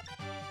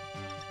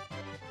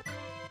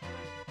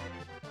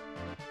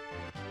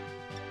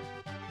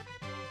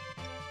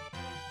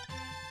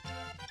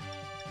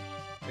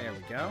 There we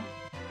go.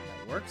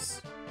 That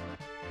works.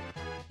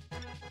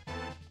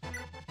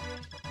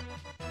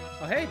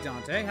 Oh, hey,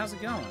 Dante. How's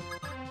it going?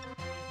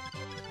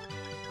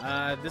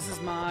 This is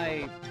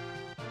my,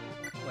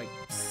 like,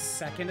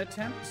 second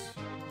attempt?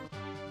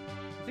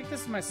 I think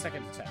this is my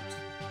second attempt.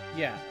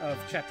 Yeah, of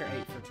Chapter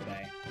 8 for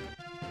today.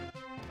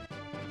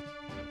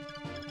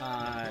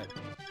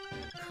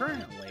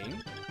 Currently,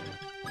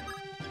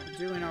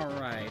 doing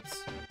alright.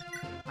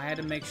 I had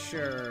to make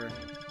sure,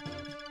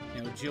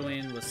 you know,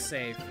 Julian was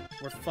safe.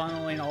 We're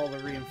funneling all the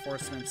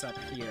reinforcements up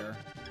here.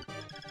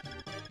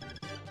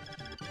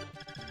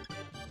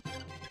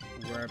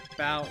 We're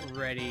about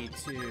ready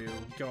to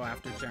go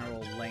after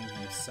General Lang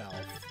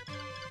himself.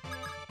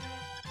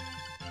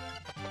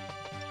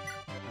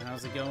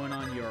 How's it going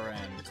on your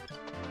end?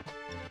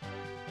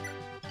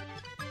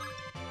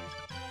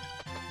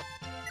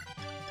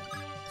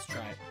 Let's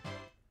try it.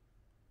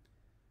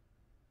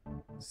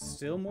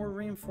 Still more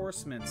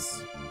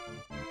reinforcements.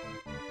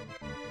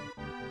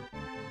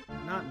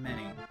 Not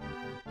many.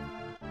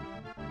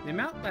 The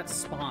amount that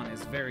spawn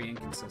is very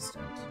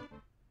inconsistent.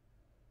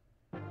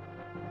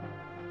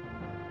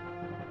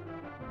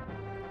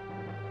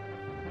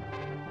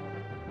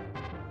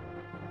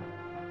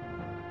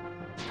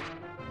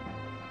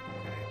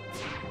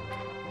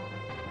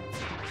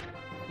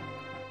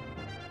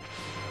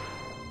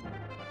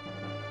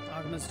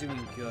 Agama's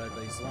doing good,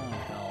 but he's low on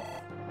health.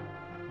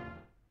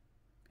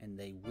 And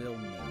they will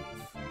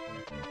move.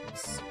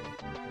 Let's see.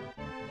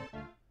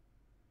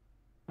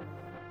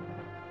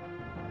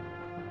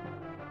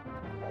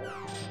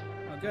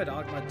 Oh, good.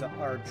 Agama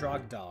or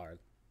Drogdar.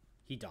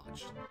 He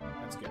dodged.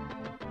 That's good.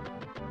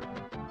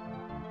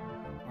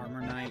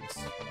 Armor Knight.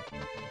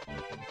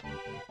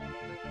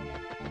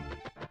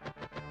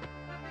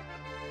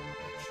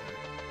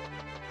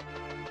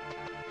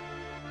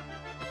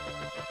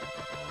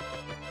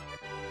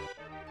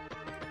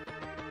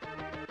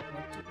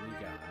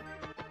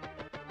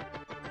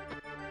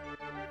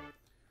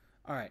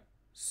 Alright,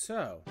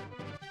 so,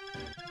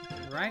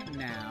 right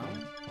now,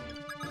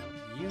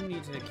 you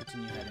need to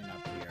continue heading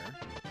up here.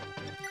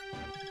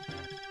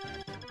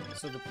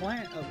 So the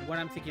plan of what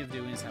I'm thinking of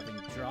doing is having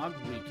Drog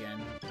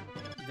weaken,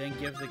 then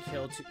give the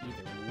kill to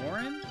either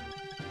Warren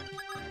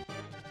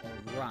or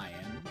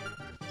Ryan.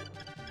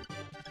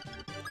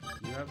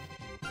 You have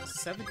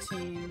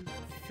 17,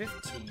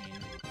 15.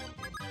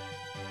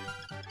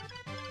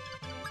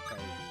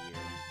 Probably be you.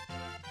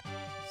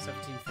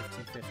 17,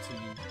 15,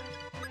 15.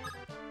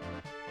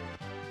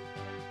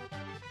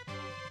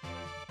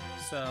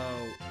 So,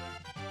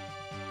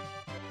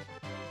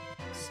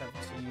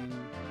 17,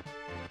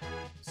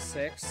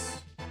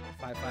 6,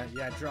 5, 5.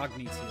 Yeah, Drog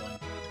needs healing.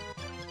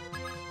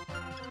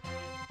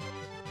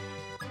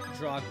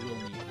 Drog will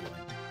need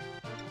healing.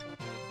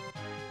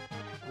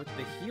 With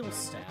the heal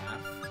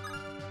staff.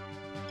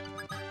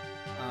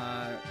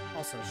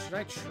 Also, should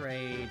I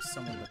trade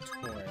someone with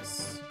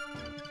Taurus?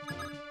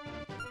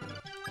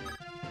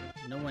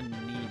 No one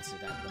needs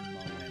it at the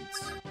moment.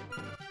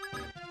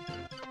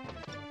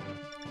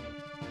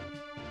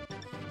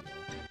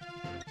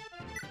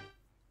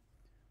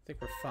 I think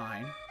we're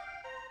fine.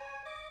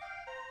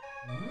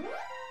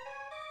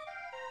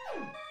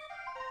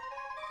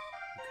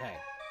 Okay.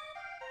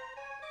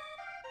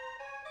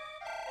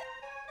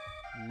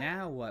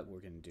 Now what we're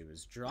going to do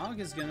is Drog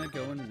is going to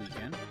go and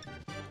weaken.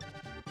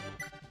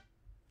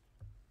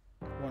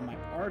 One of my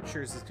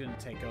archers is going to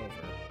take over.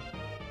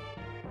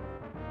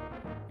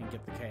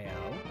 get the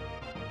KO.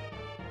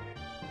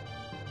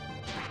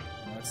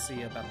 And let's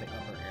see about the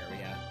upper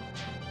area.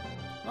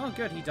 Oh,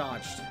 good, he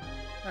dodged.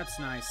 That's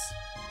nice.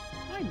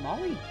 Hi,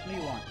 Molly. What do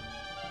you want?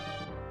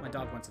 My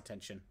dog wants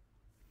attention.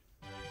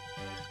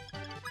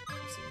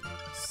 Let's see.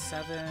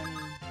 7,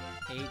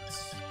 8.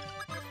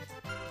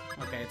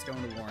 Okay, it's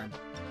going to Warren.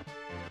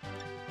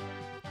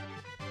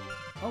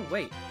 Oh,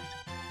 wait.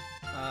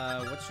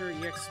 What's your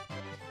EXP?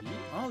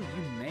 Oh,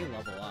 you may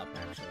level up,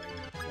 actually.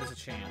 There's a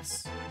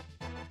chance.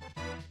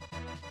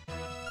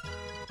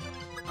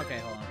 Okay,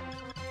 hold on.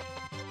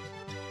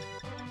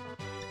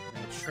 I'm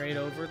gonna trade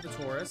over the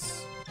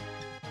Taurus.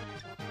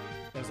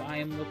 Because I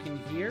am looking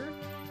here.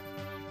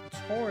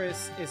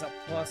 Taurus is a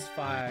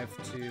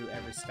 +5 to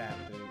every stat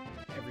growth.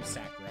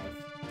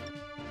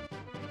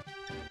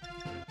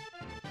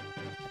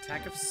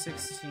 Attack of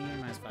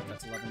 16, -5,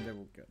 that's 11, they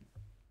were good.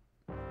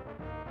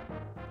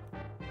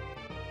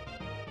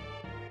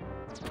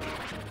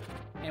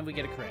 And we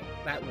get a crit.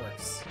 That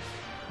works.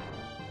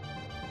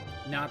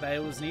 Not that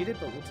it was needed,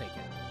 but we'll take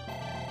it.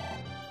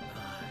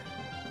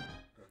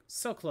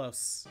 So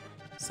close.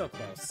 So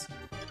close.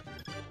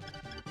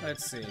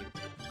 Let's see.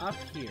 Up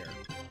here.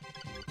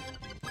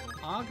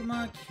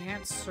 Ogma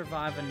can't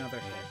survive another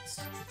hit.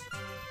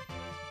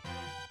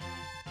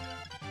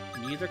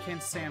 Neither can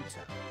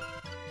Samto.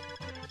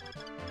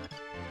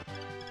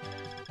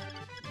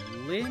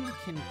 Lind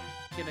can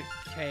get a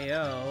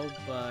KO,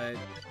 but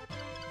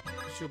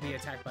she'll be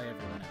attacked by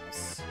everyone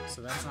else.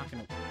 So that's not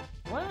gonna...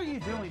 What are you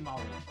doing,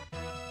 Molly?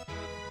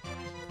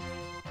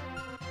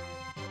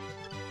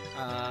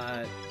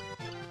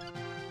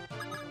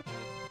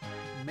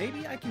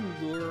 Maybe I can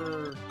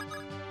lure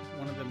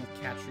one of them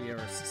with Katria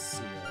or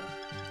Cecile.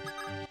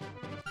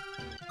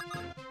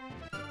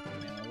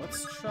 Now,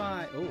 let's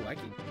try... Oh, I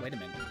can... Wait a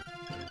minute.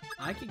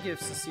 I could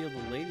give Cecile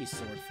the Lady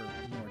Sword for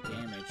more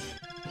damage.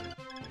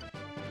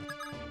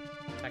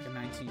 Attack of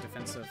 19,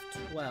 defense of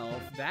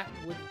 12. That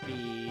would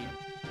be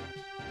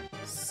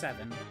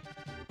 7.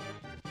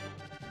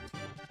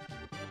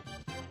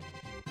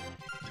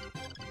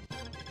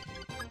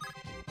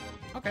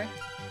 Okay.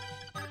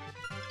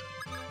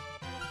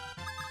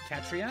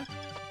 Katria.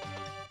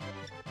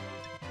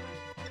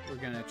 We're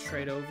gonna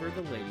trade over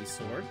the Lady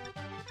Sword.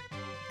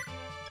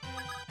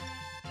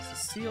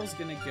 Cecile's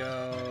gonna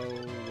go...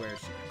 Where is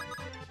she going?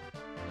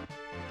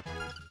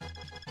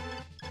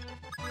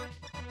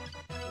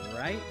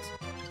 Right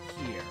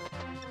here.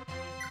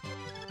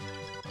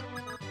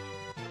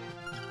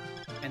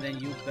 And then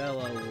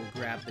Ubello will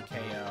grab the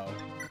KO.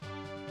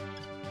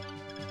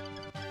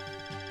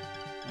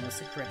 Unless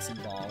the crit's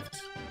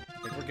involved. I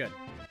think we're good.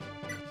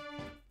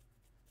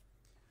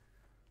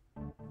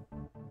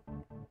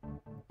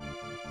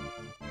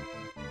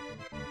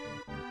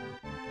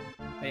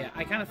 But yeah,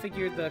 I kind of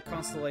figured the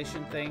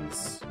Constellation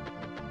things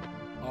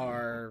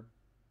are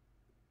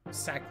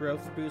stat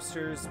growth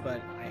boosters,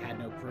 but I had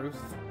no proof.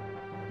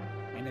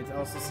 And it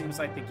also seems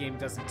like the game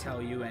doesn't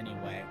tell you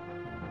anyway.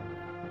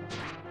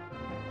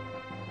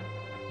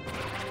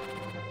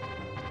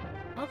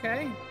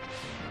 Okay.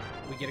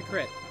 We get a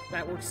crit.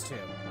 That works too.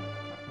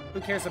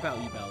 Who cares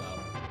about you, Bello?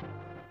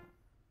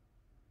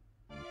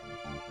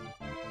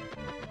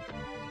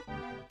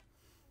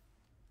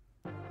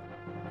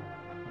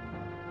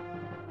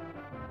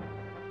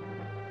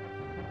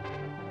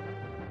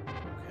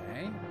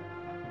 Okay.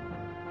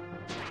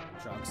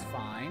 Jog's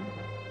fine.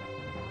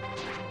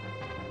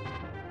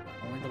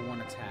 Only the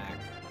one attack.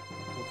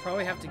 We'll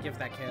probably have to give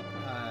that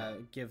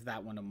give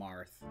that one to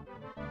Marth.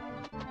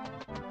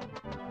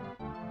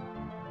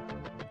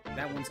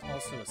 That one's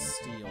also a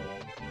steal.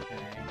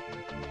 Okay.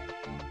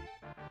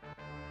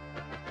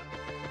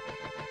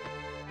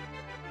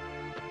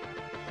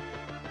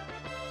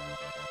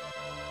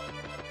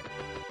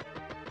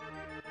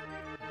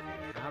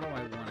 How do I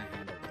want to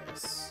handle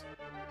this?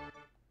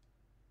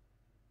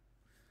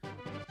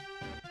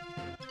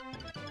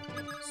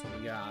 So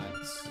we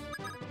got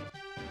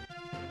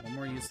one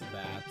more use of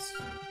that.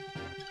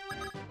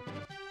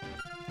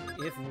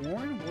 If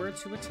Warren were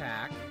to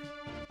attack,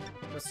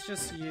 let's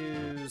just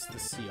use the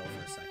seal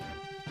for a second.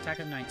 Attack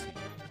of 19.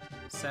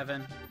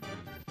 7.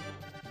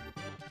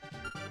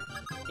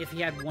 If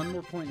he had one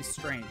more point in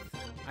strength,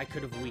 I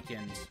could have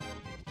weakened.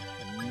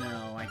 But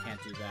no, I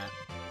can't do that.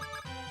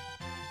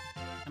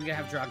 I'm gonna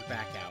have Drog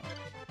back out.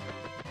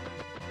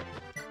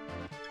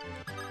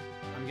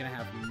 I'm gonna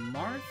have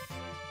Marth.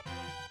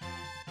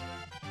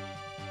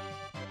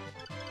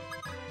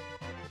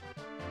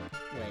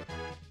 Wait.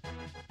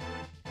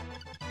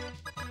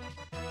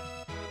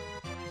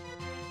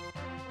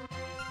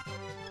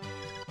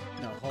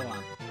 No, hold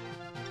on.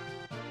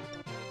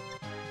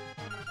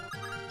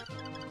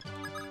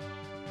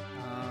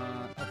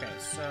 Okay,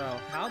 so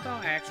how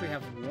about I actually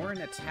have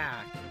Warren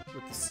attack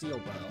with the steel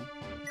bow?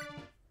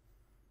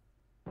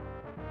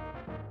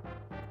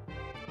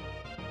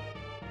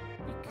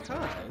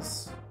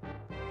 Because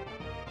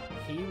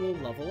he will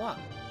level up.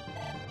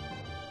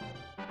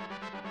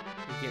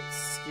 He gets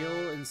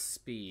skill and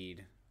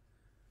speed.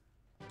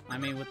 I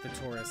mean, with the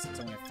Taurus, it's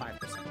only a 5%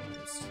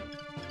 boost.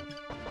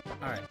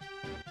 Alright.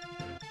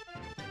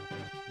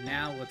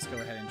 Now let's go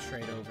ahead and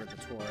trade over the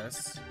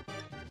Taurus.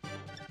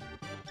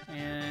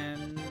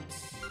 And...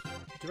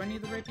 do I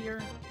need the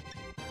rapier?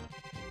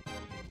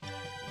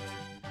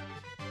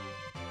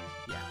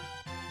 Yeah.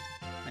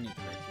 I need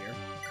the rapier.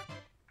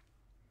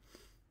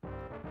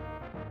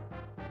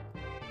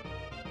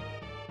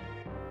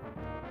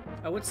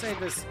 I would say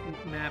this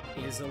map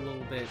is a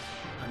little bit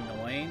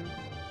annoying.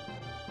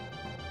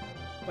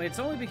 But it's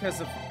only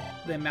because of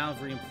the amount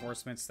of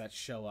reinforcements that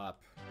show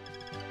up.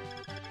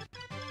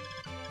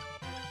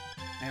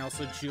 And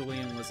also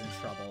Julian was in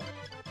trouble.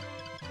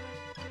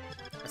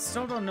 I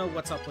still don't know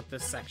what's up with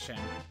this section.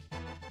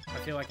 I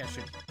feel like I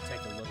should take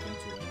a look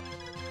into it.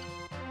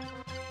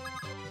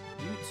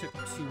 You took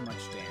too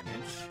much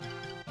damage.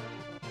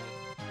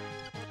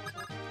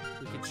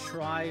 We could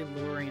try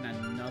luring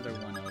another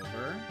one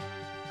over.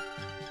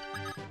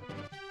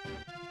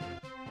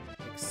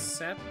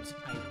 Except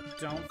I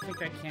don't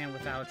think I can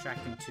without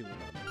attracting two of them.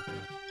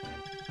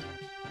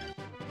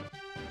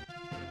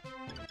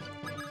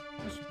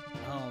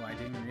 Oh, I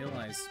didn't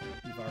realize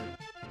you've already...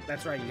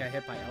 That's right, you got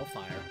hit by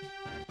Hellfire.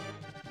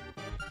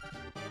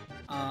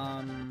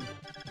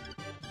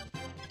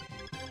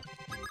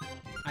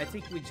 I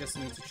think we just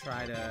need to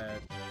try to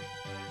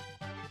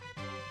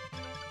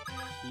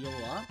heal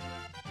up.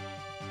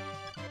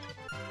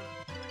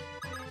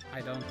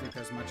 I don't think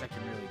there's much I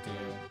can really do.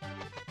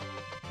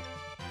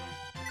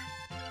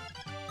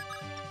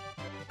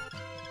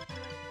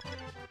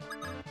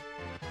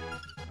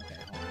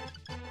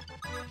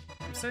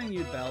 Setting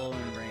you Bellow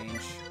in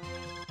range.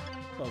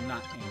 Well,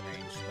 not in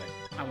range,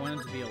 but I want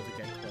him to be able to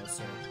get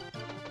closer.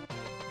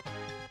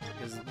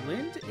 Because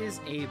Lind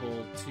is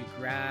able to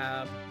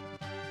grab...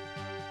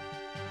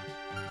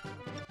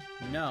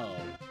 No.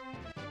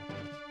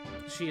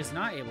 She is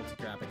not able to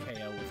grab a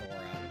KO with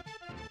Aura.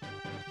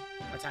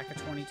 Attack a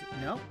 22...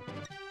 Nope.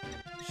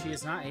 She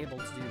is not able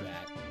to do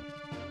that.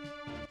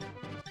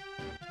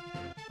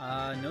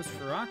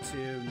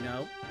 Nosferatu,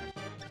 nope.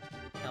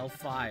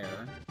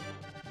 Hellfire.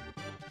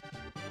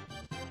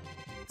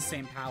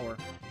 Same power.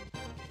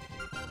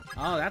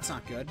 Oh, that's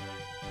not good.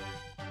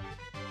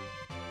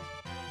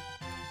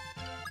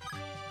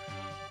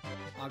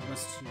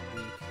 Ogma's too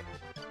weak.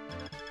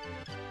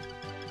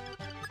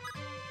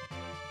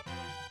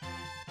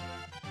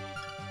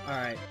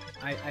 Alright,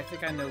 I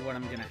think I know what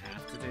I'm gonna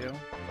have to do.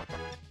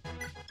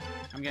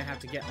 I'm gonna have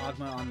to get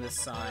Ogma on this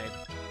side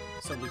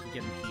so we can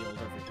get him healed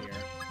over here.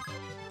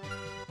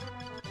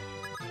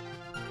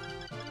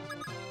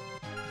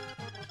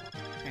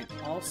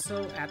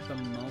 Also, at the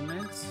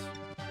moment,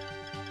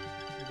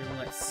 we're gonna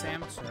let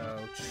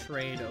Samto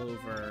trade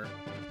over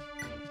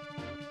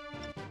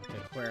the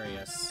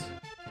Aquarius.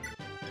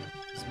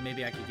 So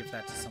maybe I could give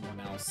that to someone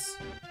else.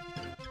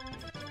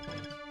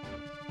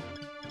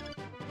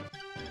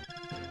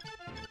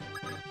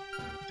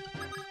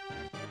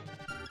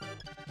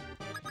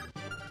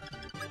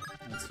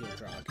 Let's heal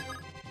Drog.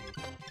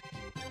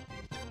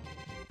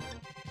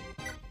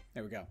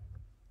 There we go.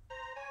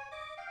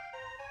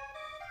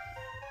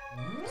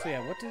 So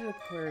yeah, what did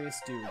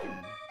Aquarius do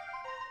again?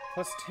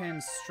 Plus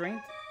 10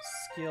 strength,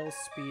 skill,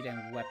 speed,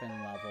 and weapon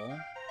level.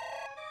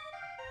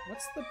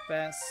 What's the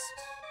best?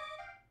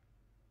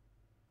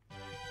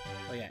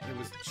 Oh yeah, it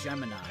was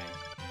Gemini.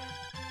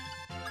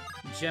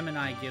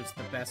 Gemini gives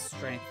the best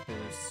strength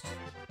boost.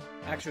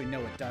 Actually, no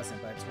it doesn't,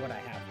 but it's what I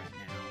have right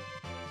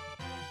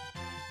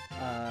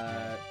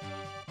now.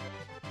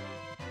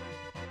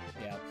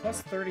 Yeah,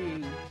 plus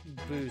 30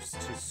 boost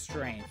to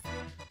strength.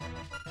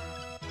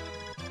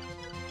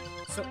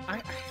 So,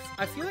 I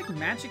feel like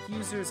magic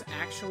users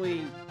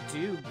actually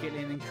do get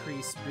an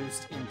increased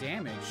boost in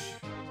damage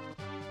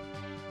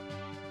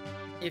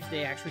if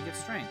they actually get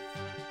strength.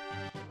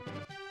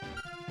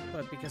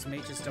 But because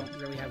mages don't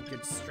really have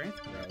good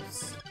strength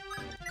growths,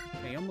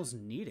 they almost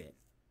need it.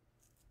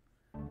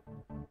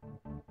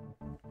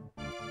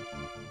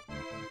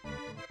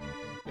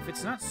 If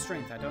it's not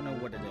strength, I don't know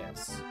what it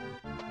is.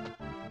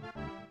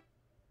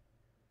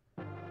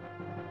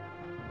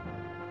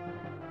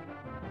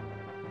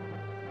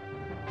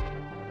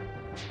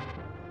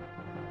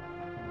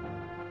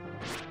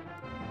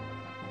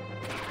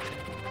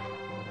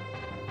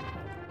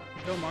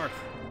 Go, Marth.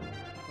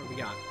 What do we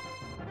got?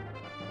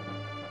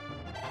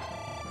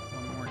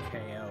 One more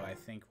KO, I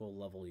think will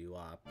level you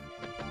up.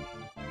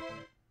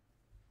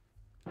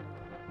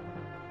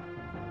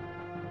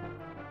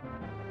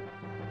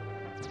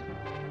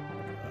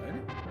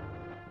 Good.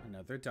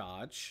 Another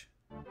dodge.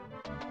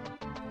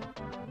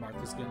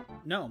 Marth is gonna...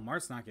 No,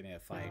 Marth's not gonna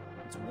fight.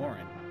 It's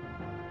Warren.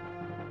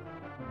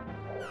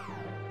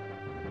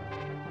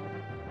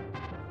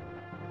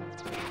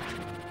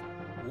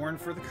 Warren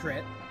for the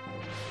crit.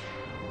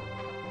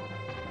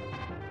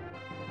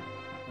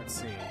 Let's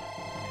see.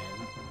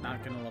 And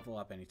not gonna level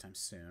up anytime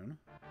soon.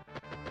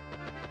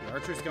 The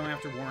archer's going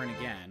after Warren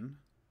again.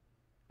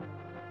 Well,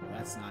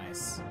 that's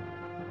nice.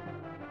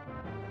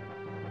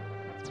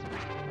 Okay.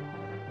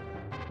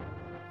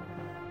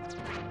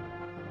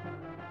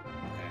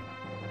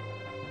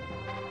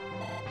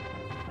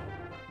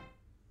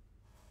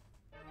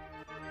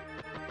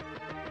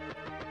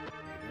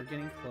 You're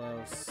getting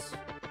close.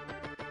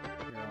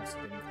 You're also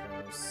getting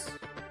close.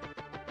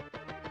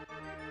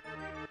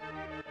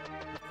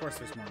 Of course,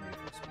 there's more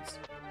reinforcements.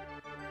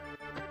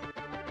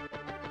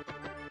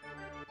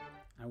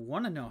 I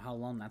want to know how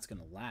long that's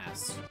going to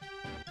last.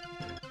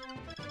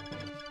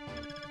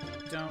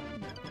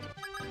 Don't know.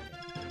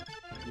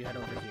 Okay. You head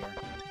over here.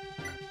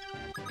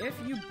 If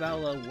you,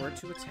 Bella, were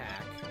to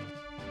attack,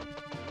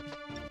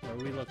 what are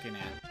we looking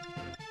at?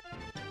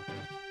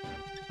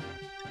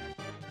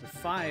 With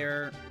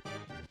fire,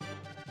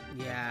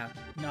 yeah,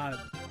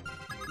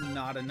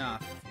 not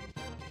enough.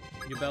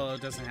 Yubello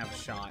doesn't have a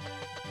shot.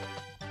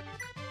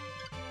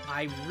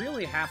 I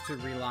really have to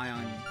rely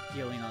on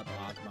healing up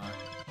Ogma.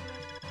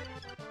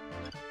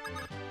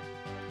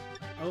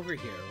 Over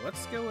here,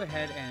 let's go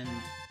ahead and...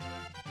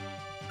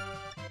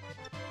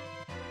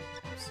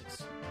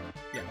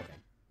 Yeah, okay.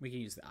 We can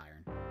use the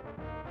iron.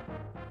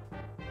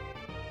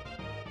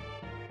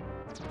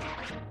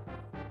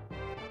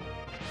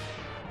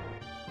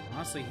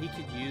 Honestly, he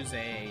could use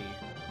a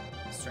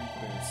strength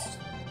boost.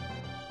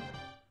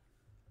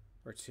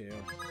 Or two.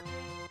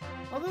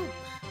 Although,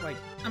 like,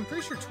 I'm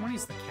pretty sure 20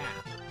 is the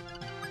cap.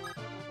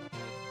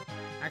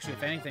 Actually,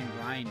 if anything,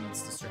 Ryan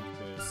needs the strength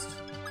boost.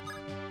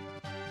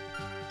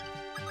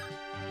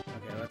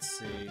 Okay, let's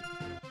see.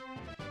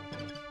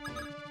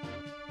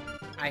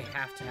 I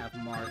have to have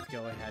Marth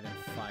go ahead and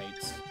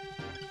fight.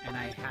 And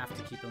I have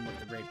to keep him with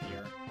the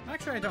rapier.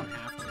 Actually, I don't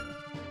have to.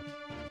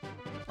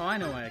 Oh, I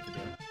know what I can do.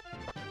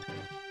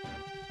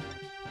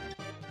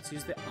 Let's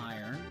use the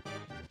iron.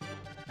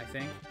 I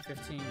think.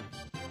 15.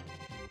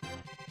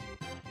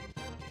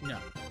 No.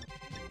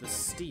 The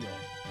steel.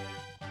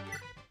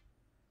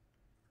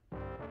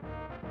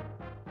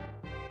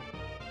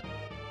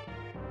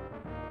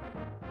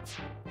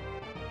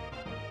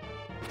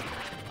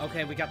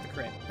 Okay, we got the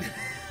crit.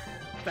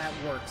 That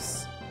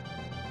works.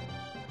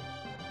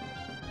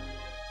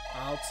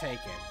 I'll take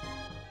it.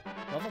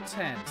 Level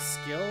 10.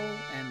 Skill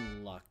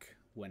and luck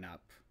went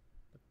up.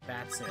 But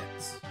that's it.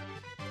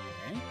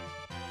 Okay.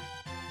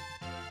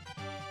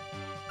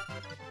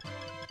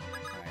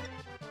 Alright.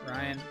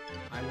 Ryan,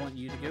 I want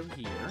you to go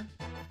here.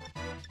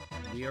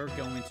 We are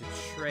going to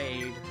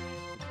trade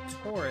the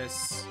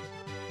Taurus.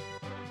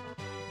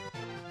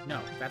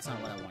 No, that's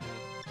not what I wanted.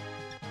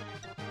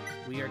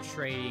 We are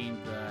trading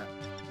the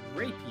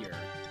rapier.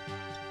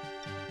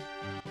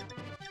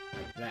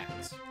 Like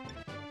that.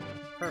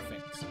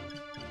 Perfect.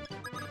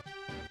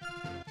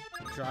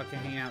 Draw can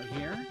hang out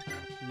here.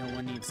 No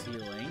one needs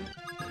healing.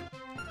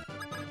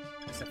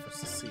 Except for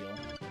Cecile.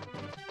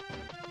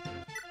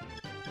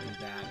 Do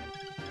that.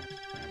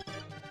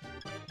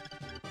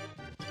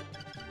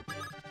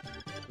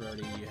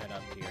 Brody, you head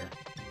up here.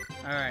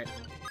 Alright.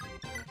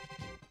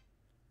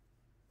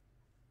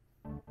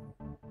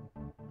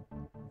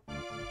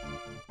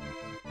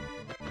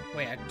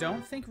 Wait, I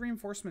don't think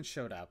reinforcements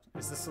showed up.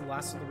 Is this the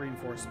last of the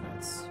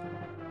reinforcements?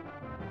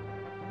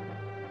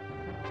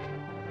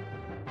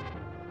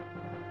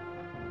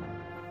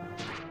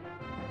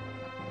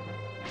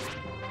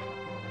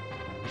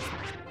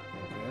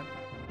 Good.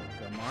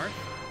 Go, Mark.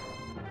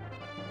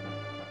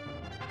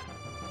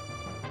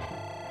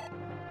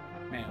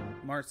 Man,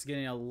 Mark's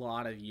getting a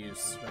lot of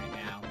use right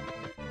now.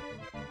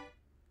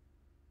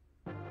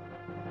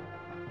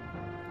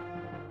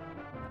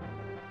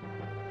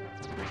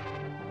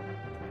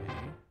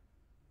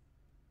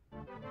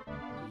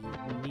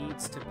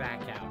 To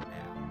back out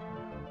now.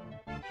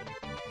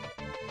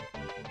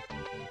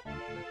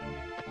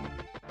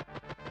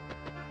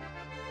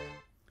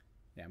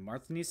 Yeah,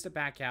 Martha needs to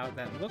back out.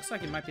 That looks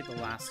like it might be the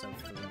last of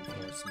the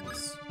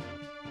reinforcements.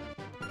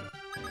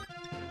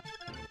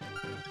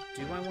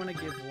 Do I want to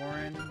give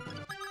Warren...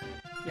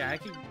 Yeah, I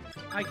could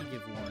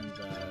give Warren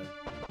the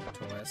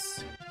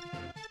Taurus.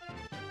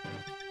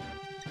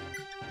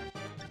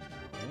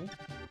 No.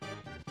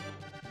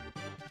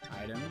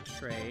 Item,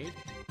 trade.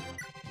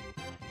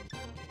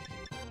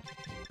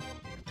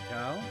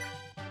 Go.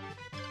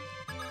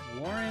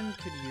 Warren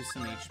could use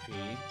some HP.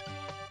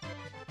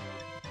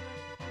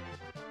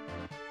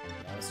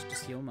 Yeah, let's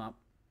just heal him up.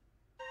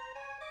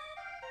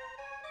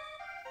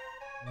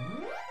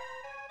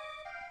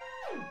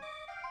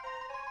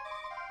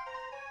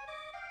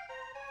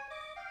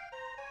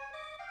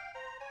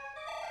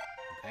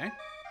 Okay.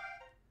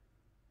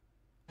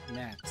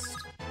 Next.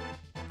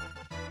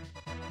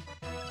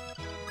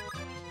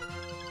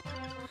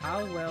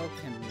 How well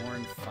can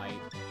Warren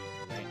fight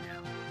right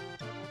now?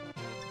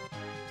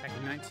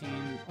 19,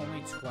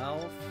 only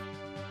 12.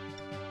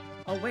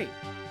 Oh, wait.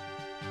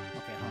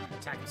 Okay, hold on.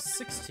 Attack of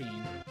 16,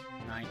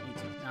 9,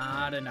 18.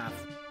 Not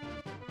enough.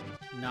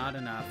 Not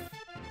enough.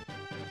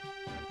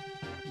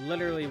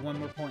 Literally, one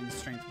more point in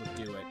strength would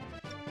do it.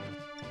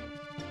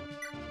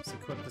 Let's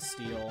equip the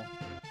steel.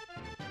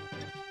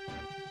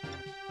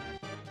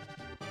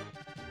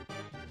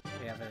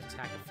 They have an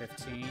attack of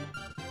 15.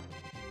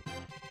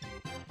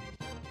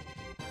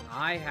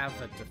 I have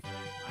a...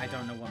 I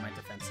don't know what my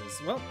defense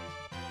is. Well...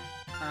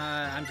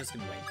 I'm just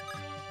gonna wait.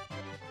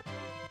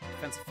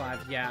 Defensive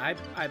 5. Yeah,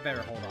 I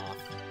better hold off.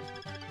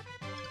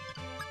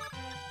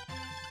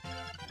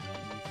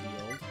 You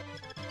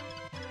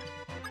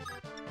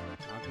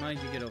Why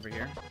don't you get over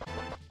here?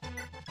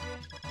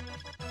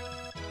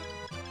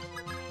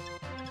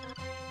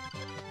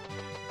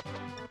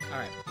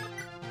 Alright.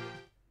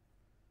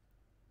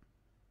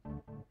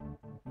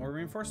 More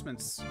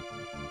reinforcements.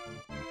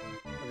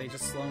 Are they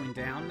just slowing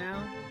down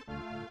now?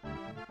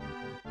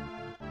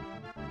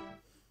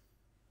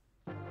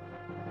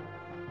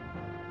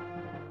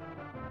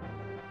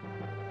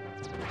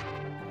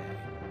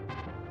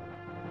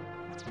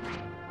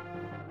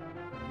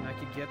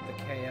 Get the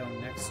KO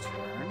next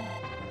turn.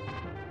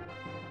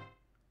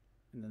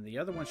 And then the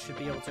other one should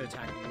be able to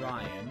attack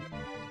Ryan.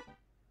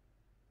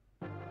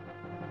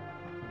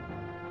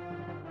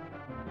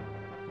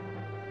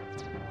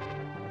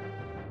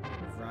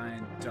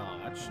 Ryan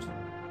dodged.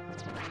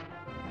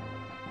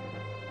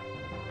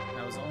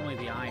 That was only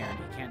the iron.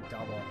 He can't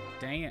double.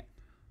 Dang it.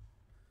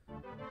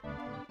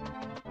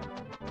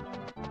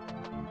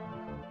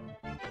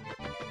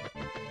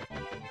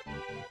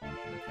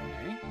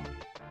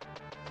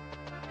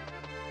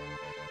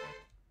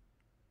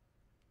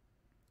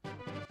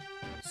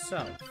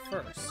 So,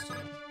 first,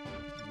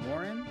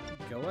 Warren,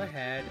 go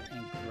ahead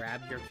and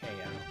grab your KO.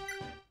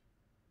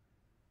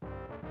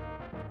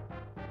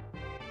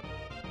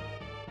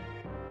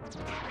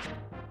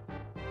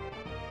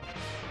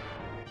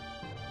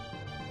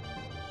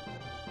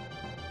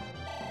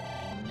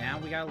 And now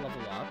we gotta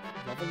level up.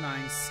 Level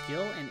 9,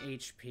 skill and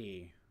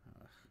HP.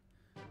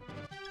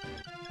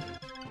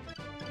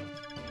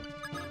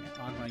 Yeah,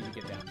 Ogma, you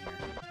get down here.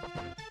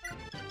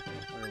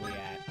 Where are we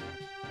at?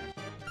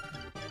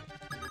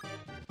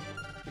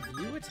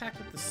 You attack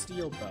with the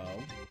steel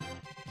bow.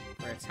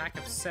 For an attack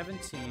of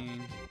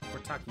 17, we're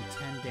talking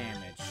 10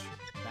 damage.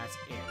 That's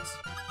it.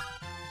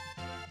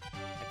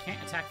 I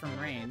can't attack from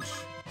range,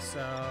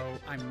 so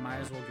I might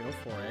as well go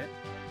for it.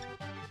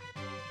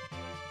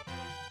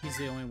 He's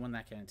the only one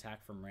that can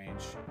attack from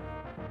range.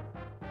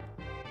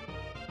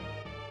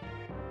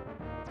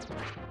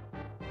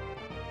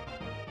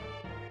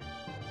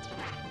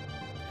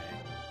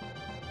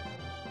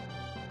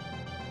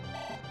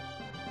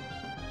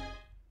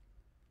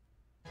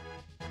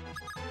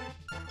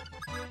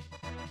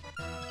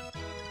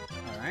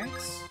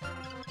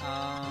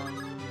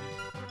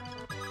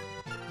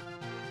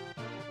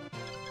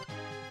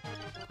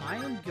 I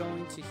am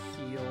going to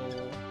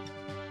heal...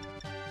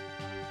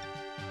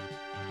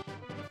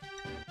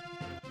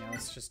 Yeah,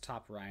 let's just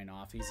top Ryan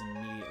off. He's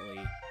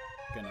immediately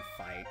gonna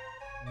fight.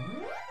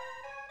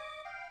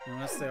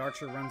 Unless the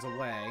archer runs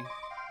away.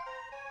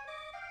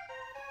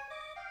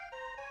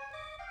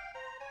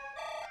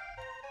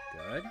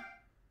 Good.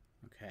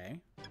 Okay.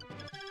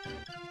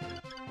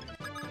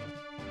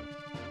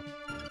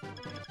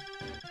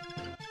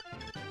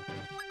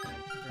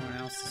 Everyone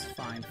else is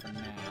fine for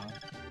now.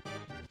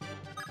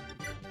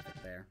 Leave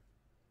it there.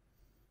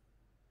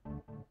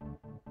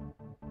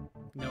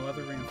 No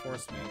other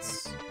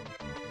reinforcements.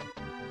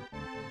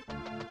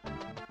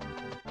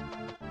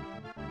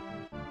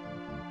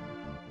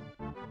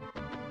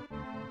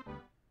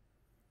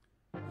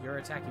 You're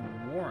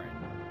attacking Warren.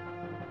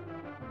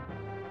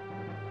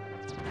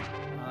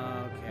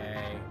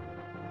 Okay.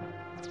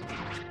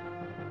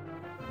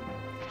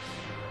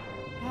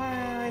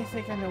 I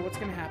think I know what's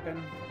gonna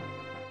happen.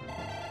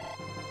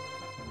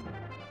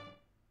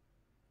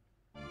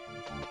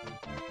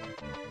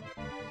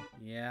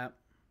 Yep.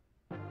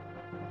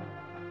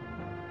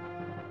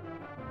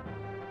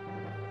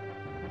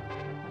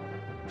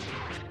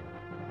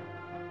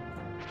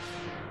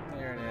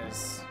 There it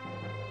is.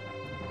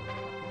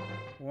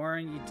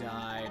 Warren, you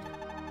died.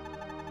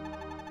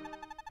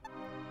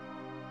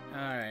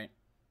 Alright.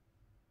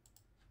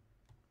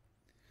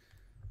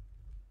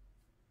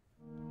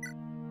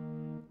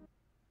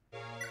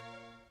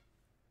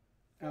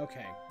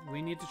 Okay,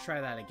 we need to try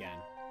that again.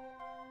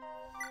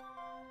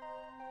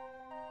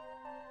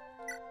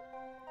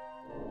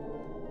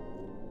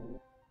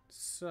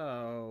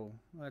 So,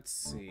 let's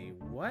see.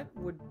 What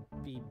would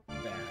be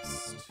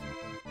best?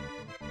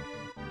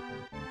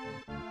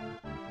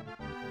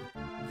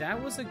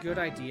 That was a good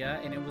idea,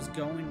 and it was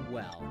going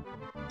well.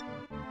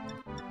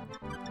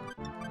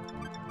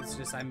 It's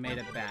just I made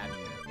a bad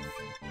move.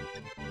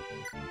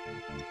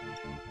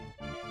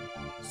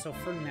 So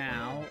for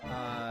now,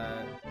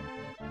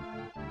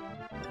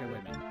 okay, wait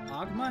a minute.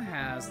 Ogma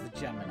has the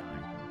Gemini.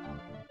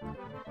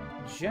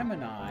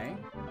 Gemini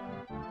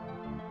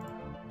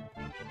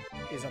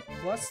is a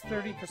plus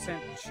 30%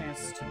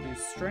 chance to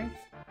boost strength,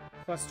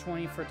 plus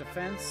 20 for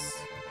defense,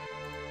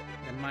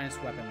 and minus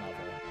weapon level.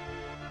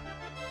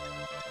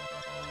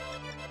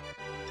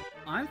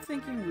 I'm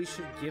thinking we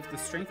should give the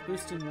strength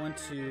boosting one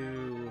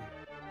to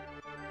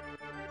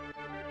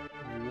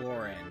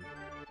Warren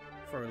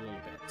for a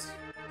little bit.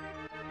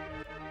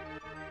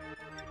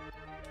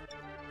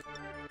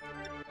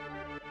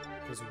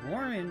 Because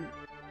Warren,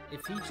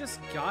 if he just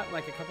got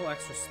like a couple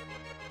extra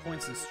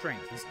points in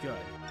strength, he's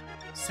good.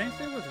 Same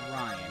thing with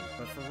Ryan,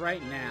 but for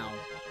right now...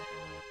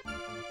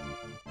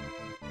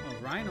 Oh,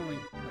 Ryan only...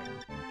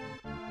 Wait.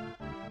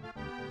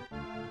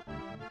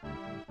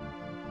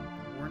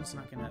 Warren's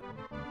not gonna...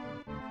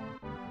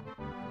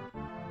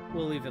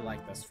 we'll leave it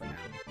like this for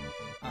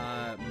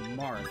now.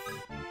 Marth.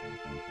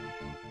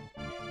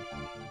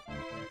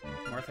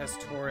 Marth has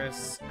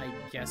Taurus. I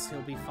guess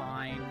he'll be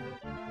fine.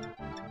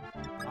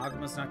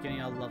 Agma's not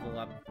getting a level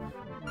up.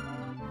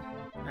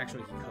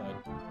 Actually, he could.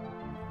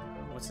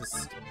 What's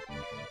his...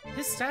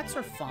 His stats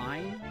are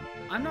fine.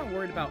 I'm not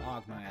worried about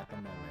Agma at the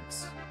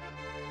moment.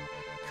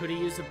 Could he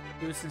use a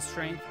boost in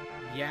strength?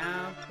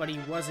 Yeah, but he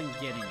wasn't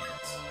getting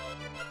it.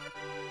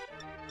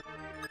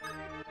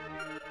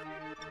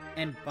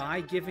 And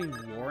by giving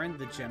Warren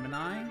the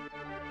Gemini,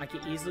 I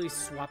can easily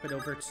swap it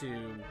over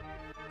to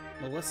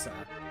Melissa,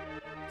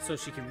 so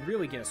she can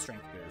really get a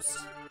strength boost.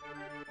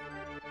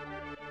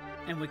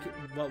 And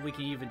what we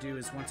can even do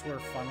is, once we're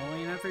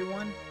funneling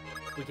everyone,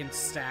 we can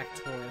stack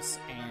Taurus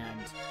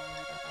and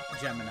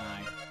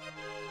Gemini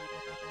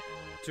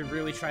to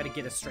really try to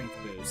get a strength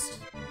boost.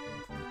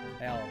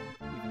 Hell,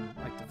 even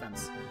like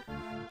defense.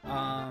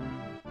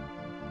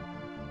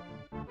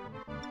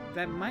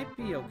 That might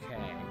be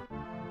okay.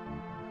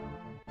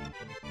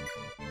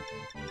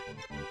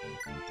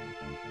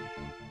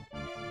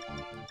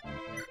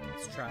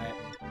 Let's try it.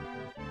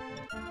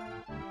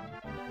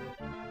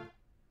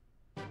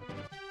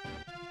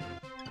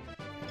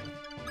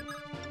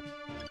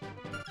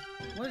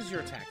 What is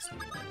your attack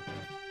speed like?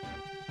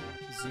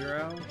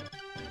 0.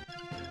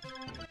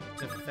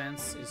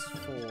 Defense is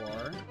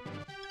 4.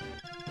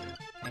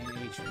 And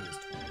HP is 20.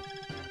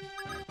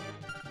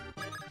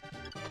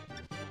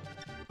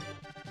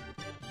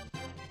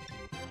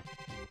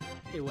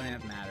 It wouldn't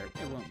have mattered.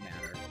 It won't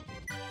matter.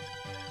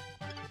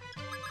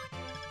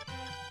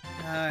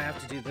 I have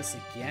to do this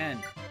again.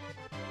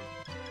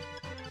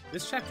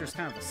 This chapter is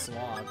kind of a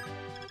slog.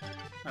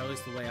 Or at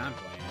least the way I'm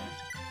playing it.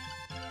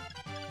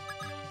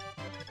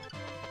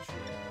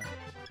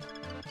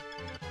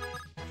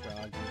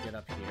 Shrug, you get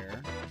up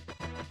here.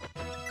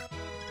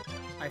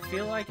 I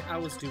feel like I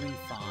was doing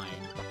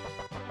fine.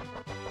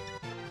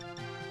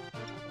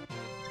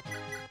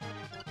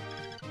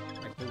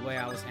 Like, the way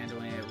I was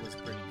handling it was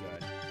pretty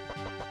good.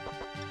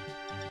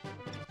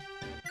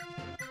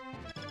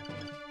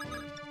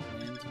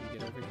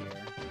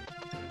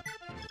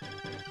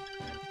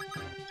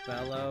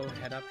 Bello,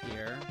 head up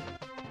here.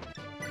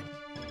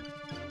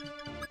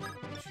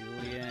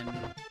 Julian.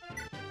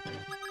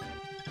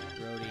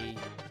 Brody.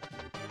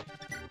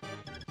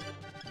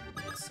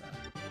 Melissa.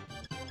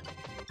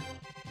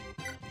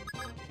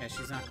 Yeah,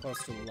 she's not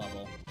close to the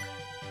level.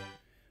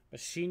 But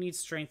she needs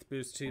strength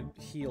boost to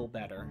heal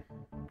better.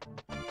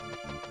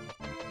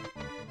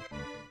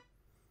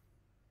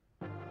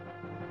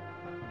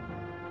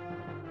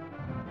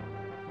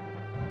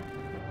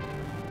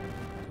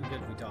 Too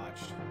good we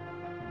dodged.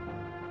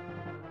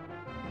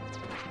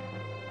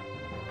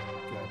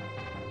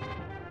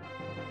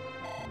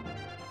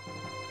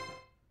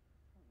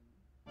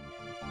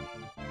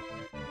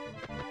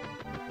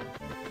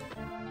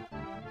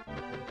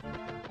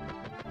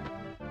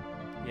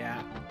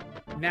 Yeah.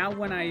 Now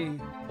when I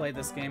play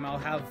this game, I'll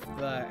have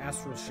the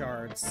Astral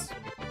Shards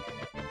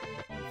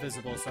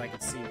visible so I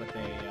can see what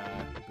they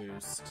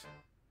boost.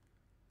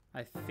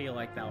 I feel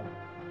like that'll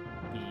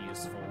be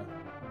useful.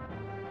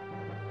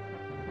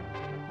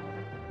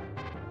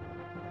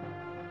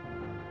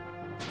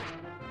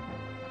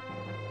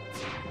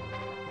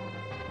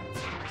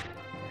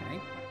 Okay.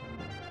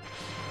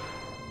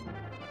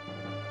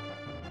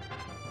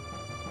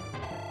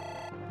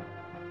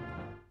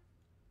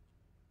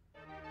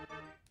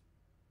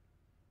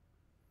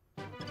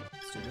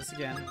 Let's do this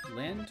again.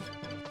 Lind.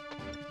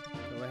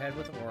 Go ahead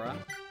with Aura.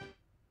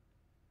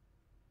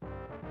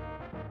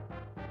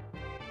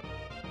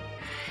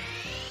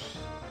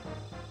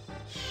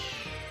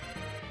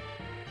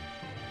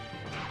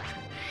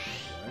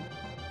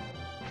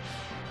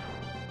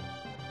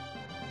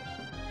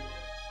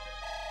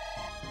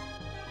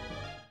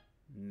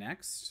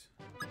 Next,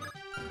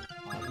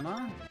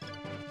 Agma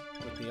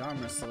with the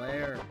Armor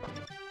Slayer.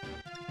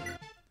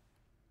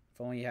 If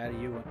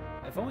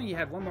only you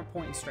had one more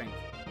point in strength.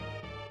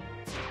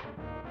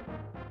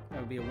 That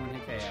would be a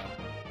one-hit KO.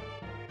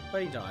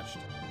 But he dodged.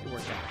 It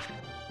worked out.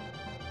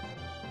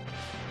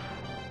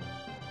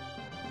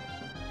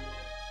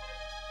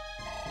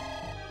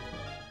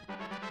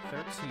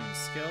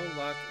 Skill,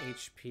 luck,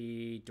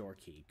 HP, door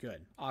key.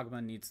 Good.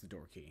 Agma needs the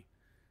door key.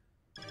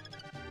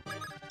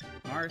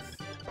 Marth.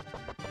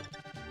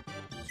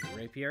 Use your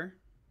rapier.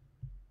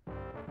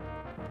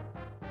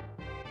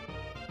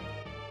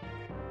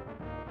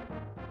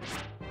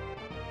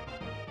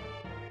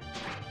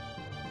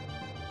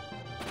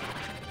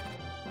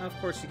 Of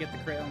course, you get the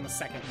crit on the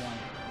second one.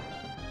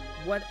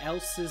 What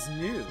else is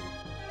new?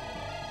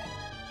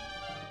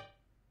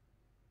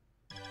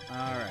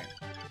 Alright.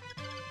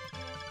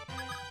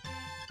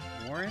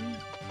 Warren,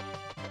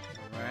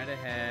 right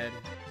ahead.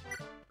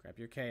 Grab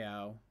your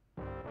KO.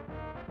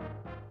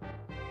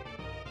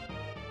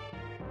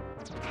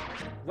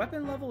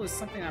 Weapon level is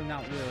something I'm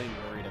not really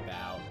worried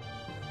about.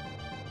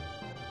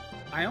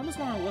 I almost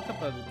want to look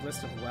up a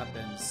list of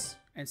weapons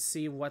and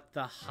see what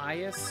the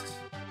highest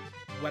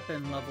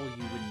weapon level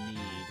you would need.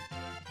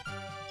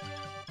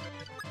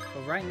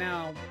 But right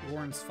now,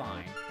 Warren's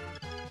fine.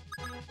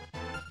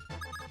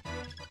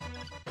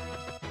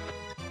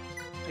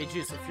 Hey,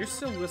 Juice, if you're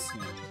still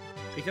listening,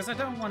 because I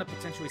don't want to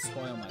potentially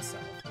spoil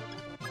myself,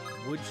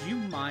 would you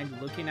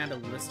mind looking at a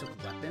list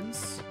of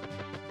weapons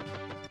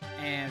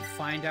and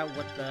find out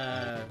what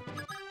the...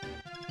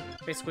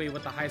 basically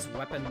what the highest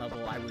weapon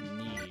level I would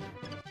need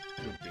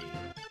would be?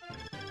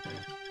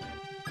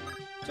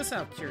 Just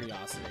out of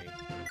curiosity.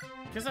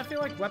 Because I feel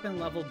like weapon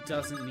level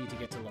doesn't need to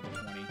get to level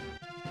 20.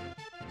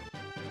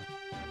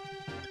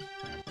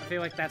 I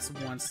feel like that's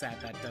one stat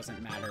that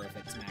doesn't matter if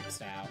it's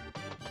maxed out.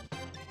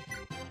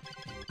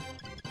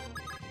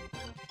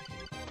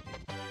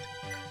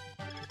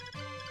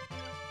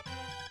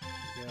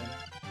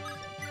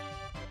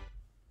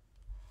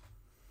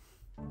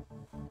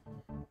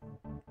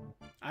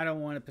 I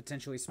don't want to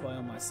potentially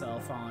spoil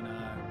myself on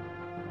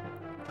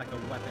like a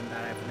weapon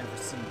that I've never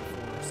seen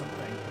before or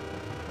something.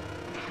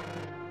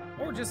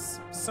 Or just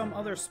some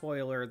other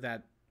spoiler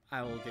that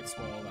I will get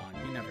spoiled on.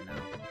 You never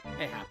know.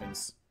 It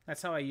happens.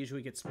 That's how I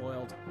usually get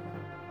spoiled.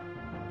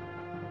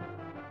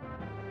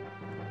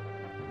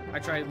 I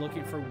try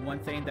looking for one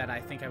thing that I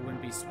think I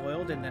wouldn't be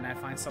spoiled, and then I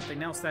find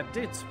something else that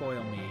did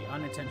spoil me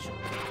unintentionally.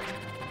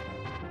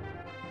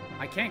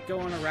 I can't go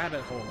on a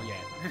rabbit hole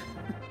yet.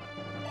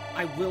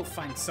 I will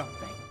find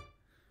something.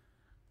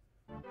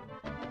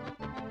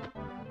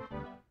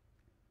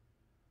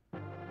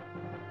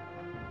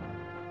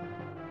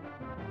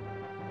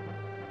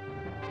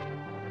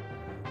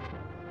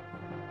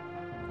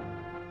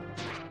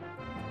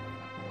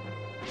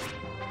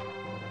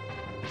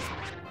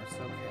 That's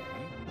okay.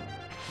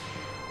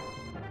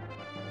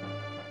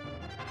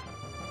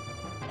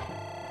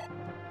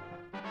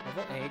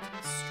 Level 8,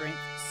 strength,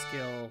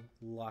 skill,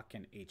 luck,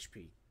 and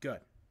HP.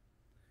 Good.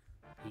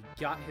 He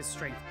got his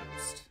strength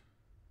boost.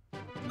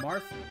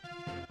 Marth,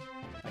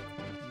 like,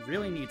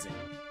 really needs it.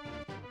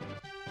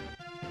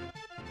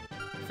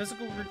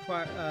 Physical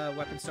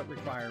weapons don't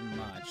require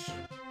much.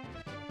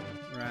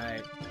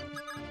 Right.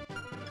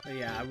 But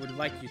yeah, I would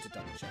like you to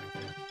double check.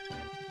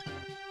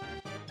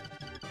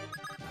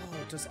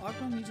 Oh, does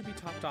Ogmo need to be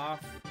topped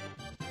off?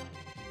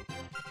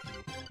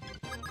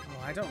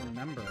 Oh, I don't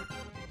remember.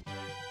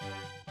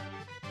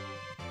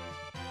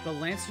 The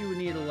Lance, you would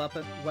need a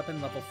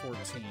weapon level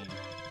 14.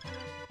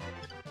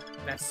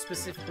 That's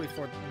specifically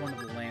for one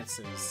of the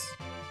Lances.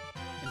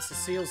 And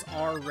Cecile's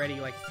already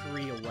like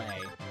 3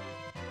 away.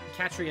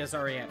 Catria's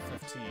already at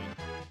 15.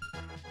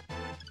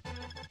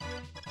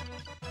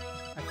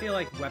 I feel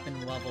like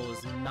weapon level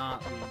is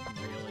not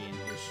really an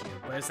issue.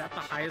 But is that the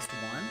highest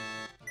one?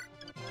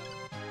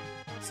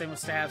 Same with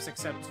stabs,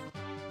 except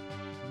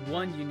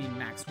one you need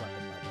max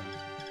weapon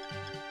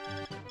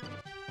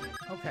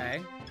level.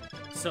 Okay.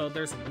 So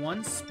there's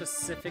one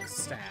specific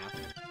staff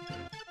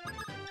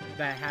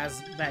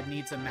that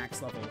needs a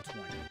max level of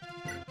 20.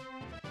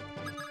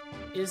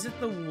 Is it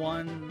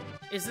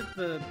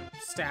the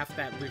staff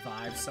that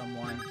revives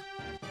someone?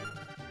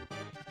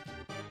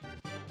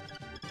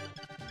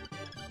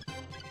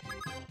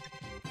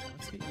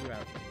 Let's get you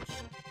out of reach.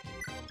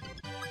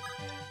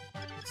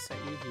 Set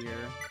you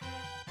here.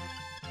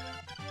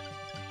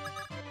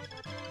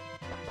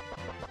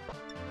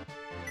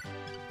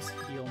 Let's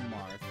heal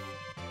Marth.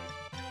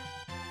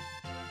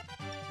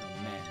 No,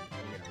 mend.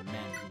 We're gonna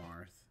mend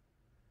Marth.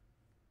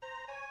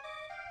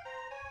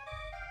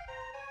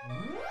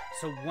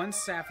 So one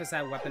staff is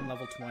at weapon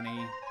level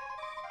 20,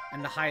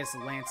 and the highest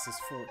lance is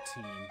 14.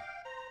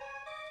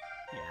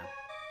 Yeah.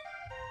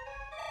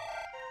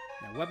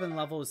 Now, weapon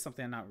level is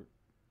something I'm not...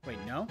 Wait,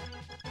 no?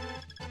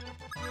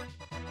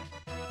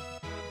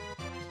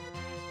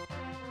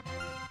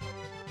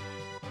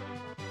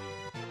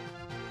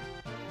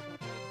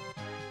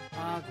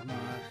 Ogma.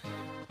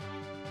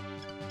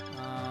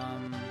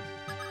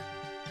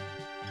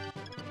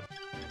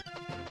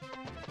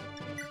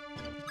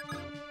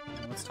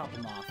 Let's top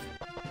him off.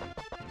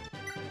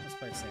 Let's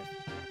play it safe.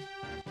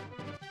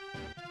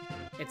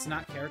 It's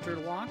not character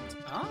locked?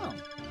 Oh.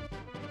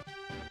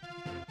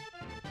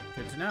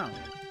 Good to know.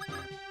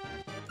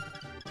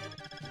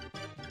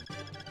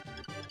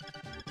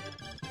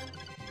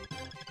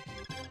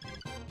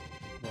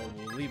 Well,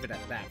 we'll leave it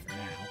at that for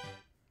now.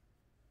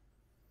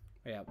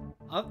 Yeah.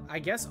 I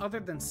guess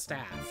other than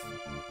staff,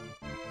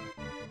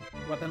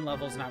 weapon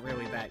level's not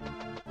really that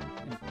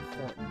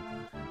important.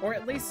 Or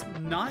at least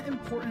not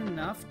important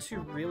enough to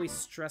really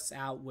stress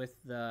out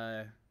with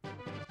the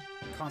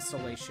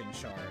constellation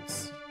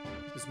shards.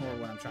 Is more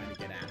what I'm trying to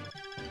get at.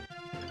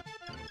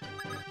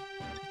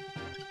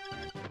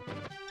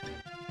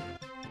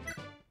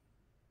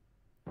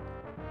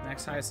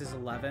 Next highest is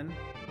 11.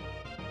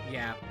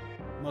 Yeah,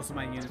 most of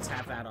my units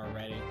have that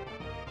already.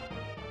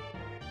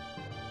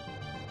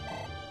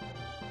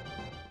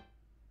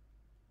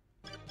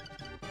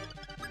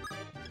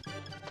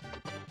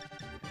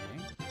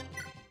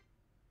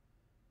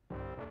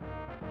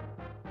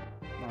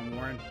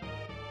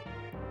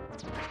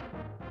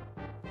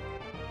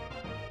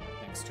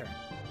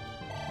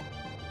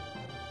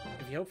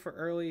 For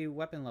early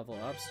weapon level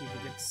ups, you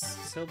can get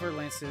silver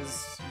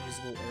lances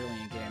usable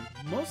early in game.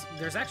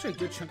 There's actually a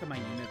good chunk of my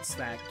units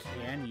that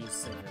can use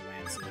silver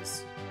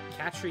lances.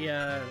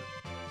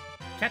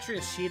 Catcher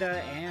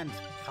Ishida and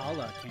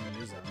Paula can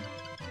use them.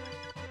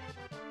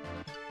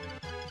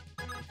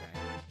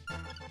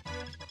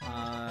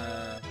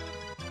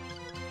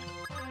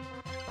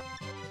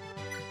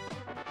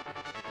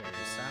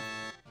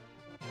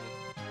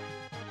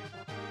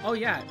 Oh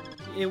yeah,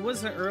 it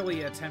was an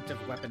early attempt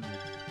of weapon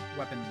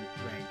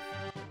rank.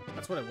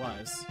 That's what it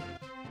was.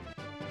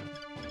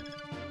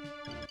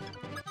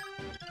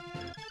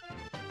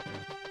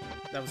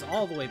 That was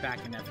all the way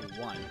back in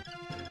FE1.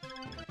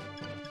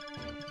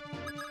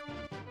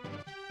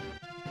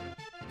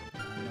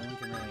 No one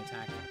can really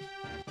attack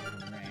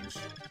from range.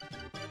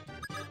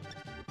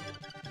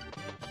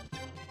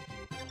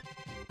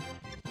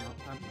 No,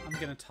 I'm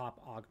gonna top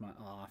Ogma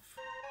off.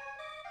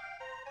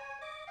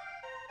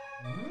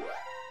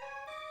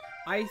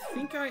 I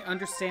think I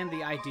understand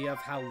the idea of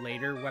how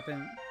later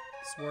weapons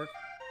work.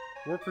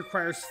 Warp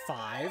requires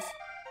 5?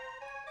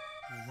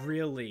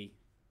 Really?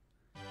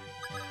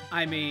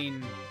 I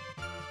mean,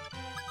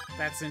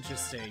 that's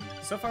interesting.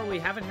 So far we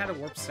haven't had a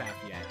warp staff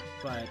yet,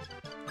 but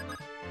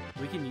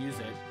we can use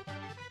it.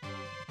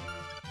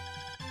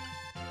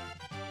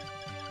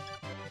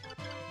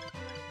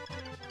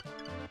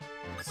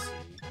 Let's see.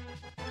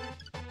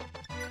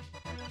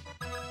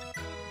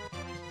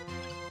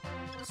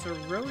 So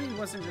Rhodey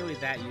wasn't really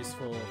that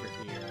useful over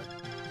here.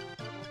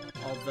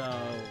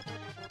 Although,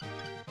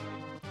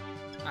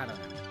 I don't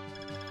know.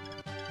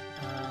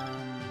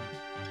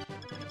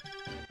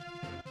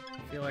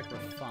 I feel like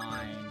we're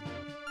fine.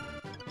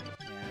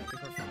 Yeah, I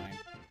think we're fine.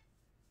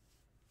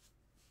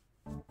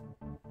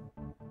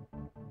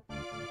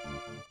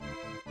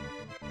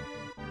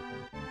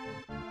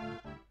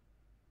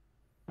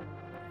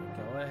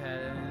 Go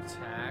ahead and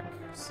attack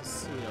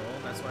Cecile.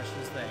 That's why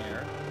she's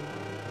there.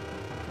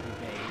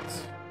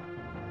 Debate.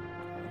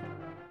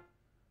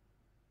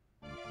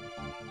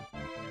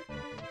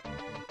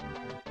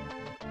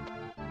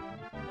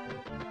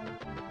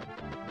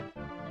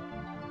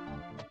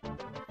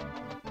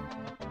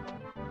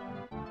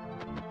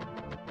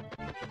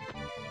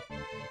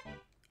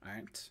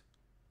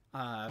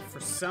 For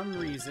some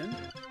reason,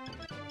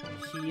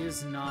 he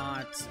is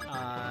not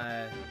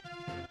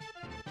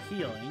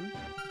healing.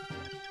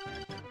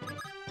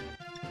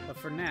 But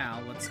for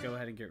now, let's go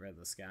ahead and get rid of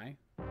this guy.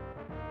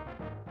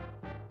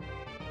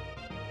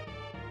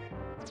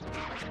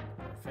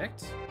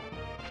 Perfect.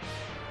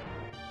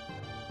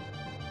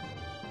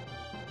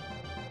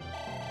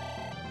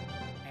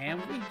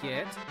 And we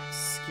get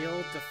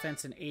skill,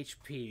 defense, and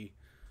HP.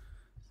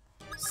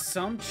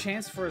 Some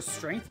chance for a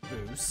strength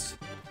boost.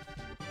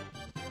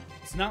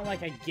 It's not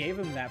like I gave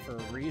him that for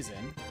a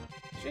reason.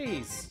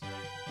 Jeez.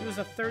 It was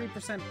a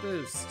 30%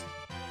 boost.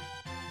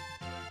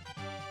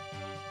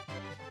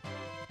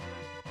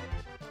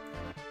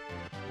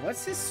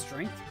 What's his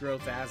strength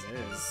growth as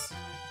is?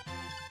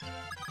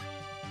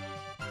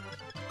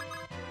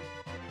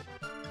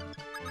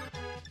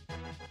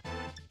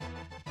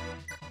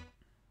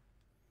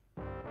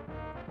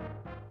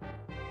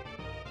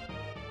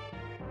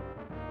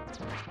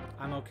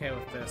 I'm okay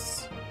with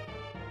this.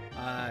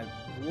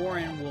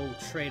 Warren will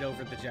trade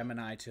over the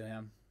Gemini to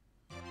him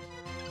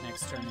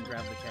next turn and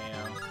grab the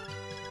KO.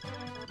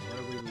 What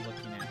are we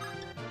looking at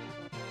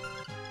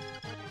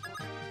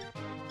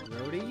here?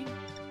 Rhodey,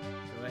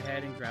 go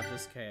ahead and grab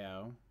this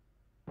KO.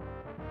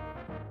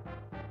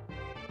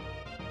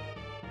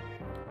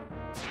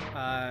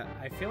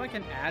 I feel like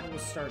an ad will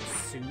start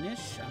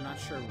soonish. I'm not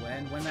sure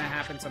when. When that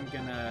happens, I'm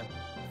gonna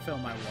fill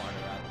my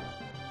water up.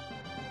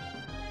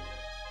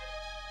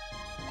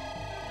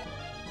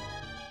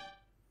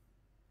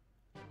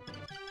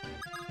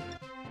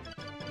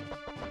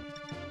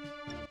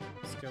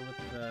 Go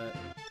with the...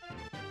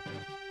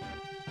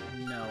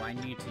 No, I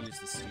need to use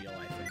the steel,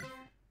 I think.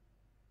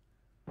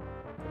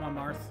 Come on,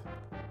 Marth.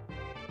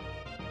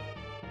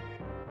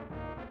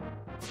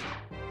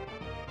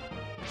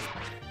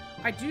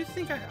 I do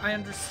think I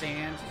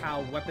understand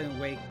how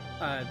the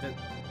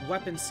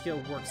weapon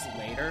skill works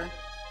later.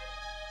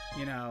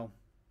 You know,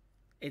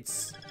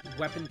 it's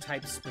weapon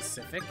type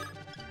specific.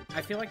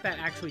 I feel like that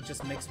actually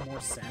just makes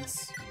more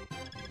sense.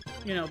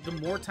 You know, the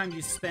more time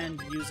you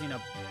spend using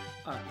a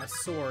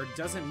sword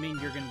doesn't mean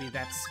you're going to be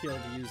that skilled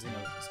using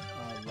a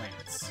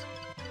lance.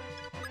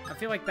 I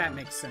feel like that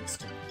makes sense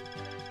to me.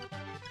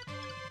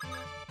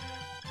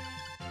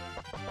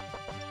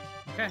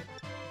 Okay.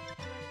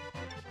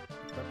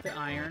 Equip the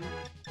iron.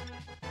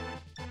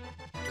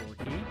 Door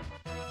key.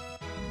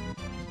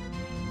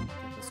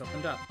 Get this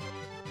opened up.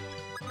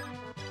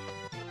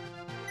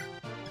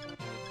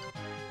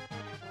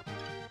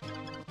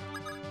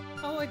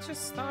 Oh, I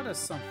just thought of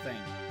something.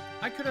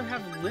 I could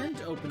have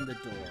Lind open the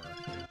door.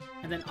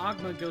 And then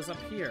Ogma goes up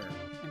here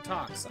and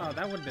talks. Oh,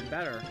 that would have been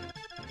better.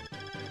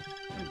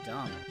 I'm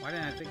dumb. Why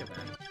didn't I think of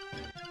that?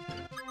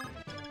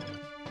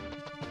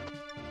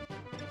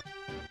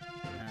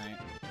 Alright.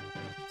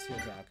 Seal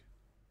jog.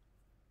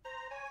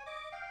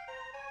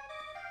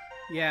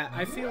 Yeah,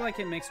 I feel like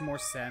it makes more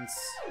sense.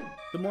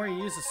 The more you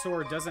use a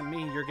sword doesn't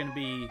mean you're going to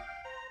be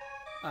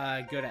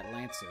good at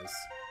lances.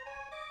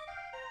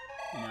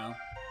 You know?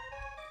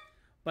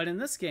 But in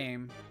this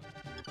game,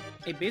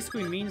 it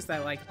basically means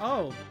that, like,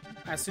 oh,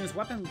 as soon as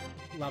weapon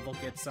level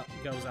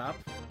goes up,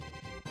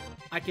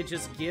 I could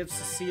just give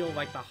Cecile,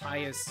 like, the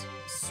highest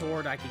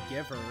sword I could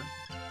give her.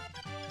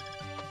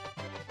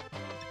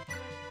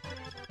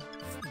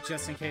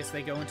 Just in case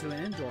they go into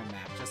an indoor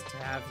map, just to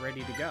have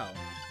ready to go.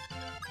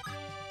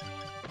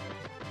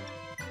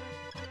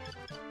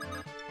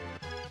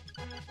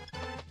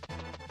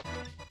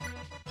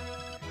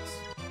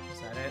 Is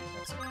that it?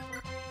 That's it.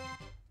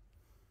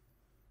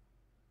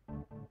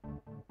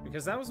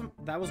 Because that was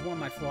one of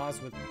my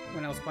flaws with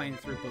when I was playing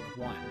through Book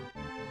 1.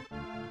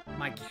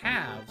 My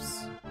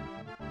calves...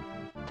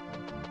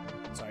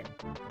 Sorry.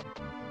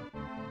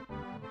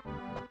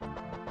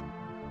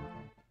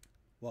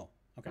 Whoa,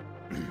 okay.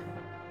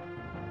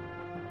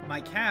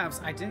 My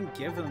calves, I didn't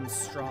give them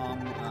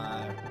strong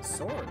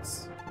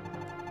swords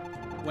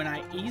when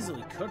I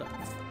easily could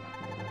have.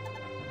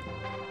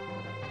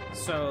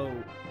 So,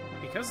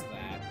 because of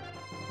that,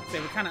 they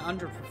were kind of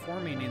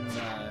underperforming in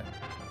the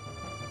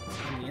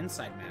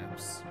inside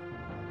maps.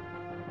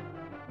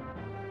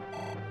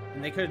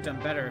 And they could have done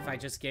better if I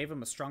just gave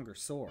them a stronger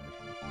sword.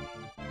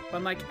 But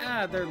I'm like,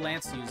 they're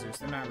lance users.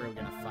 They're not really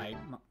gonna fight.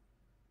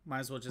 Might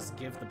as well just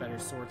give the better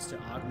swords to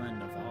Agma and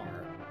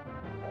Navarre.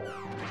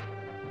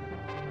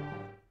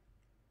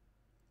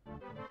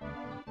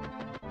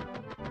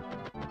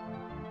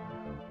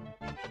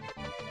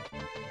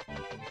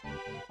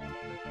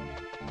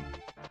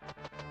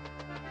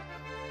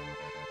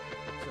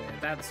 So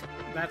yeah,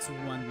 that's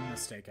one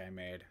mistake I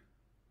made.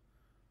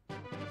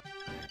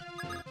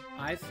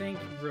 I think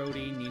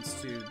Rhodey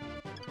needs to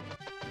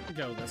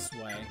go this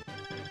way.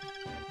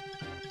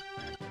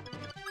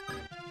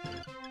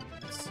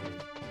 Let's see.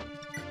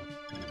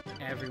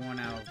 Everyone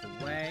out of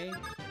the way.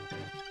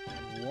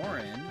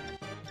 Warren.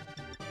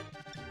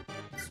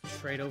 Let's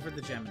trade over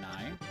the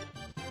Gemini.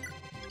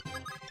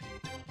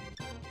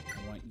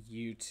 I want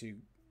you to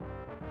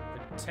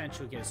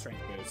potentially get a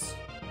strength boost.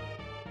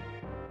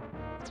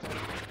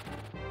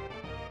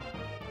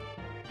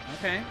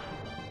 Okay.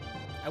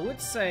 I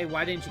would say,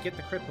 why didn't you get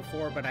the crit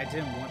before, but I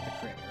didn't want the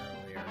crit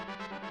earlier.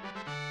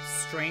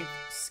 Strength,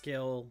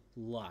 skill,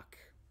 luck.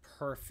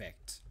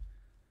 Perfect.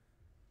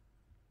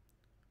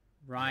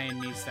 Ryan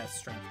needs that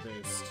strength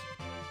boost.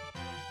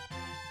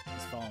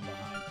 He's falling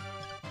behind.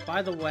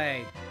 By the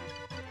way,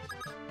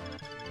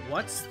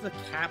 what's the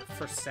cap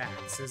for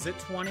stats? Is it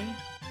 20?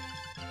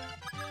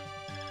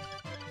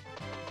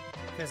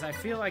 Because I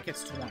feel like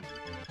it's 20.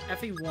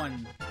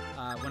 FE1,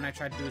 when I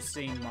tried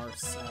boosting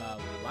Mark's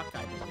luck,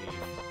 I believe,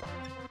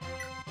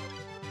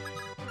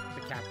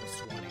 the cap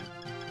was 20.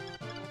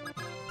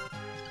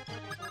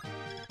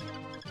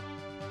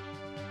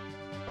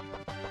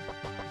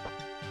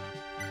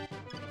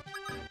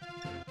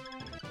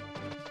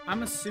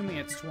 I'm assuming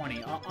it's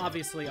 20,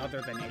 obviously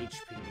other than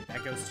HP.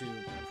 That goes to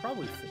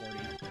probably 40.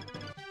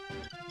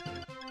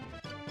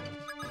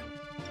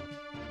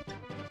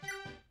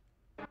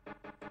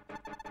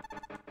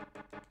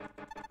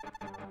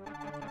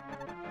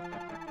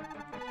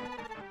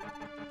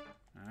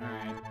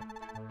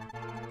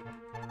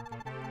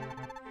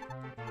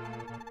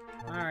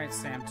 Alright,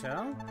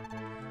 Samto.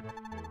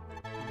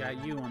 We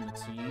got you on the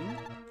team.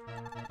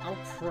 I'll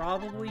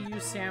probably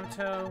use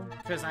Samto,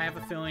 because I have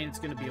a feeling it's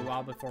going to be a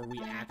while before we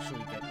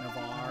actually get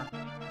Navarre.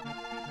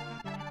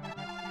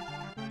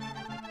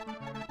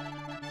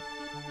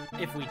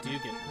 If we do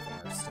get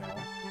Navarre still.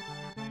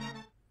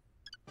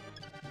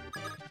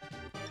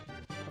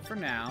 But for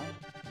now,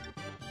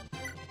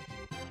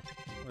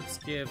 let's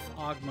give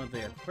Agma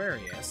the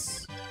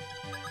Aquarius.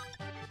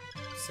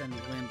 Send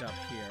Lind up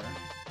here.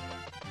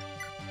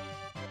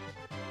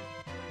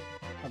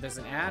 Oh, there's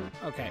an ad?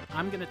 Okay,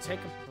 I'm going to take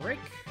a break.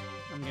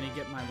 I'm gonna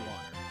get my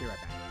water. Be right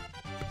back.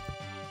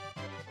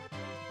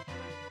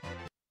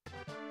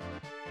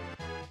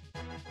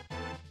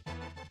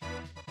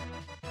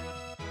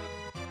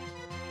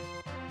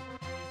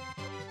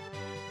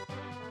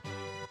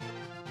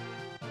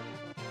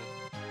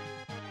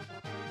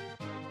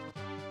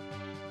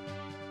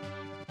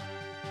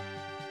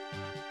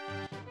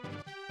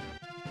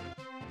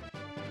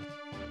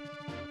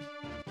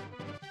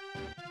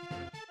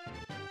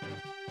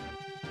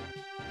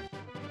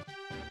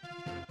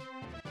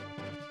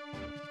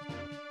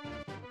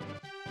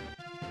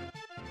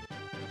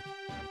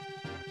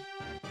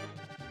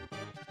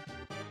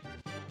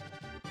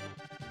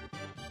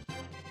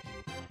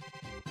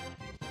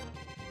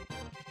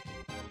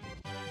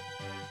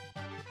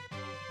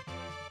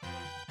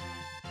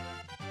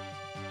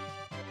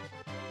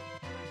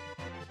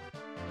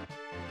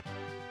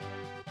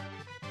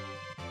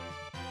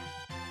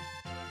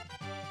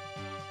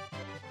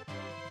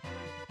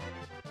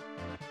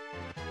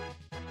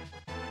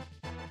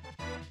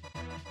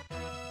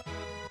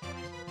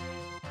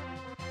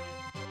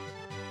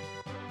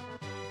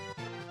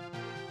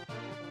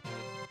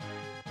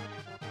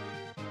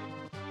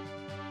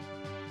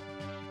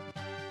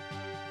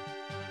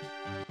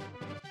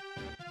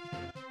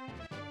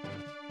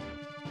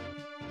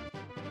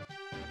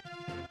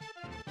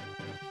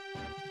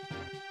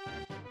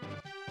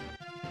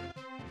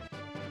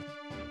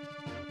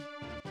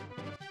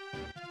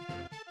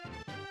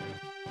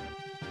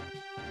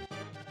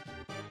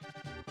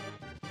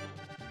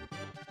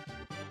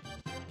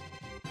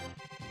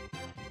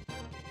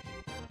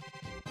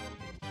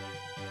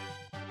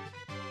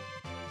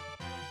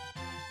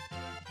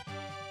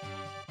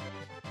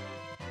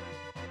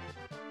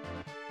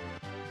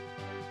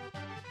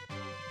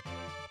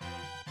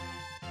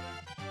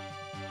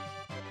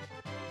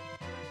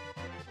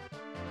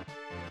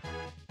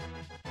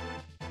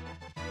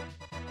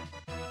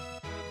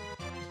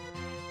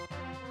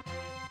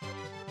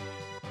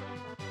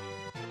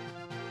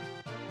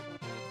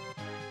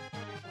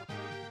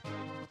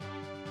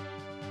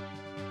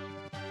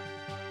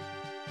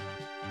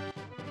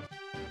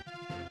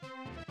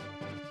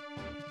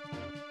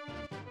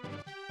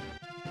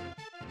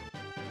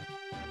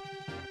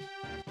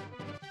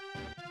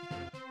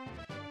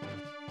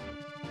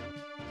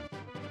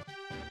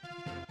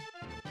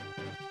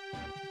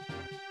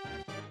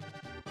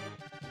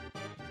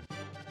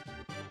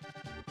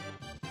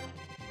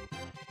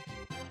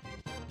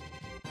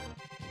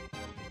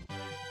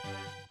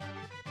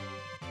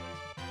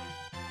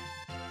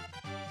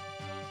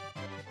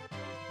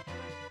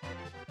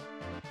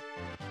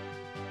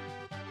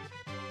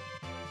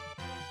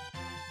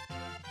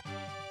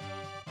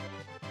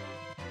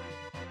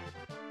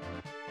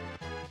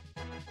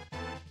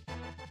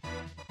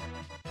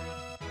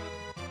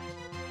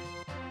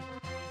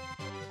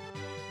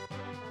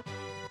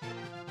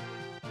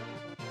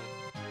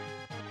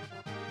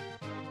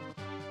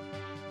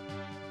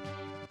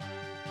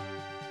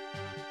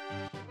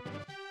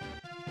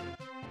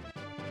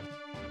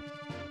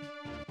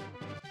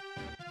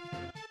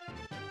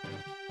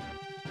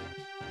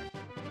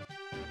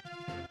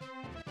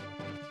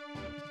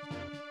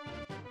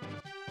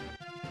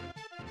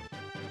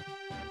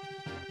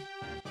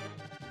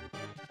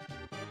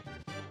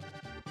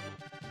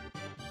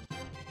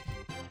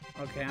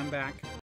 Okay, I'm back.